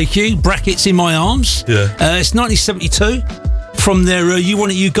Let Me Take You, brackets In My Arms. Yeah. It's 1972 from their You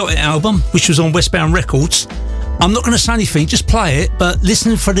Want It, You Got It album, which was on Westbound Records. I'm not going to say anything, just play it, but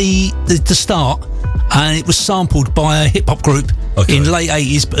listen for the start. And it was sampled by a hip-hop group in the late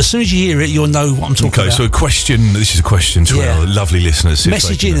 80s, but as soon as you hear it, you'll know what I'm talking about. Okay, so this is a question to our lovely listeners.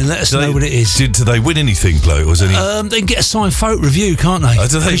 Message in and let us know what it is. Do they win anything, bloke? Was any? They can get a signed photo review, can't they?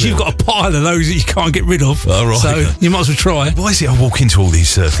 Because you've got a pile of those that you can't get rid of. Oh, right. So you might as well try. Why is it I walk into all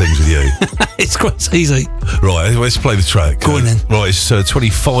these things with you? It's quite easy. Right, let's play the track. Go on then. Right, it's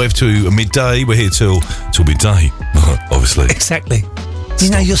 25 to midday. We're here till midday, obviously. Exactly. You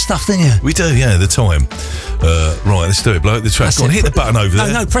know your stuff, don't you? We do, yeah, the time. Right, let's do it, bloke. The track. Go on, hit the button over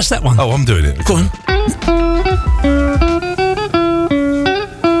there. No, press that one. Oh, I'm doing it. Go on.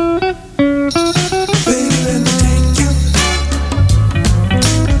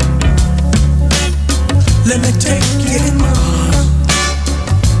 Let me take you in my arms.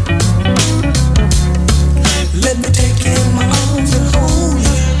 Let me take you in my arms and hold you.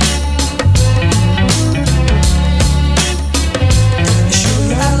 Show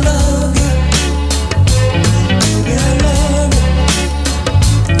you I love you. Baby, I love you.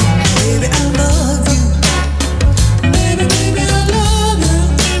 Baby, I love you.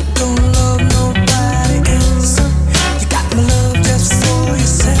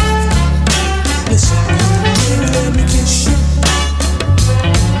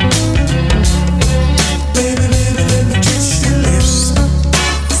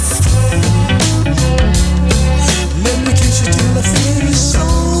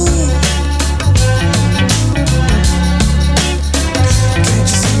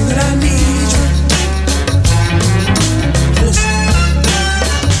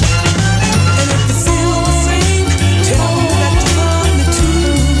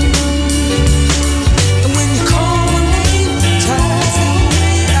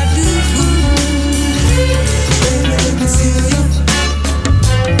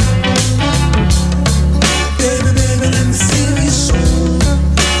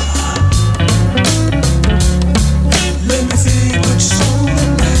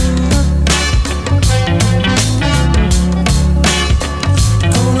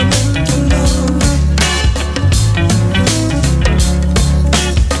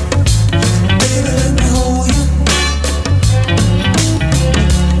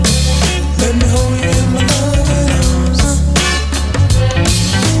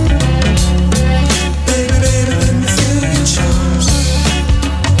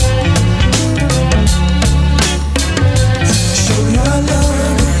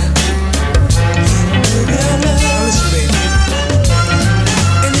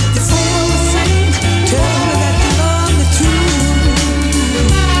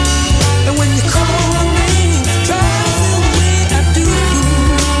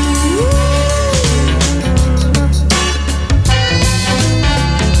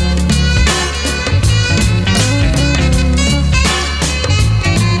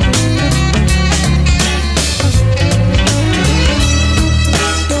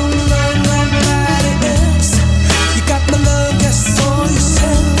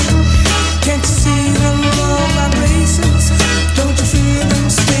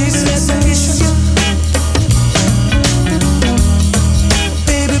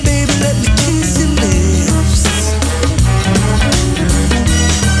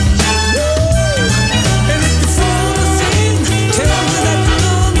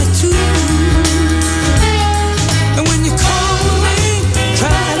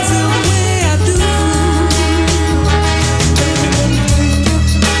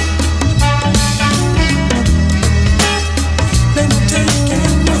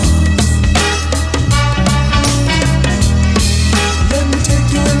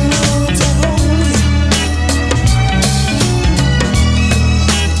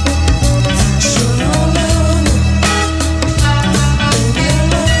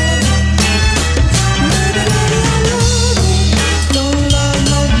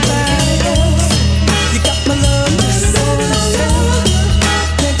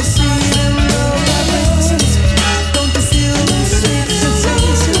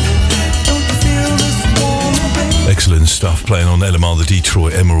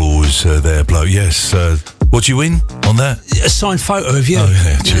 Detroit Emeralds there, bloke. Yes. What do you win on that? A signed photo of you. Oh,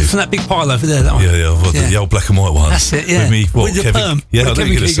 yeah, cheers. From that big pile over there, that one. Yeah. The old black and white one. That's it, yeah. With me, what, with the Kevin? perm. Yeah, I with think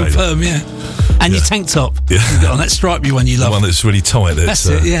Kevin you're Keegan say perm, yeah. And your tank top. Yeah. You got on that stripy one you love. The one that's really tight. That's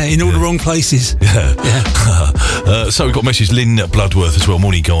it, yeah, in all the wrong places. Yeah. So we've got a message, Lynn Bloodworth as well.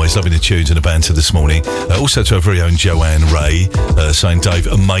 Morning, guys. Loving the tunes and the banter this morning. Also to our very own Joanne Ray saying, Dave,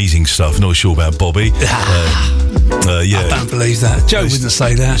 amazing stuff. Not sure about Bobby. I don't believe that. Jo wouldn't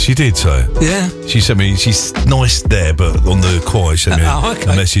say that. She did so. Yeah. She sent me, she's nice there, but on the quiet, she sent me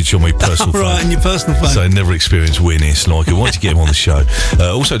a message on my personal phone. Right, on your personal phone. So never experienced winning. Like I wanted to get him on the show.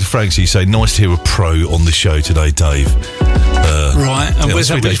 Also to Francie, say, nice to hear a pro on the show today, Dave. Right, and where's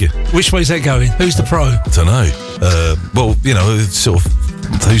that, which way's that going? Who's the pro? I don't know. Well, you know, it's sort of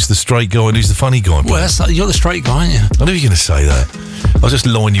who's the straight guy and who's the funny guy. Well, you're the straight guy, aren't you? I knew you were going to say that. I'll just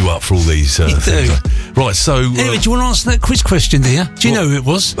line you up for all these things. Right, so... Anyway, do you want to answer that quiz question, do you? Do you know who it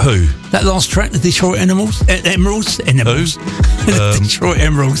was? Who? That last track, the Detroit Emeralds? Emeralds? Who? The Detroit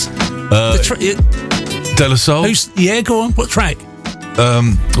Emeralds. De La Soul? Yeah, go on. What track?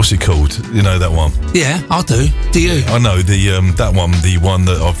 What's it called? You know that one? Yeah, I do. Do you? I know that one, the one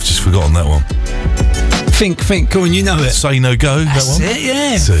that I've just forgotten that one. Think, go on, you know it. Say No Go, That's that one? it,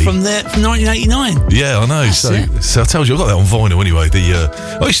 yeah. See? From 1989. Yeah, I know. So I told you, I got that on vinyl anyway.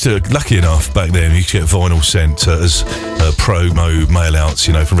 I used to, lucky enough, back then, you could get vinyl sent as promo mail-outs,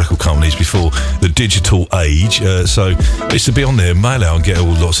 you know, from record companies before the digital age. So I used to be on there, mail out and get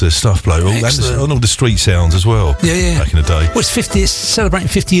lots of their stuff, bloke. And all the street sounds as well. Yeah. Back in the day. Well, it's celebrating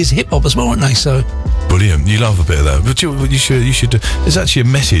 50 years of hip-hop as well, aren't they? So... Brilliant. You love a bit of that. But you should. There's actually a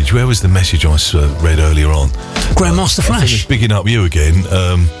message. Where was the message I read earlier on? Grandmaster Flash. Bigging up you again.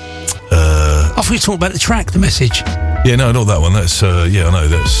 I thought you talked about the track, the message. Yeah, no, not that one. That's I know.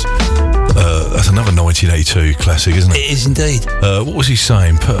 That's another 1982 classic, isn't it? It is indeed. What was he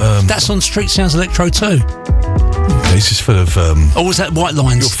saying? That's on Street Sounds Electro too. It's just full of... or was that White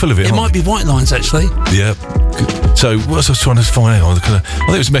Lines? You're full of it, It might be White Lines, actually. Yeah. So, what was I trying to find out? I think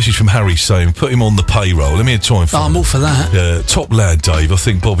it was a message from Harry saying, put him on the payroll. Let me try and find I'm all for that. Top lad, Dave. I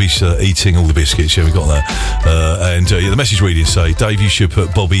think Bobby's eating all the biscuits. Yeah, we got that. And the message reading say, Dave, you should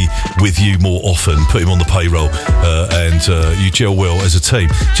put Bobby with you more often. Put him on the payroll. And you gel well as a team.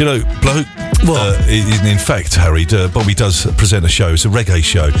 Do you know, bloke... What? In fact, Harry, Bobby does present a show. It's a reggae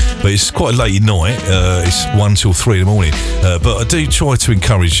show, but it's quite late at night. It's 1 till 3 in the morning. But I do try to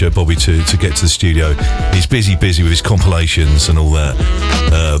encourage Bobby to get to the studio. He's busy with his compilations and all that.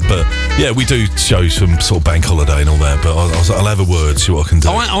 But yeah, we do shows from sort of bank holiday and all that. But I'll have a word, see what I can do.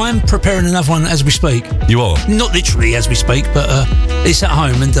 I am preparing another one as we speak. You are? Not literally as we speak, but it's at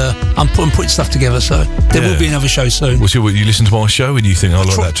home and I'm putting stuff together. So there will be another show soon. Well, so you listen to my show and you think I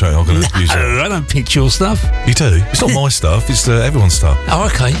like that track? I'm going to use it. I don't pitch your stuff. You do? It's not my stuff. It's everyone's stuff. Oh,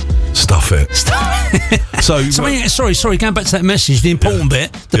 okay. Stuff it. So sorry. Going back to that message, the important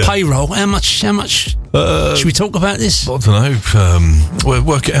bit, the payroll. How much? Should we talk about this? I don't know. Well,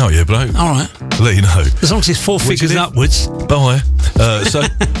 work it out, yeah, bloke. All right. I'll let you know. As long as it's 4 figures upwards. Bye. So,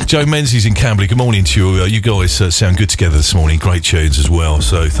 Joe Menzies in Camberley. Good morning to you. You guys sound good together this morning. Great tunes as well.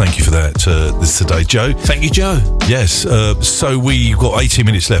 So, thank you for that this today, Joe. Thank you, Joe. Yes. So we've got 18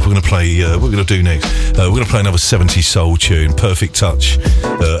 minutes left. We're going to play. What we're going to do next? We're going to play another 70s soul tune, Perfect Touch,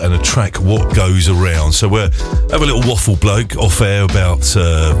 and a track, What Goes Around. So we'll have a little waffle, bloke, off air about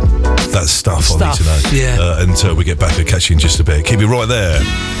that stuff. I need to know. Yeah. Until we get back, I'll catch you in just a bit. Keep it right there.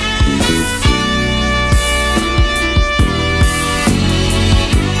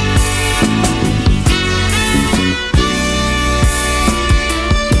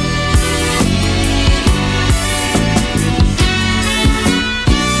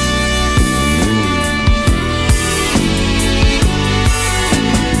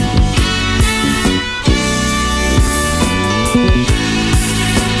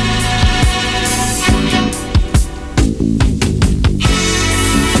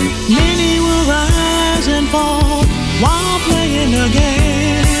 Many will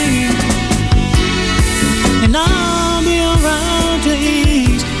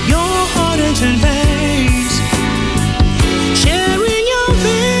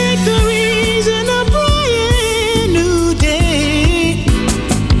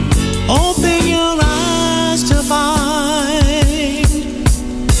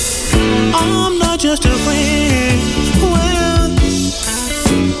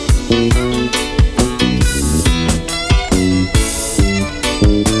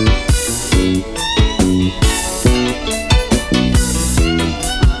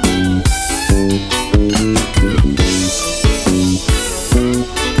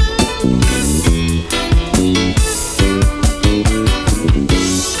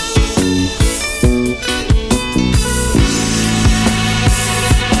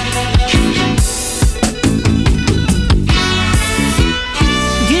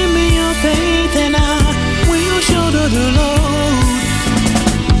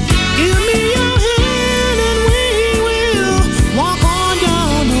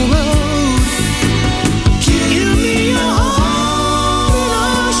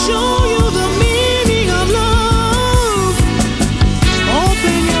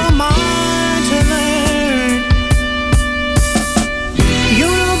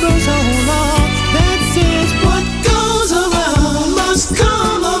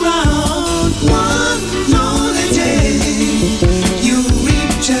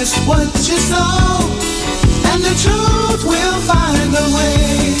just what you sow, and the truth will find a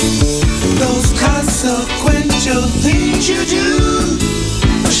way. Those consequential things you do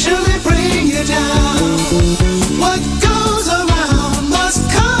will surely bring you down. What goes around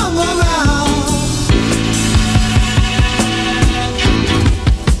must come around.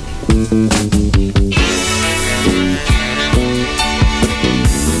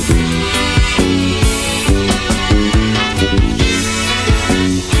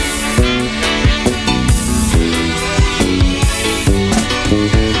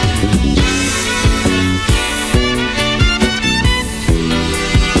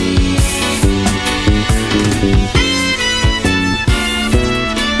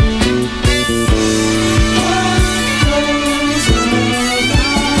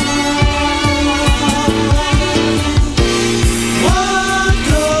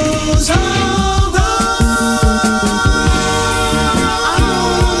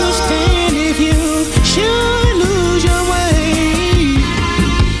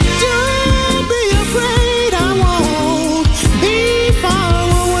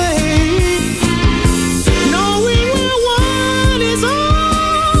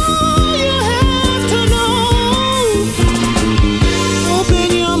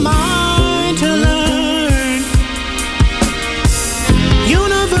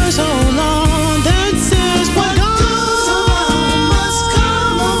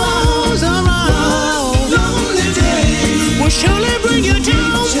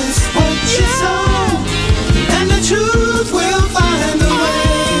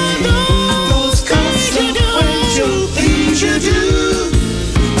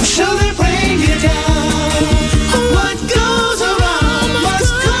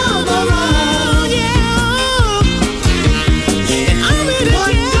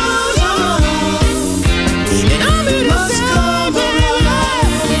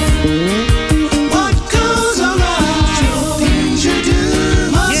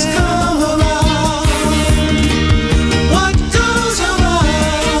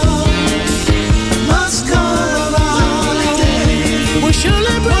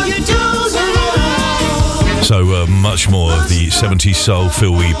 Much more of the 70s soul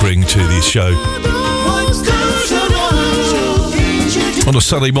feel we bring to this show. On a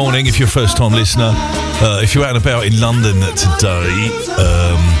Sunday morning, if you're a first-time listener, if you're out and about in London today,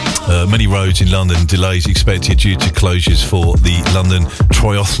 many roads in London delays expected due to closures for the London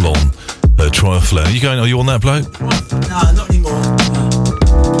Triathlon. Are you on that, bloke? No, not anymore.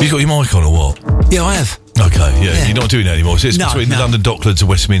 You got your mic on or what? Yeah, I have. Okay, yeah, you're not doing that anymore. So it's between London Docklands and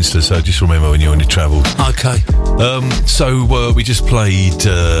Westminster, so just remember when you're on your travels. Okay. So we just played,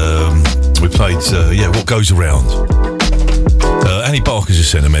 What Goes Around. Annie Barker's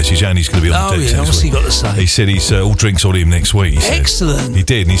just sent a message. Annie's going to be on the deck what's he got to say? He said he's all drinks on him next week. Excellent. He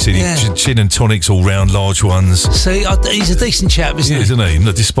did, and he said gin and tonics all round, large ones. See, he's a decent chap, isn't he? Isn't he?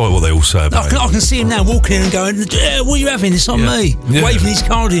 No, despite what they all say about him. I can see him now walking in and going, what are you having? It's on me. Yeah. Waving his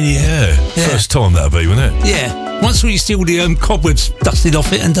card in here. Yeah. First time that'll be, wouldn't it? Yeah. Once we see all the cobwebs dusted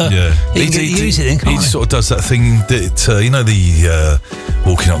off it and he can use it then, can't he sort of does that thing that, the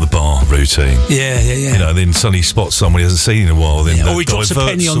walking up the bar routine. Yeah. Then suddenly spots someone he hasn't seen in a while. Then or he drops a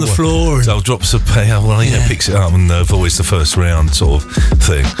penny on the floor. So drops a penny, picks it up and avoids the first round sort of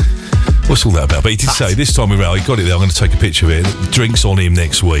thing. What's all that about? But he did say this time around, he got it there. I'm going to take a picture of it. Drinks on him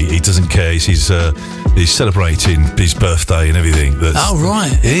next week. He doesn't care. He's celebrating his birthday and everything. Oh,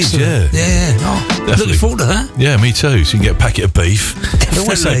 right. It is, yeah. Oh, looking forward to that. Yeah, me too. So you can get a packet of beef. Definitely.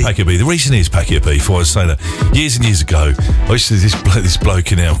 Why say packet of beef? The reason is packet of beef. Why I was saying that years and years ago, I used to this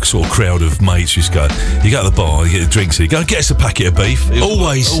bloke in our sort of crowd of mates used to go, you go to the bar, you get the drinks, and you go, get us a packet of beef.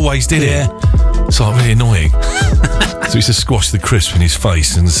 Always did it. It's like really annoying. So he used to squash the crisp in his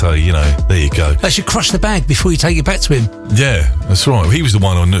face and say, there you go. They should crush the bag before you take it back to him. Yeah, that's right. He was the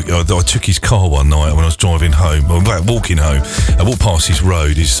one I took his car one night when I was driving home, walking home. I walked past his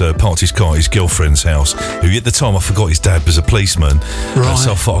road, parked his car at his girlfriend's house, who at the time I forgot his dad was a policeman. Right.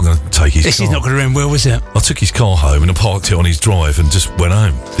 So I thought I'm going to take his car. This is not going to end well, was it? I took his car home and I parked it on his drive and just went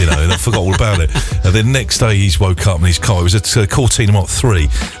home, and I forgot all about it. And then next day he's woke up in his car. It was a Cortina Mark 3,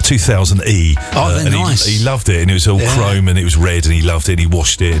 2000E. Oh, they're and nice. He loved it, and it was all chrome and it was red, and he loved it, and he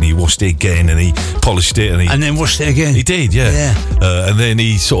washed it, and he washed it again, and he polished it, and then washed it again. He did, yeah. Yeah. And then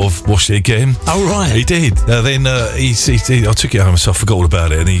he sort of washed it again. Oh, right. He did. Then I took it home, so I forgot all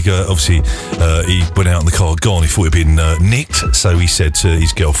about it. And he obviously he went out in the car, gone. He thought he'd been nicked, so he said to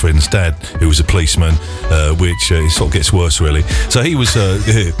his girlfriend's dad, who was a policeman, which it sort of gets worse really. So he was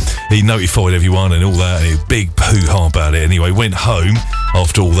he notified everyone and all that, and he was big hoo-ha about it. Anyway, went home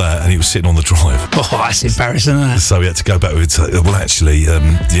after all that, and he was sitting on the drive. Oh, that's embarrassing, isn't it? So we had to go back with, well, actually,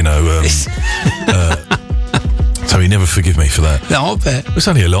 so he never forgive me for that. No, I bet. It was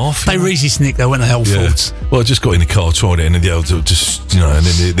only a laugh. They were easy snick though, weren't they, old Fords? Well, I just got in the car, tried it, and then just, and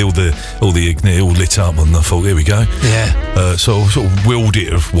then it all lit up, and I thought, here we go. Yeah. So I sort of willed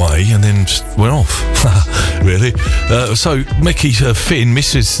it away, and then just went off. Really. So Mickey Finn,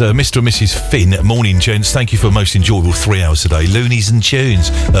 Mr. and Mrs. Finn, morning gents. Thank you for a most enjoyable 3 hours today. Loonies and tunes.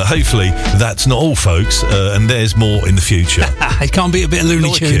 Hopefully that's not all, folks, and there's more in the future. It can't be a bit of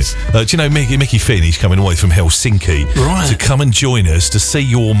Looney Tunes. Do you know Mickey Finn? He's coming away from Helsinki to come and join us to see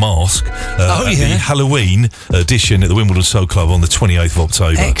your mask at the Halloween edition at the Wimbledon Soul Club on the 28th of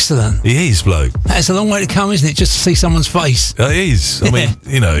October. Excellent. It is, bloke. That's a long way to come, isn't it? Just to see someone's face. It is. I mean,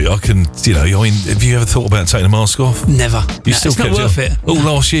 have you ever thought about taking a mask off? Never. Still it's not worth it. All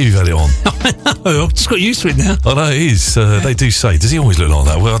last year you've had it on. I know. I've just got used to it now. I know it is. They do say, does he always look like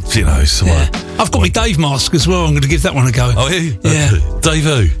that? Well, I've got my Dave mask as well. I'm going to give that one a go. Oh, yeah? Yeah. Dave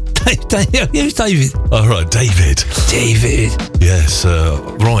who? Who's David? Oh, right, David. Yes,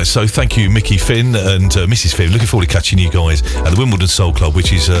 right. So thank you, Mickey Finn and Mrs. Finn. Looking forward to catching you guys at the Wimbledon Soul Club,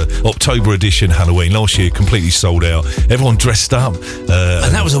 which is October edition Halloween. Last year, completely sold out. Everyone dressed up.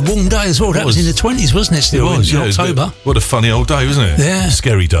 And that was a warm day as well. That was in the 20s, wasn't it? Still, it was, in October. What a funny old day, wasn't it? Yeah.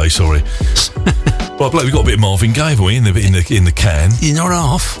 Scary day, sorry. Well, bloke, we got a bit of Marvin Gaye, haven't we, in the can? You're not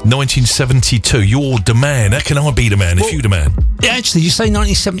half. 1972. You're the man. How can I be the man if you the man? Yeah, actually, you say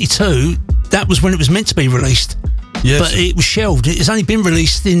 1972. That was when it was meant to be released. Yes. But it was shelved. It's only been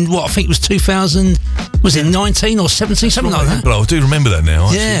released in I think it was 2000. Was it 19 or 17? Something like that. But I do remember that now.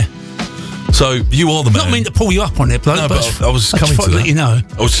 Actually. Yeah. So you are the man. Not mean to pull you up on it, bloke. No, but I was coming to that. Let you know.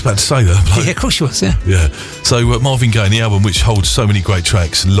 I was just about to say that. Bloke. Yeah, of course you was. Yeah. Yeah. So Marvin Gaye, the album which holds so many great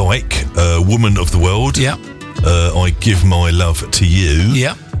tracks, like "Woman of the World." Yeah. I Give My Love to You.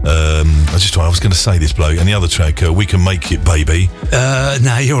 Yeah. I was going to say this, bloke, and the other track, We Can Make It, Baby.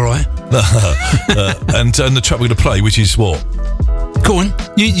 No, you're all right. And the track we're going to play, which is what? Go on,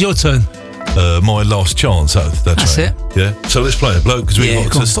 your turn. My Last Chance. That's track. it. Yeah. So let's play it, bloke, because we've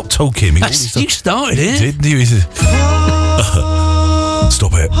got to stop talking. You started it. Didn't you?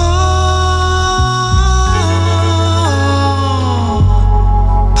 Stop it.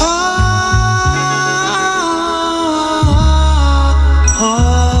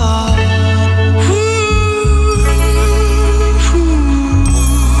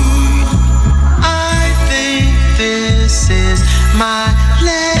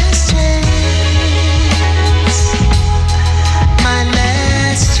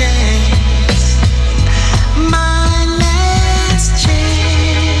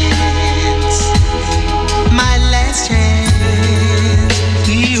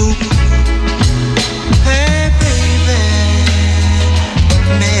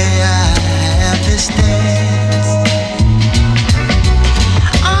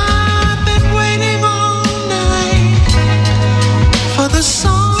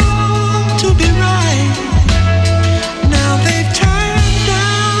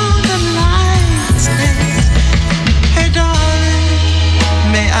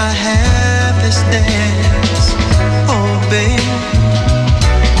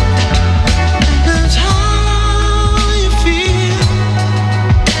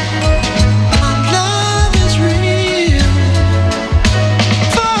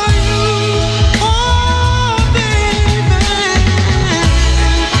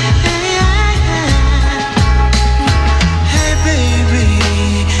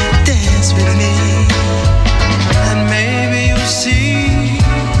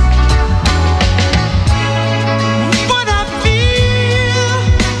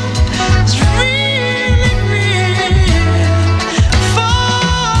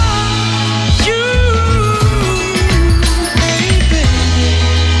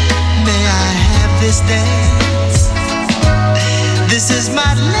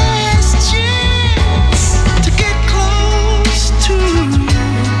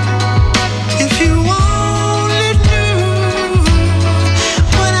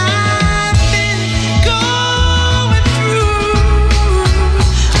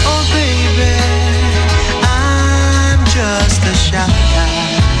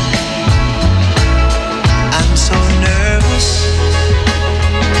 I'm so nervous,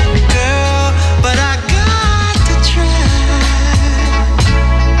 girl, but I got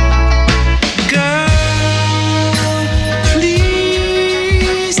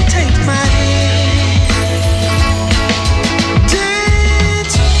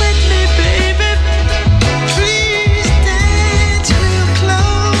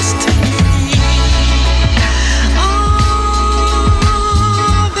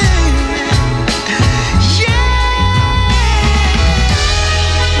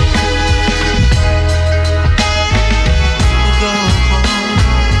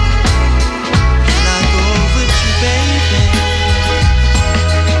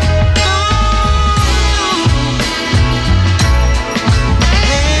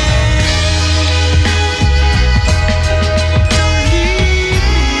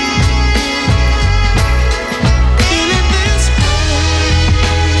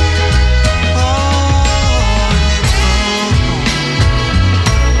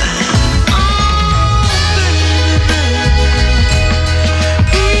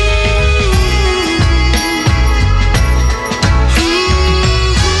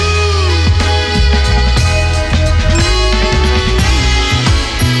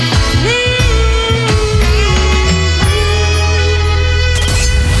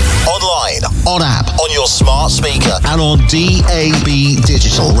smart speaker and on DAB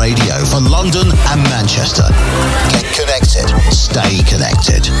digital radio for London and Manchester. Get connected. Stay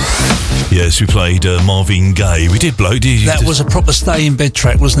connected. Yes, we played Marvin Gaye. We did, bloke. That was a proper stay-in-bed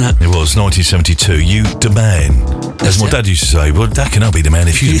track, wasn't it? It was, 1972. You the man. As my dad used to say, well, that can I be the man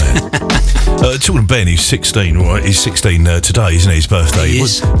if you the man. Talking to Ben, he's 16, right? He's 16 today, isn't it? His birthday. He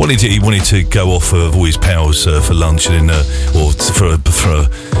is. He wanted to go off with all his pals for lunch and or for a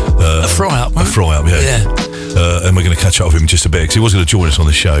fry-up. A fry-up, yeah. And we're going to catch up with him just a bit because he was going to join us on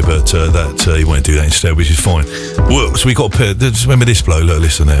the show, but he won't do that instead, which is fine. Well, so we got a pair. Just remember this bloke. Look,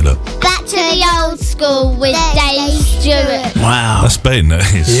 listen there. Look. Back to the old school with Dave Stewart. Wow, that's Ben.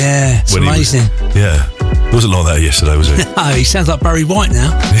 That is. Yeah, it's amazing. It wasn't like that yesterday, was it? No, he sounds like Barry White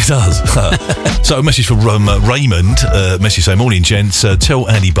now. He does. So a message from Raymond. Message saying, morning gents, tell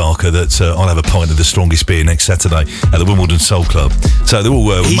Andy Barker that I'll have a pint of the strongest beer next Saturday at the Wimbledon Soul Club. So they're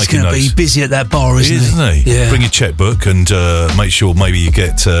all He's making notes. He's going to be busy at that bar, isn't he? Yeah. Bring your checkbook and make sure maybe you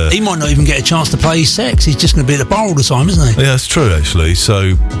get... he might not even get a chance to play his sex. He's just going to be at the bar all the time, isn't he? Yeah, that's true, actually.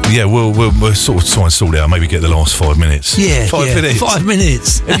 So, yeah, we'll sort of try and sort it out. Maybe get the last 5 minutes. Yeah, 5 minutes. 5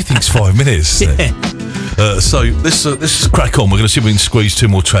 minutes. Everything's 5 minutes, isn't it? So let's crack on. We're going to see if we can squeeze 2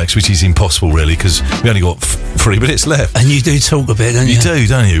 more tracks, which is impossible, really, because we only got 3 minutes left. And you do talk a bit, don't you? You do,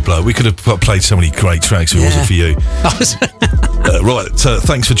 don't you, bloke? We could have played so many great tracks if it wasn't for you. Right,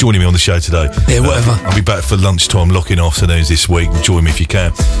 thanks for joining me on the show today. Yeah, whatever. I'll be back for lunchtime, locking afternoons this week. Join me if you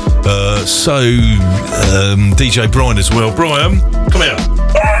can. DJ Brian as well. Brian, come here.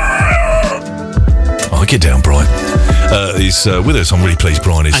 Oh, get down, Brian. He's with us. I'm really pleased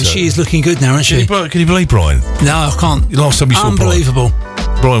Brian is. And she is looking good now, isn't she? Can you believe Brian? No, I can't. Last time you saw Unbelievable.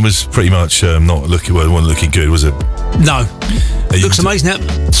 Brian was pretty much not looking well. Wasn't looking good, was it? No. Looks amazing.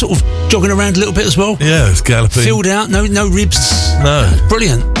 That sort of jogging around a little bit as well. Yeah, it's galloping. Filled out. No ribs. No.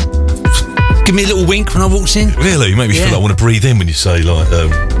 Brilliant. Give me a little wink when I walked in. Really? Make me feel like I want to breathe in when you say like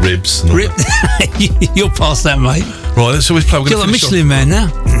ribs. And all that. You're past that, mate. Right, let's always play. You're like Michelin Man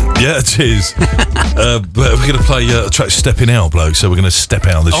now. Yeah, it is. But we're going to play a track Stepping Out, bloke. So we're going to step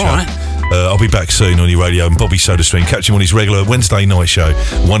out on the show. All right. I'll be back soon on your radio. And Bobby SodaStream, catch him on his regular Wednesday night show,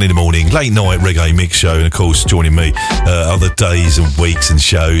 1 a.m, late night reggae mix show, and of course joining me other days and weeks and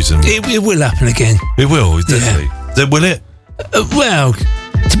shows. And it will happen again. It will, definitely. Yeah. Will it? Well,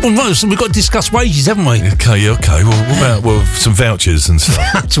 we've got to discuss wages, haven't we? Okay. Well, what about some vouchers and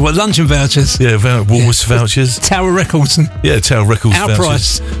stuff? So what, luncheon vouchers? Yeah, Woolworths vouchers. Tower Records. Tower Records Our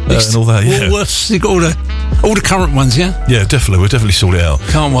vouchers. price. And all that, yeah. Woolworths, you've got all the current ones, yeah? Yeah, definitely. We'll definitely sort it out.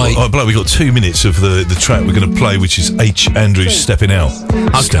 Can't wait. All right, bloke, we've got 2 minutes of the track we're going to play, which is H. Andrews, Stepping Out.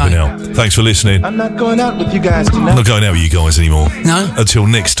 Okay. Stepping Out. Thanks for listening. I'm not going out with you guys tonight. I'm not going out with you guys anymore. No. Until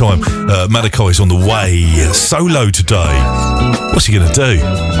next time. Malachi's on the way. Solo today. What's he going to do?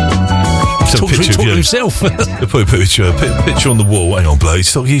 Talk to himself. Put a picture on the wall. Hang on, bloke.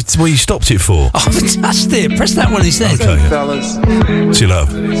 Where you stopped it for? I haven't touched it. Press that one instead. Okay. Fellas. See you,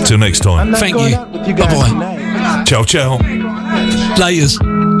 love. Till next time. Thank you. Bye-bye. Ciao, ciao. Laters.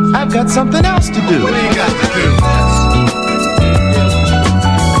 I've got something else to do. What do you got to do?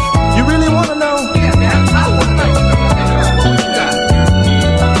 You really want to know?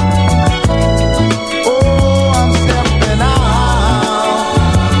 Oh, I'm stepping out.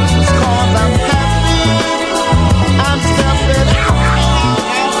 It's 'cause I'm happy. I'm stepping out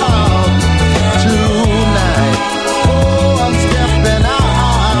tonight. Oh, I'm stepping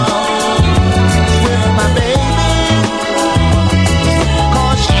out with my baby.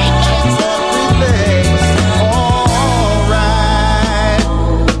 'Cause she makes everything alright.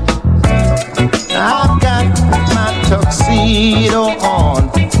 I've got my tuxedo on.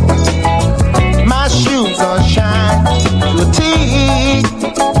 My shoes are shined to a T.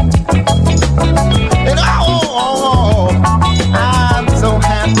 And oh, I'm so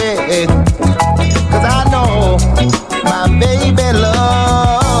happy 'cause I know my baby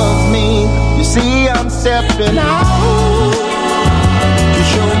loves me. You see, I'm stepping out to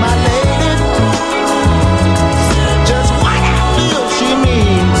show my lady just what I feel she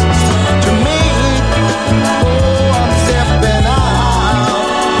means to me. Oh, I'm stepping out.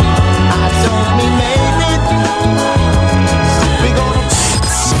 I don't mean maybe. We gonna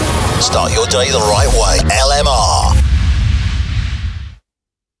Start your day the right way. LMR.